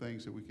some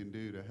things that we can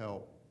do to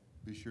help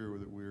be sure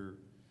that we're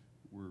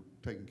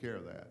taking care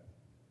of that.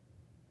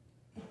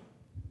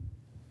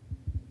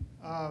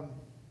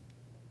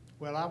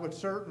 Well, I would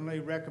certainly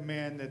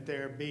recommend that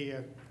there be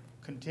a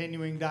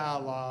continuing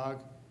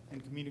dialogue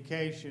and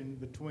communication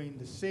between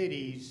the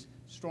city's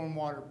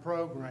stormwater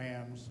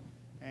programs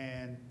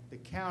and the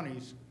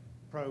county's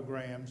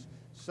programs,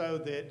 so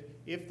that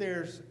if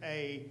there's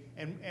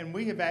and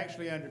we have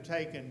actually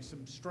undertaken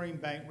some stream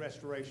bank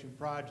restoration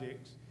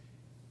projects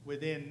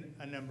within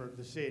a number of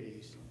the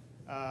cities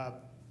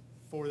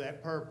for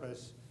that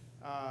purpose,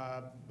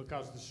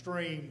 because the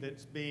stream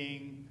that's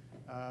being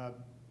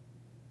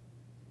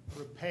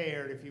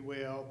repaired, if you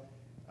will,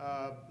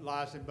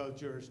 lies in both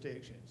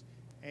jurisdictions.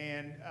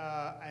 And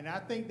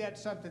I think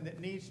that's something that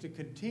needs to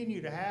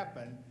continue to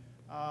happen.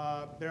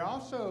 There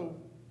also,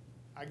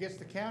 I guess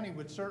the county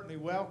would certainly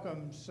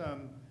welcome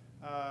some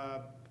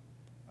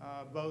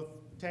both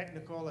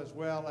technical as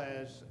well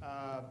as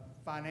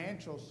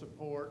financial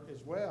support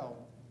as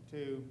well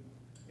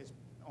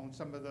on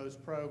some of those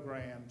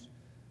programs.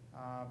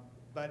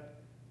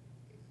 But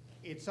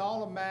it's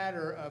all a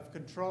matter of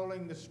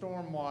controlling the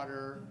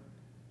stormwater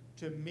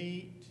to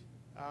meet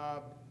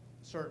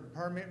certain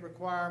permit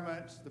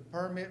requirements. The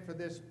permit for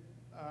this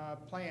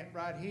plant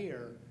right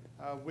here,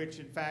 which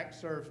in fact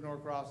serves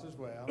Norcross as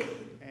well,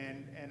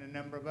 and a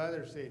number of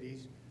other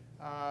cities,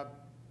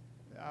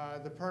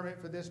 the permit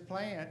for this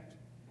plant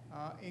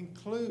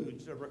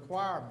includes a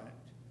requirement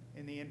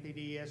in the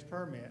NPDES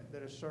permit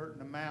that a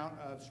certain amount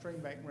of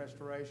stream bank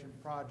restoration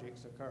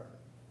projects occur.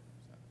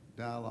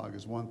 Dialogue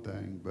is one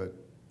thing, but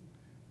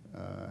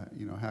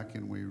how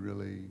can we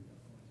really,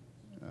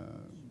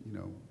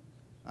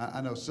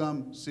 I know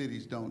some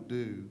cities don't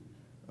do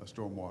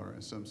stormwater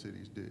and some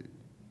cities do.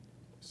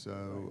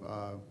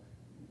 So,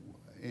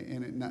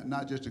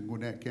 not just in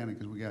Gwinnett County,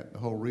 because we got the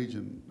whole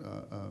region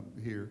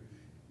here.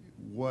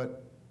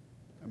 What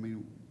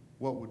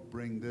would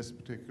bring this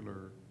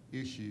particular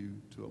issue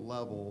to a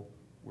level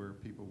where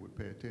people would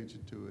pay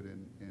attention to it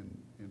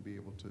and be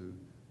able to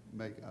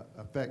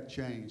affect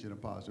change in a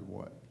positive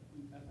way?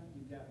 I think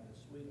you've got the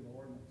suite of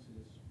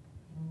ordinances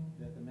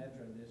that the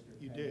Metro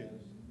District has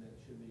that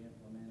should be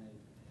implemented,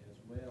 as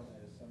well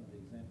as some of the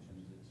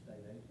exemptions that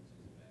state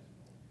agencies have asked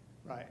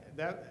for.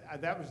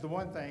 Right. That was the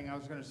one thing I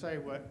was going to say.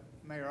 What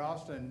Mayor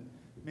Austin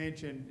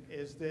mentioned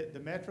is that the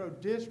Metro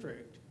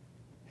District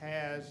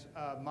has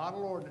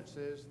model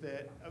ordinances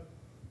that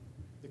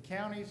the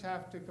counties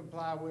have to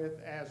comply with,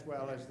 as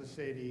well as the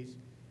cities.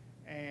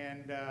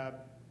 And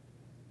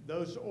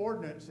those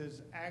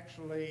ordinances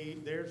actually,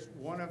 there's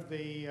one of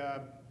the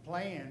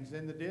plans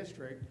in the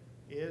district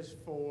is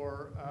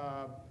for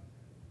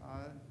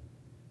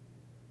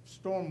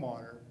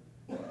stormwater.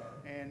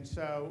 And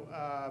so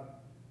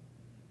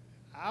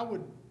I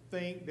would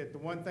think that the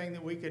one thing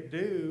that we could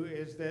do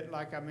is that,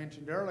 like I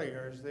mentioned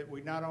earlier, is that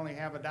we not only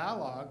have a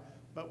dialogue,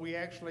 but we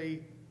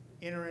actually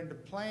enter into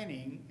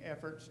planning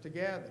efforts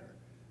together.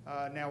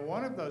 Now,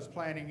 one of those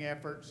planning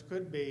efforts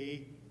could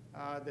be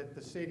that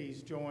the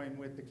cities join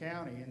with the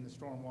county in the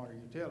stormwater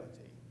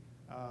utility.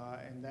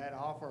 And that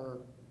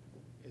offer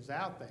is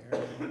out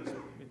there.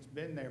 It's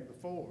been there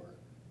before.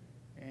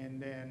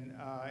 And then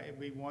it'd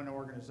be one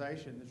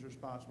organization that's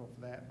responsible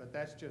for that, but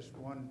that's just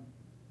one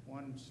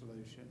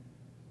solution.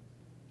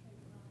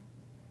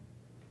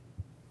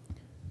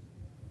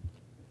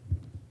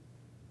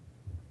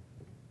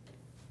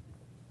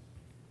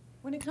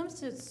 When it comes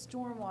to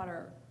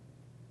stormwater,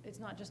 it's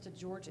not just a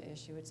Georgia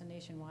issue, it's a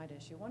nationwide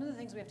issue. One of the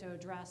things we have to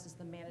address is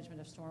the management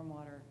of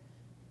stormwater.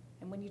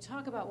 And when you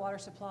talk about water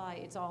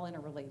supply, it's all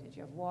interrelated.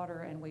 You have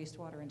water and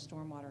wastewater and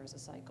stormwater as a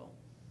cycle.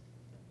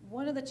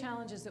 One of the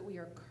challenges that we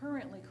are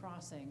currently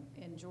crossing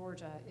in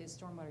Georgia is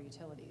stormwater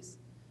utilities.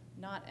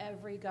 Not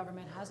every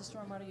government has a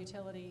stormwater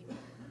utility.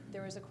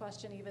 There was a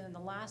question even in the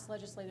last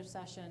legislative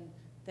session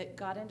that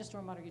got into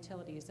stormwater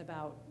utilities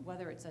about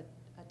whether it's a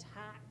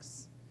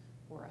tax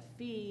or a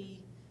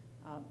fee.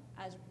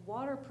 As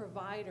water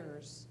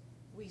providers,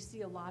 we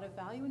see a lot of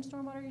value in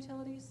stormwater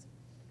utilities.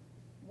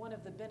 One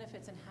of the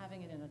benefits in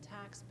having it in a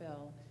tax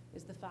bill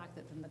is the fact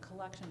that then the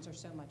collections are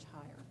so much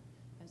higher.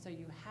 And so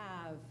you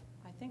have,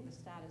 I think the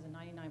stat is a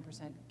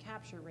 99%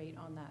 capture rate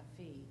on that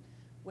fee,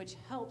 which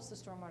helps the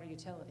stormwater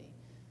utility.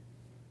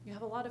 You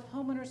have a lot of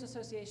homeowners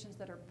associations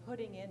that are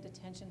putting in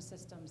detention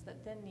systems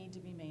that then need to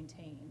be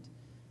maintained.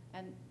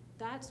 And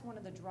that's one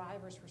of the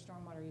drivers for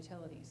stormwater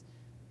utilities.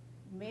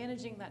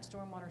 managing that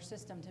stormwater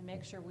system to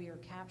make sure we are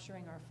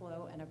capturing our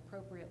flow and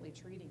appropriately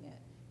treating it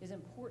is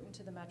important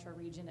to the metro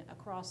region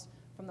across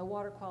from the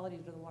water quality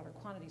to the water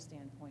quantity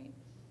standpoint.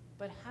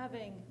 But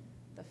having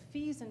the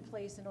fees in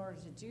place in order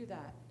to do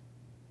that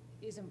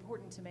is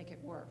important to make it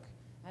work.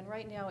 And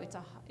right now it's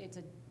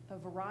a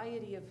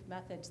variety of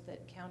methods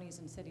that counties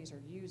and cities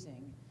are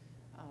using,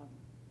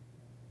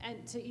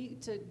 and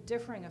to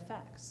differing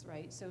effects,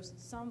 right? So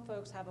some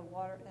folks have a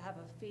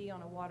fee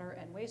on a water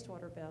and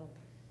wastewater bill,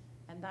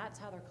 and that's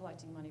how they're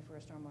collecting money for a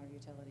stormwater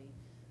utility.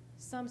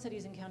 Some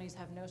cities and counties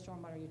have no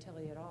stormwater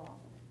utility at all,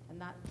 and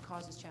that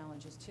causes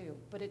challenges too.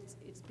 But it's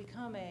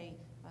become a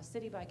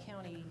city by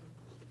county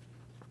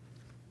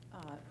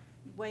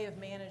way of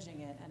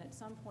managing it, and at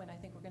some point I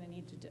think we're going to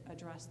need to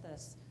address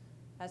this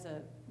as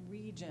a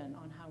region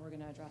on how we're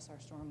going to address our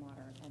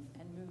stormwater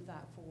and move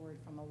that forward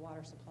from a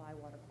water supply,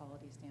 water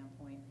quality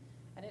standpoint.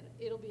 And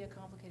it'll be a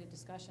complicated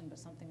discussion, but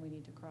something we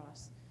need to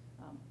cross.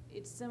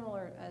 It's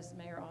similar, as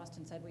Mayor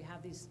Austin said, we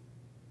have these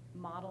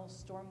model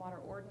stormwater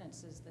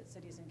ordinances that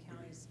cities and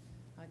counties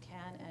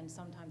can and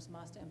sometimes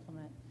must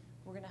implement.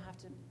 We're going to have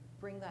to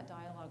bring that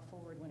dialogue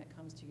forward when it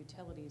comes to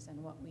utilities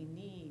and what we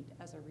need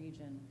as a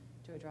region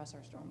to address our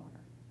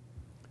stormwater.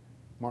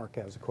 Mark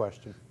has a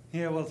question.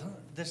 Yeah, well,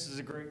 this is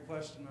a great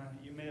question.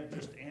 You may have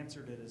just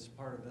answered it as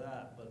part of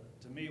that, but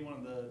to me, one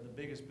of the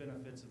biggest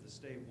benefits of the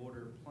state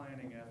water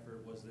planning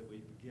effort was that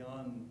we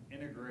begun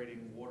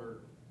integrating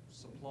water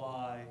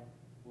supply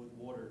with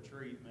water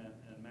treatment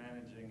and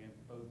managing it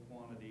both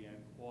quantity and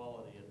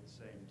quality at the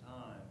same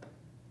time.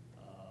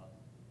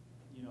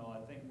 You know,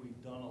 I think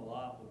we've done a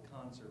lot with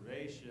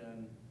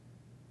conservation,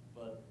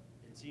 but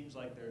it seems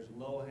like there's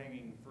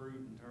low-hanging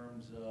fruit in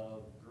terms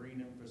of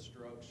green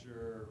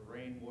infrastructure,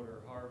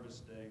 rainwater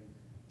harvesting,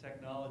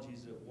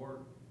 technologies that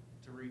work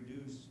to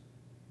reduce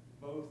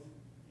both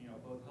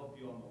help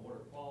you on the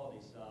water quality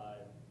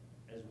side,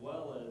 as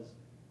well as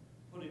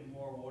putting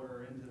more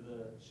water into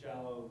the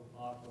shallow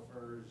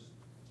aquifers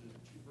to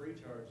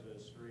recharge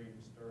those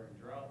streams during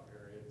drought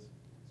periods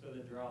so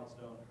that droughts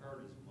don't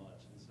hurt as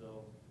much. And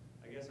so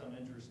I guess I'm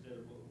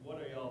interested, what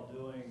are y'all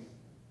doing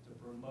to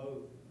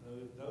promote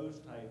those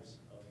types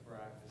of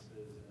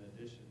practices in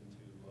addition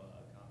to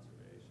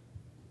conservation?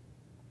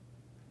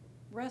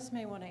 Russ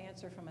may want to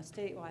answer from a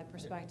statewide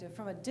perspective.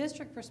 From a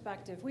district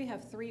perspective, we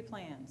have 3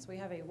 plans. We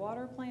have a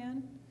water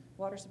plan,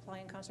 water supply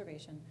and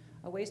conservation,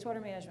 a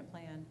wastewater management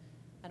plan,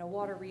 and a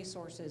water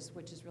resources,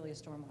 which is really a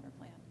stormwater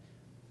plan.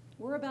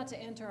 We're about to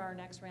enter our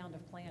next round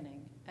of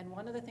planning, and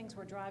one of the things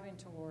we're driving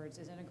towards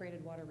is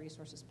integrated water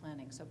resources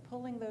planning. So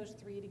pulling those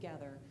 3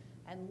 together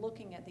and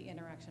looking at the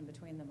interaction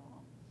between them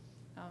all.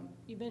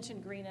 You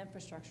mentioned green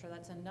infrastructure.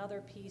 That's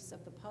another piece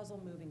of the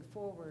puzzle moving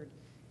forward.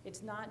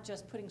 It's not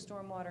just putting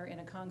stormwater in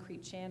a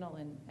concrete channel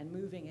and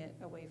moving it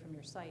away from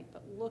your site,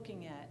 but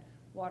looking at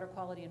water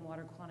quality and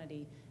water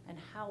quantity and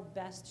how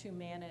best to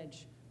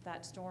manage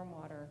that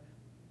stormwater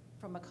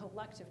from a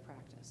collective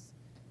practice.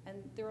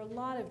 And there are a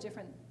lot of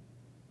different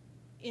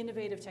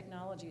innovative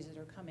technologies that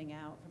are coming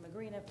out from a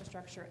green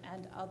infrastructure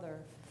and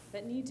other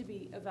that need to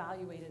be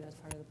evaluated as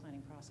part of the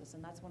planning process.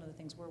 And that's one of the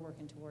things we're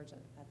working towards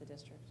at the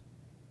district.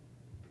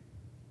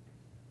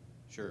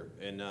 Sure,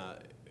 and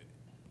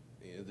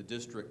the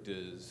district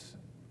is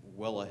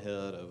well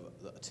ahead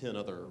of the 10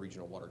 other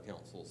regional water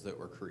councils that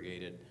were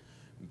created.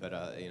 But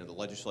the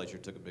legislature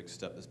took a big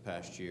step this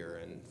past year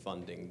in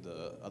funding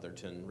the other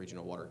 10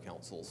 regional water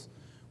councils,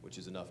 which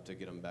is enough to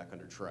get them back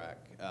under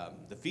track.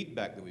 The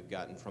feedback that we've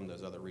gotten from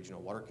those other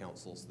regional water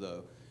councils,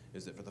 though,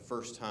 is that for the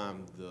first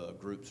time, the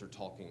groups are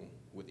talking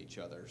with each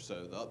other.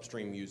 So the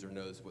upstream user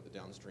knows what the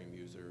downstream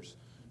user's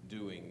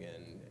doing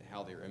and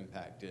how they're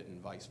impacted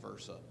and vice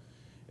versa.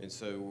 And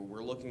so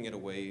we're looking at a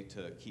way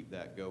to keep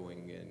that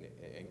going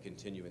and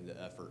continuing the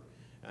effort.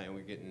 And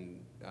we're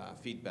getting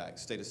feedback.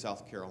 State of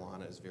South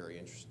Carolina is very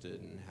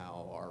interested in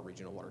how our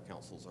regional water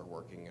councils are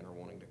working and are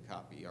wanting to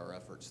copy our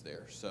efforts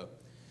there. So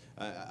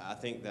I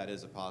think that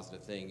is a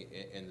positive thing.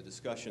 And the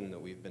discussion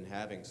that we've been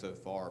having so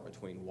far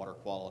between water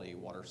quality,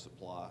 water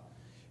supply,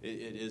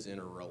 it is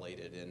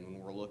interrelated. And when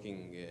we're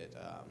looking at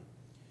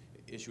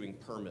issuing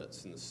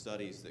permits and the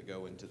studies that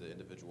go into the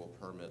individual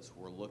permits,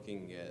 we're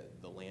looking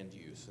at the land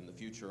use and the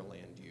future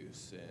land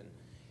use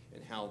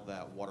and how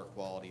that water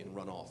quality and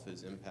runoff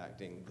is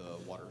impacting the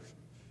water,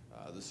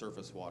 the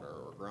surface water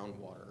or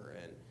groundwater.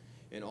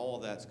 And all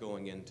of that's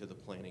going into the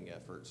planning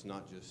efforts,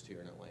 not just here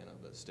in Atlanta,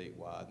 but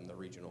statewide, and the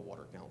regional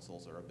water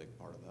councils are a big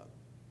part of that.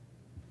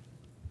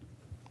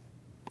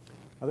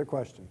 Other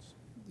questions?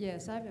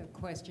 Yes, I have a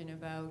question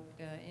about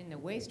in the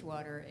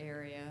wastewater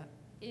area.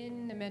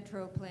 In the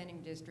Metro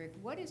Planning District,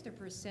 what is the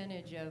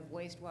percentage of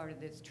wastewater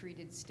that's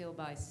treated still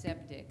by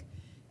septic?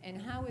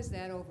 And how is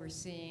that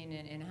overseen,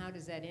 and how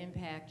does that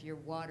impact your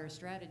water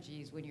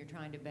strategies when you're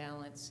trying to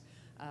balance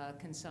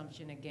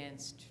consumption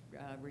against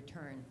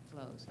return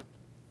flows?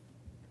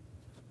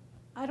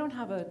 I don't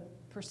have a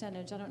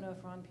percentage. I don't know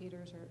if Ron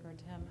Peters or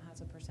Tim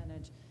has a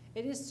percentage.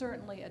 It is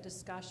certainly a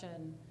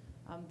discussion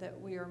that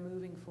we are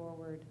moving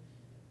forward.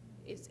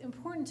 It's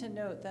important to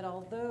note that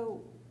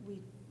although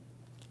we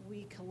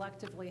we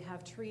collectively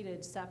have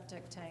treated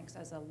septic tanks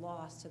as a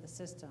loss to the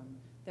system,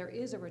 there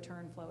is a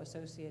return flow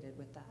associated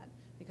with that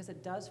because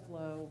it does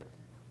flow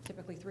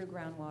typically through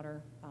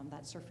groundwater,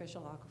 that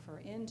surficial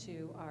aquifer,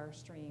 into our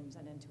streams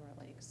and into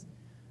our lakes.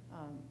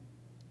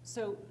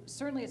 So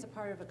certainly it's a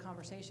part of a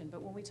conversation,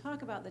 but when we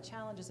talk about the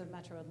challenges of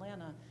Metro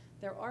Atlanta,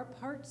 there are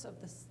parts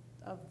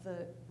of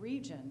the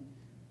region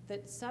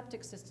that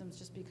septic systems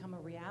just become a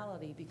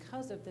reality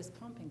because of this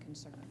pumping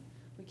concern.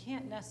 We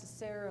can't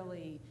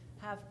necessarily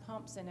have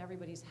pumps in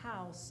everybody's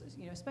house,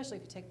 you know, especially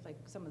if you take like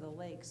some of the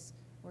lakes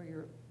where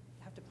you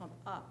have to pump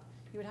up.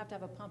 You would have to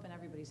have a pump in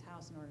everybody's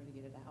house in order to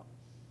get it out.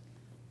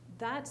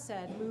 That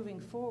said, moving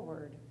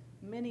forward,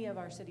 many of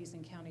our cities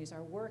and counties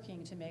are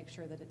working to make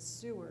sure that it's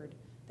sewered,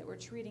 that we're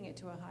treating it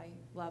to a high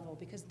level,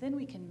 because then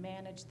we can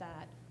manage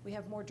that. We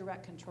have more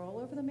direct control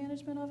over the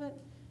management of it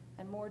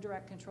and more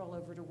direct control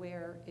over to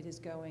where it is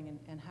going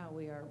and how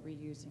we are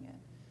reusing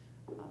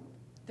it.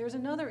 There's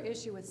another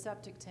issue with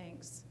septic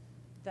tanks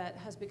that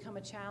has become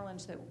a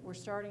challenge that we're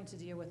starting to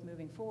deal with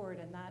moving forward,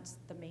 and that's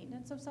the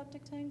maintenance of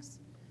septic tanks.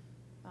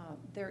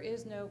 There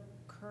is no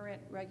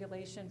current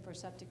regulation for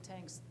septic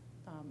tanks.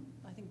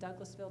 I think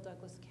Douglas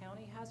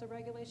County has a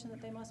regulation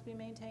that they must be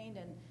maintained,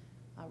 and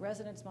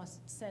residents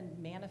must send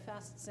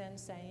manifests in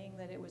saying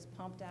that it was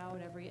pumped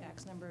out every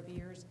X number of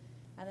years,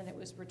 and then it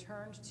was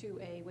returned to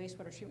a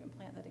wastewater treatment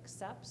plant that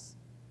accepts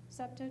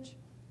septage.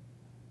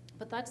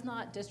 But that's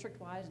not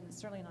district-wide, and it's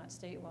certainly not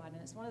statewide,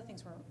 and it's one of the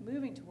things we're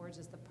moving towards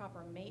is the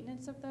proper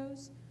maintenance of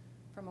those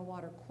from a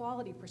water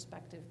quality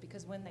perspective,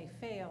 because when they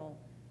fail,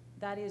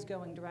 that is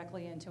going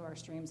directly into our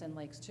streams and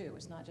lakes too.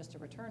 It's not just a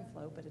return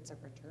flow, but it's a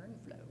return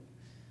flow.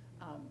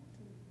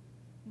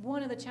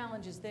 One of the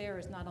challenges there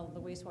is not all of the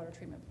wastewater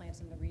treatment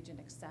plants in the region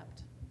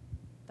accept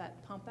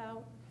that pump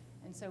out.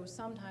 And so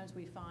sometimes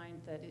we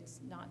find that it's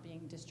not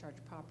being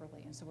discharged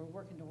properly. And so we're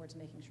working towards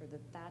making sure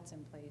that that's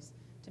in place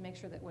to make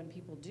sure that when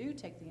people do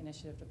take the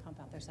initiative to pump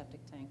out their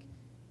septic tank,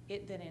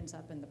 it then ends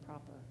up in the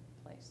proper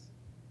place.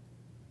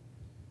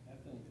 I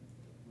think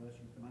Russ,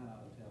 you might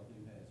ought to tell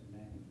who has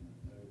management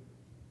over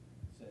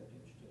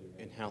septic too.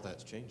 Right? And how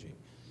that's changing.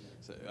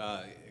 So,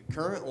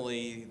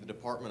 currently, the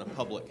Department of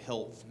Public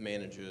Health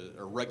manages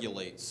or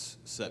regulates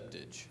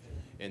septage,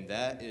 and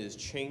that is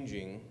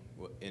changing,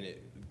 and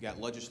it got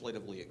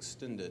legislatively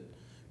extended,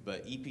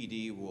 but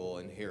EPD will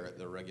inherit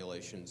the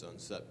regulations on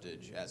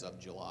septage as of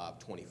July of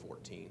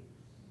 2014.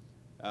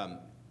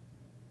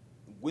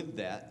 With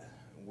that,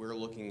 we're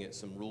looking at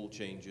some rule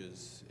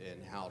changes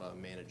and how to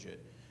manage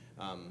it.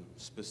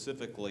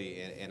 Specifically,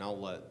 and I'll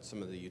let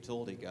some of the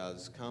utility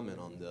guys comment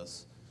on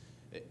this,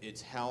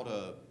 it's how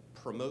to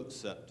promote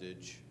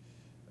septage,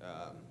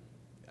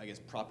 I guess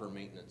proper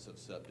maintenance of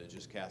septage,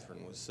 as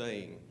Catherine was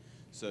saying,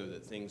 so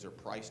that things are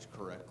priced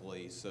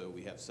correctly, so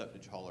we have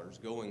septage haulers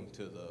going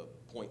to the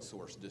point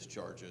source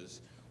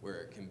discharges where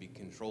it can be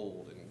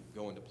controlled and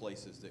go into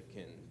places that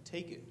can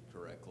take it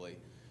correctly,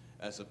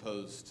 as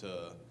opposed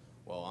to,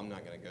 well, I'm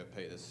not going to go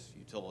pay this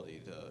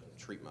utility to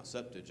treat my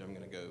septage. I'm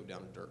going to go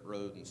down a dirt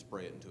road and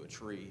spray it into a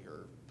tree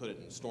or put it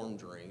in a storm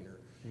drain or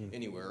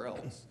anywhere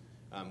else.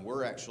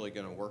 We're actually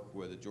going to work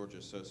with the Georgia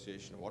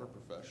Association of Water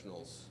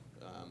Professionals.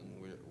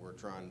 We're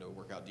trying to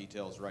work out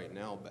details right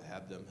now, but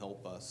have them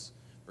help us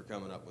for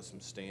coming up with some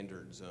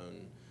standards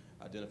on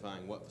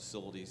identifying what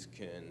facilities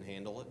can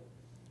handle it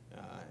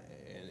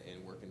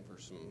and working for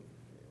some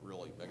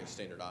really, I guess,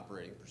 standard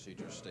operating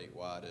procedures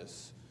statewide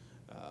as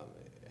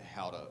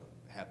how to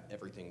have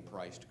everything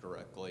priced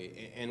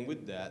correctly. And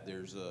with that,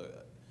 there's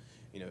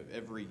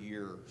every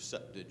year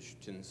septage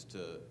tends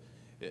to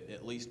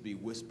at least be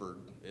whispered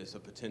as a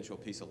potential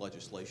piece of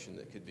legislation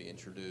that could be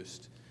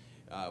introduced.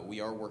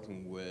 We are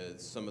working with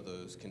some of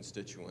those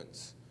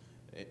constituents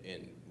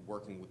and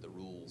working with the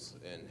rules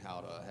and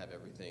how to have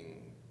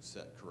everything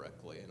set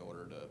correctly in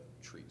order to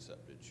treat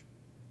septage.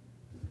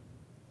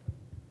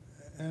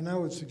 And I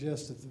would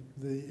suggest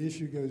that the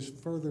issue goes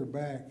further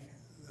back.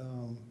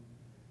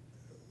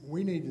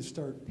 We need to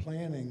start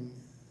planning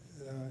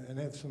and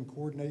have some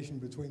coordination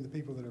between the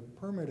people that are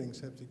permitting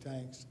septic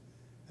tanks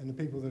and the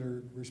people that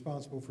are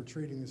responsible for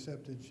treating the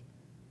septage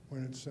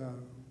when it's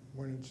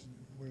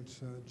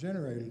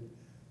generated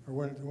or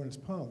when it's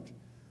pumped.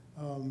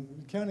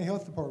 County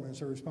health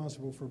departments are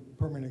responsible for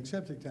permitting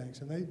septic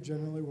tanks, and they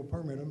generally will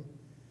permit them.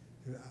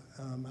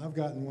 I've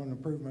gotten one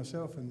approved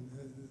myself, and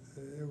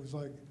it was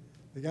like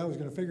the guy was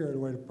going to figure out a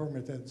way to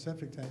permit that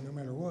septic tank no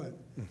matter what,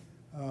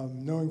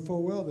 knowing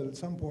full well that at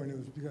some point it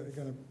was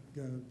going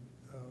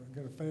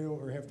to fail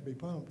or have to be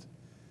pumped.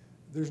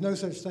 There's no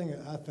such thing,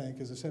 I think,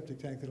 as a septic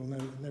tank that will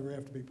never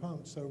have to be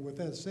pumped. So with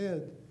that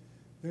said,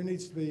 there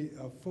needs to be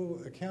a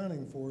full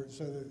accounting for it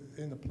so that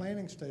in the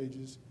planning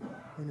stages,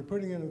 when you're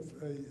putting in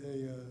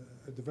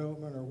a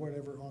development or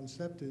whatever on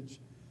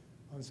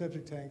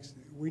septic tanks,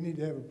 we need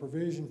to have a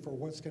provision for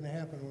what's going to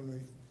happen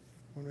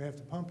when we have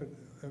to pump it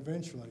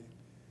eventually.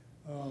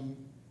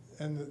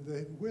 And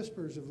the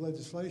whispers of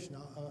legislation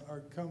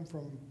come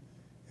from,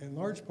 in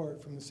large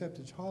part, from the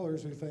septage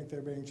haulers who think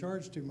they're being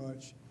charged too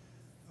much.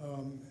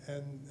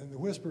 And the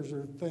whispers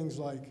are things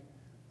like,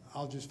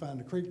 I'll just find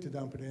a creek to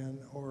dump it in,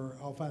 or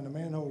I'll find a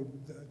manhole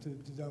to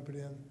dump it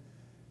in.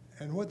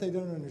 And what they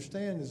don't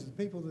understand is the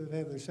people that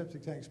have their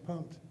septic tanks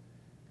pumped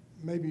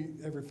maybe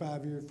every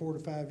 5 years, 4 to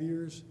 5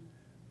 years,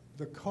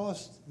 the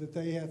cost that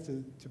they have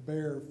to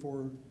bear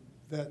for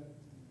that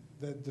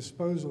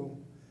disposal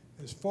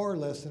is far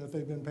less than if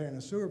they've been paying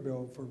a sewer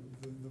bill for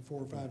the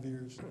 4 or 5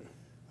 years.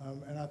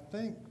 And I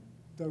think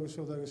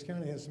Douglas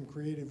County has some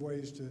creative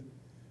ways to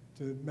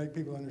make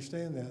people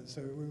understand that.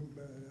 So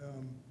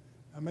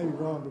I may be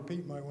wrong, but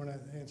Pete might want to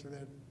answer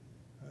that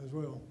as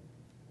well.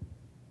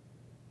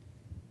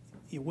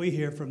 Yeah, we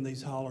hear from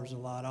these haulers a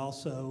lot.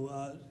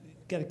 Also,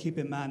 got to keep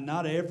in mind,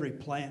 not every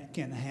plant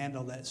can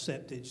handle that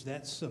septage.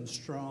 That's some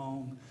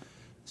strong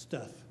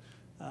stuff.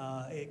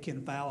 It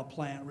can foul a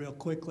plant real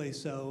quickly.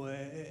 So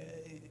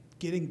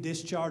getting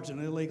discharge, an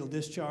illegal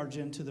discharge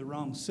into the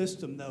wrong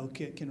system, though,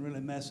 can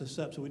really mess us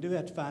up. So we do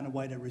have to find a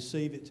way to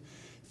receive it,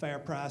 fair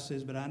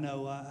prices. But I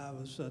know I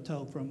was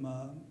told from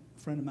a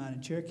friend of mine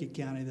in Cherokee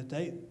County that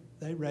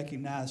they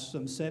recognize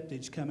some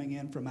septage coming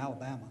in from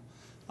Alabama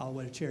all the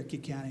way to Cherokee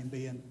County and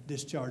being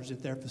discharged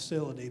at their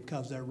facility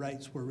because their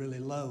rates were really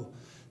low.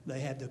 They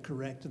had to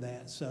correct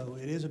that. So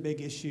it is a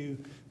big issue.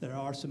 There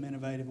are some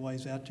innovative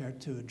ways out there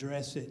to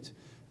address it.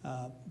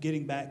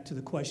 Getting back to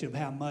the question of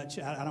how much,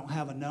 I don't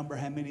have a number,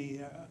 how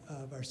many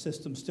of our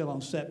systems still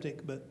on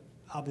septic, but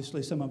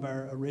obviously some of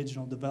our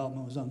original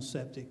development was on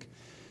septic.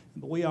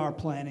 But we are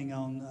planning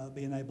on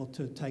being able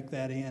to take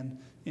that in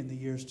the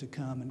years to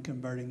come and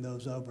converting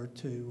those over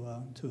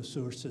to a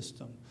sewer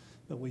system.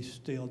 But we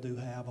still do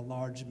have a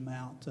large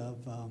amount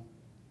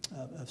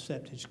of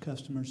septic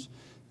customers.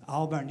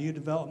 All of our new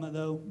development,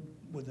 though,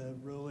 with a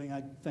ruling,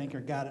 I think,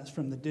 or guidance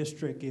from the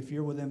district, if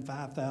you're within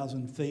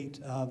 5,000 feet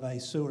of a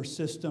sewer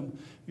system,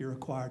 you're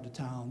required to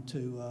tie on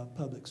to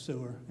public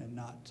sewer and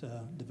not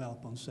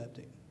develop on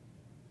septic.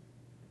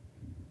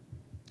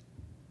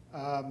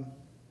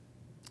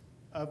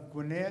 Of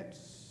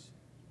Gwinnett's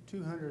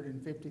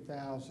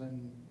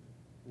 250,000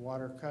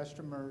 water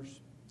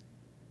customers,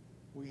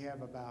 we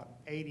have about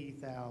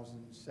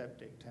 80,000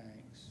 septic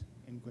tanks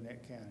in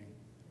Gwinnett County.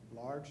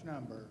 Large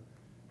number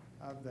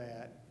of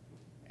that,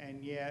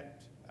 and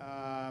yet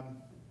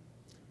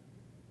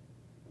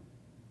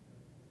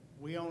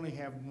we only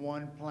have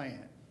one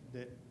plant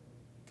that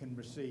can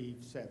receive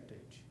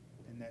septage,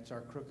 and that's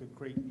our Crooked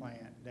Creek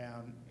plant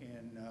down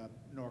in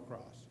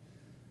Norcross.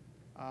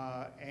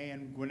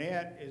 And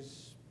Gwinnett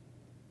is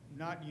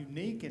not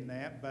unique in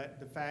that,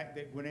 but the fact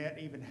that Gwinnett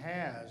even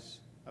has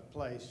a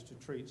place to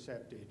treat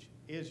septage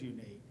is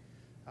unique.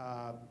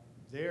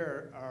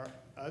 There are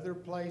other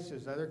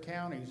places, other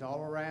counties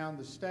all around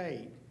the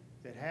state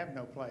that have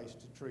no place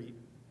to treat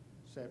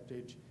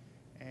septage.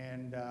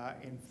 And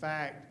in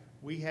fact,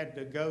 we had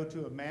to go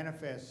to a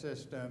manifest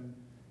system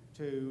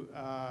to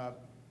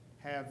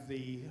have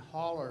the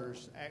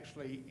haulers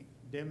actually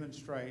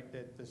demonstrate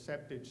that the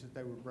septage that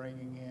they were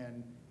bringing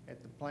in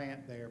at the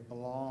plant there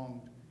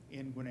belonged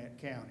in Gwinnett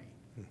County,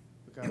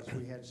 because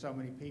we had so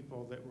many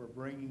people that were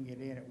bringing it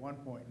in at one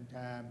point in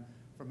time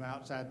from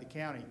outside the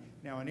county.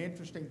 Now, an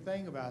interesting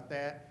thing about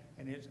that,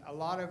 and a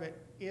lot of it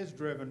is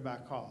driven by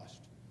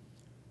cost.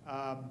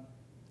 At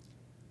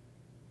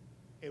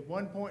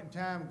one point in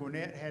time,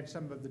 Gwinnett had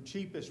some of the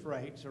cheapest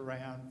rates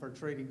around for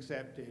treating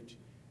septage,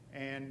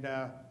 and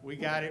we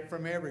got it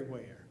from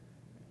everywhere.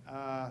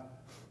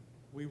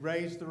 We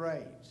raised the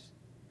rates,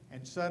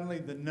 and suddenly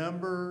the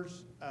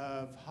numbers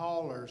of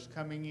haulers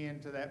coming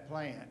into that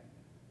plant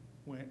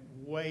went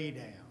way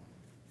down.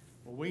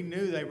 Well, we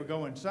knew they were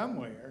going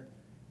somewhere.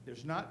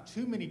 There's not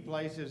too many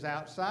places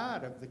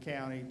outside of the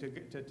county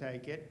to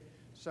take it,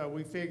 so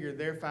we figured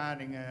they're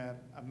finding a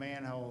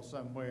manhole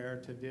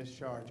somewhere to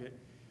discharge it.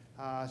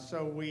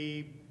 So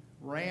we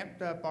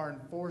ramped up our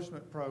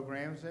enforcement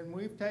programs, and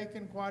we've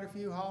taken quite a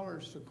few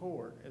haulers to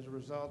court as a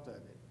result of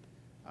it.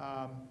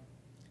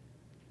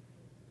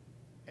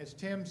 As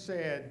Tim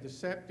said, the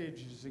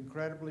septage is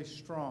incredibly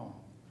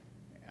strong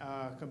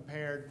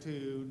compared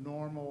to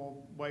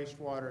normal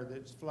wastewater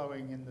that's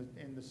flowing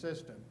in the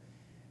system.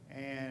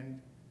 And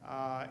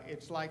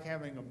it's like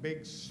having a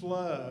big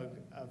slug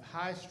of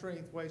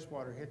high-strength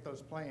wastewater hit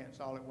those plants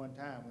all at one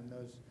time when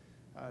those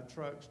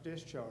trucks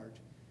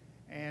discharge.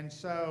 And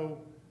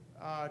so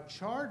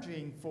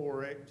charging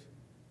for it,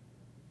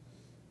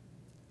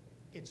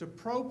 it's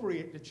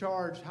appropriate to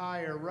charge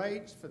higher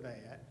rates for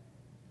that.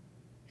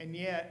 And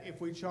yet,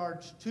 if we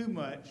charge too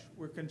much,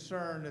 we're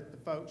concerned that the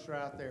folks are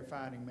out there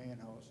finding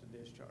manholes to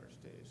discharge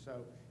to.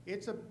 So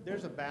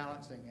there's a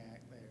balancing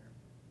act there.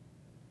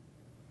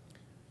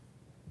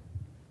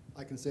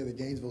 I can say that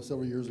Gainesville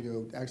several years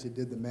ago actually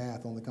did the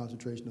math on the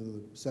concentration of the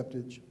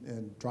septage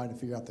and trying to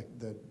figure out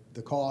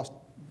the cost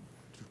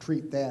to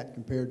treat that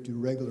compared to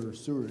regular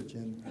sewage,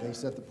 and they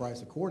set the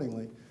price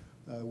accordingly,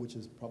 which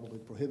is probably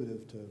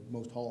prohibitive to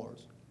most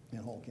haulers in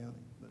Hall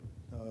County. But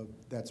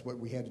that's what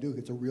we had to do.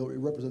 It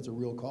represents a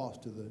real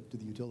cost to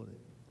the utility.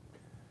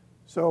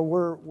 So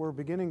we're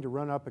beginning to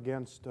run up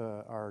against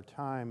our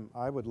time.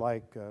 I would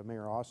like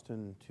Mayor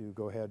Austin to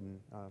go ahead and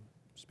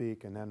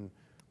speak, and then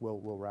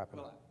we'll wrap it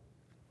up.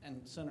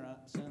 And Senator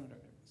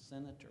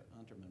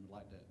Unterman would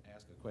like to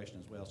ask a question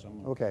as well, so I'm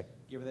going Okay.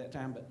 to give her that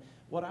time. But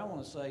what I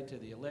want to say to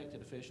the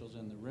elected officials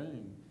in the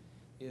room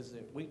is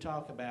that we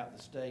talk about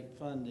the state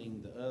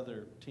funding the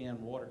other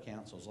 10 water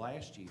councils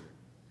last year.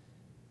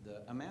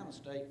 The amount of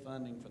state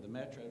funding for the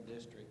Metro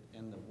District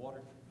and the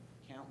water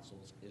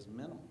councils is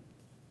minimal.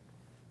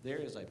 There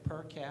is a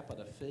per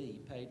capita fee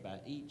paid by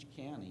each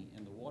county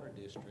in the water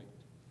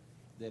district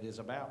that is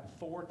about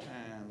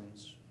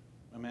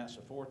amounts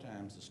to 4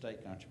 times the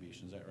state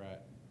contribution, is that right?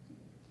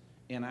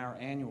 In our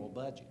annual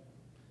budget.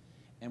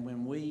 And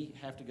when we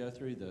have to go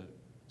through the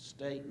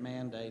state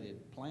mandated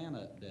plan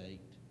update,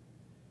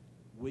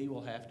 we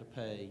will have to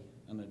pay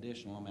an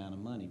additional amount of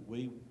money.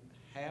 We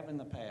have in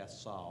the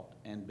past sought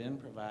and been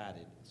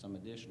provided some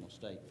additional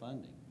state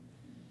funding,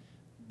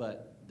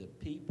 but the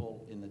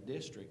people in the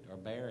district are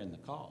bearing the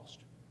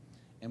cost.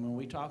 And when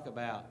we talk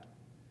about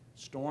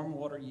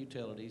stormwater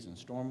utilities and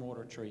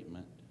stormwater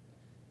treatment,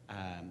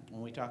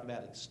 when we talk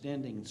about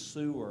extending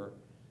sewer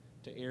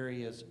to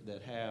areas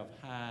that have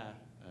high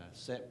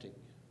septic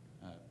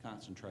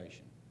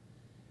concentration,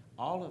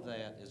 all of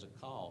that is a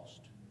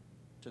cost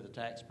to the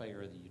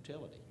taxpayer of the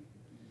utility.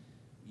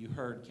 You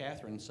heard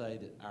Catherine say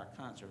that our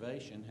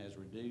conservation has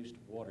reduced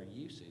water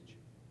usage,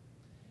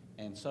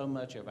 and so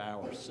much of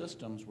our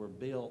systems were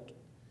built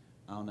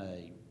on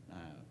a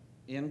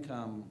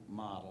income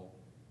model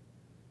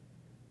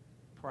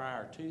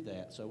prior to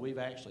that, so we've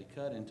actually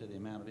cut into the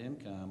amount of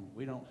income.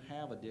 We don't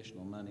have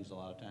additional monies a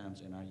lot of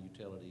times in our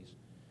utilities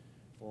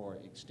for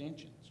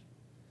extensions.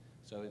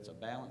 So it's a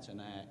balancing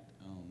act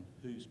on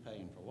who's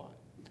paying for what.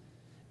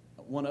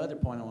 One other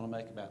point I want to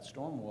make about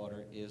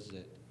stormwater is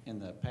that in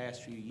the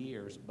past few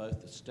years,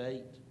 both the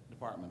State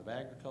Department of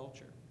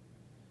Agriculture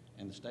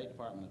and the State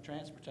Department of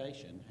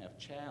Transportation have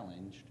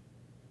challenged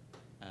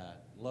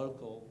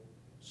local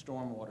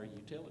stormwater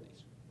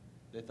utilities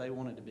that they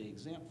wanted to be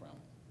exempt from.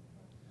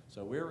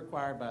 So we're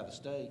required by the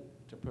state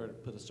to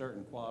put a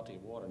certain quality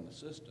of water in the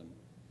system,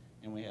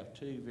 and we have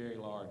 2 very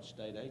large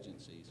state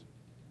agencies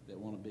that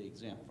want to be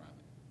exempt from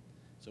it.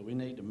 So we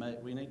need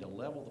to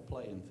level the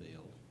playing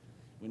field.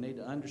 We need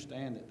to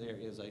understand that there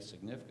is a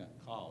significant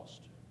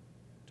cost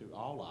to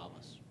all of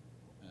us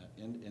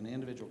in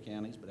individual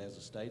counties, but as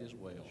a state as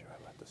well.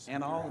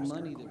 And all the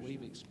money that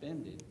we've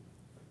expended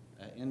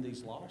in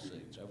these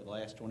lawsuits over the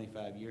last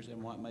 25 years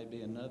and what may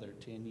be another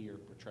 10-year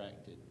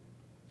protracted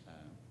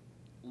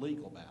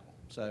legal battle.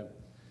 So,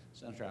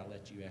 Senator, I'll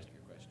let you ask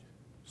your question.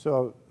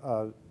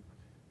 So,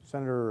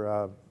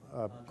 Senator,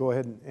 go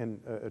ahead and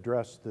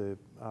address the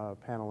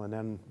panel, and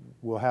then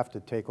we'll have to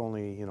take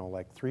only,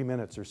 like 3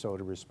 minutes or so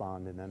to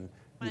respond, and then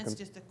Mine's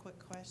just a quick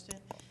question.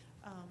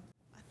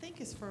 I think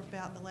it's for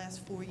about the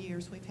last 4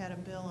 years we've had a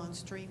bill on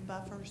stream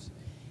buffers,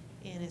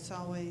 and it's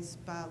always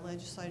by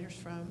legislators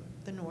from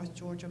the North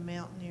Georgia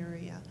mountain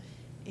area,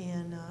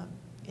 and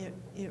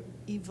it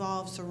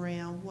evolves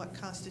around what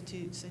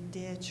constitutes a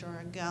ditch or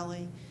a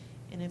gully,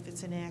 and if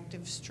it's an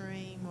active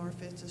stream or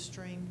if it's a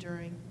stream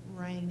during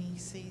rainy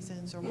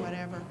seasons or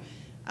whatever.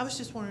 I was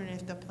just wondering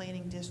if the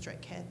planning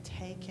district had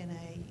taken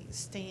a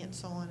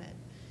stance on it,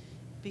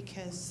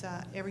 because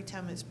every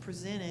time it's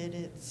presented,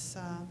 it's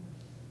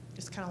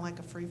kind of like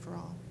a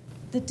free-for-all.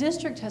 The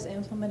district has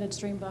implemented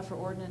stream buffer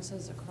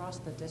ordinances across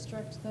the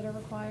district that are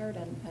required,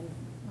 and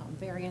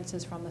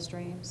variances from the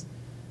streams.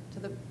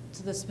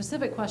 To the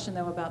specific question,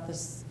 though, about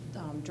this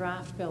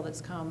draft bill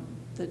that's come,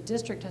 the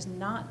district has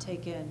not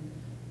taken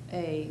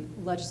a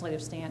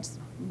legislative stance.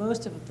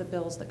 Most of the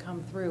bills that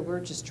come through, we're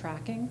just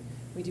tracking.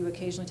 We do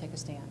occasionally take a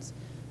stance.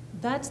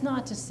 That's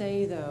not to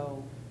say,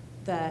 though,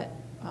 that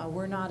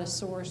we're not a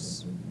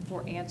source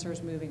for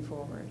answers moving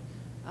forward.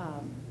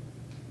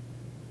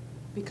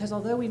 Because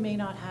although we may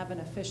not have an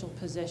official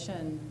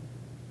position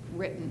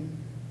written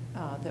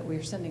that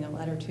we're sending a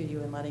letter to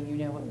you and letting you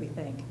know what we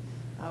think,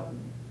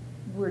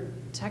 we're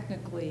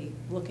technically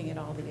looking at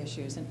all the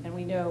issues, and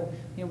we know,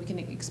 we can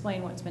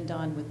explain what's been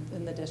done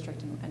within the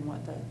district and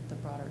what the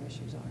broader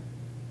issues are.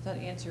 Does that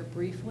answer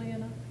briefly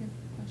enough your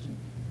question?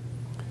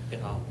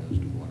 It all goes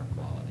to water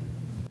quality.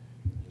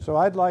 So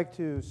I'd like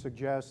to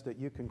suggest that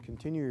you can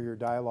continue your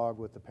dialogue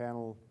with the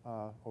panel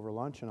over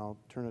lunch, and I'll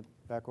turn it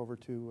back over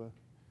to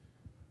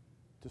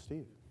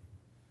Steve.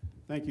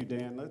 Thank you,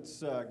 Dan.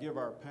 Let's give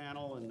our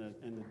panel and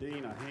the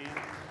dean a hand.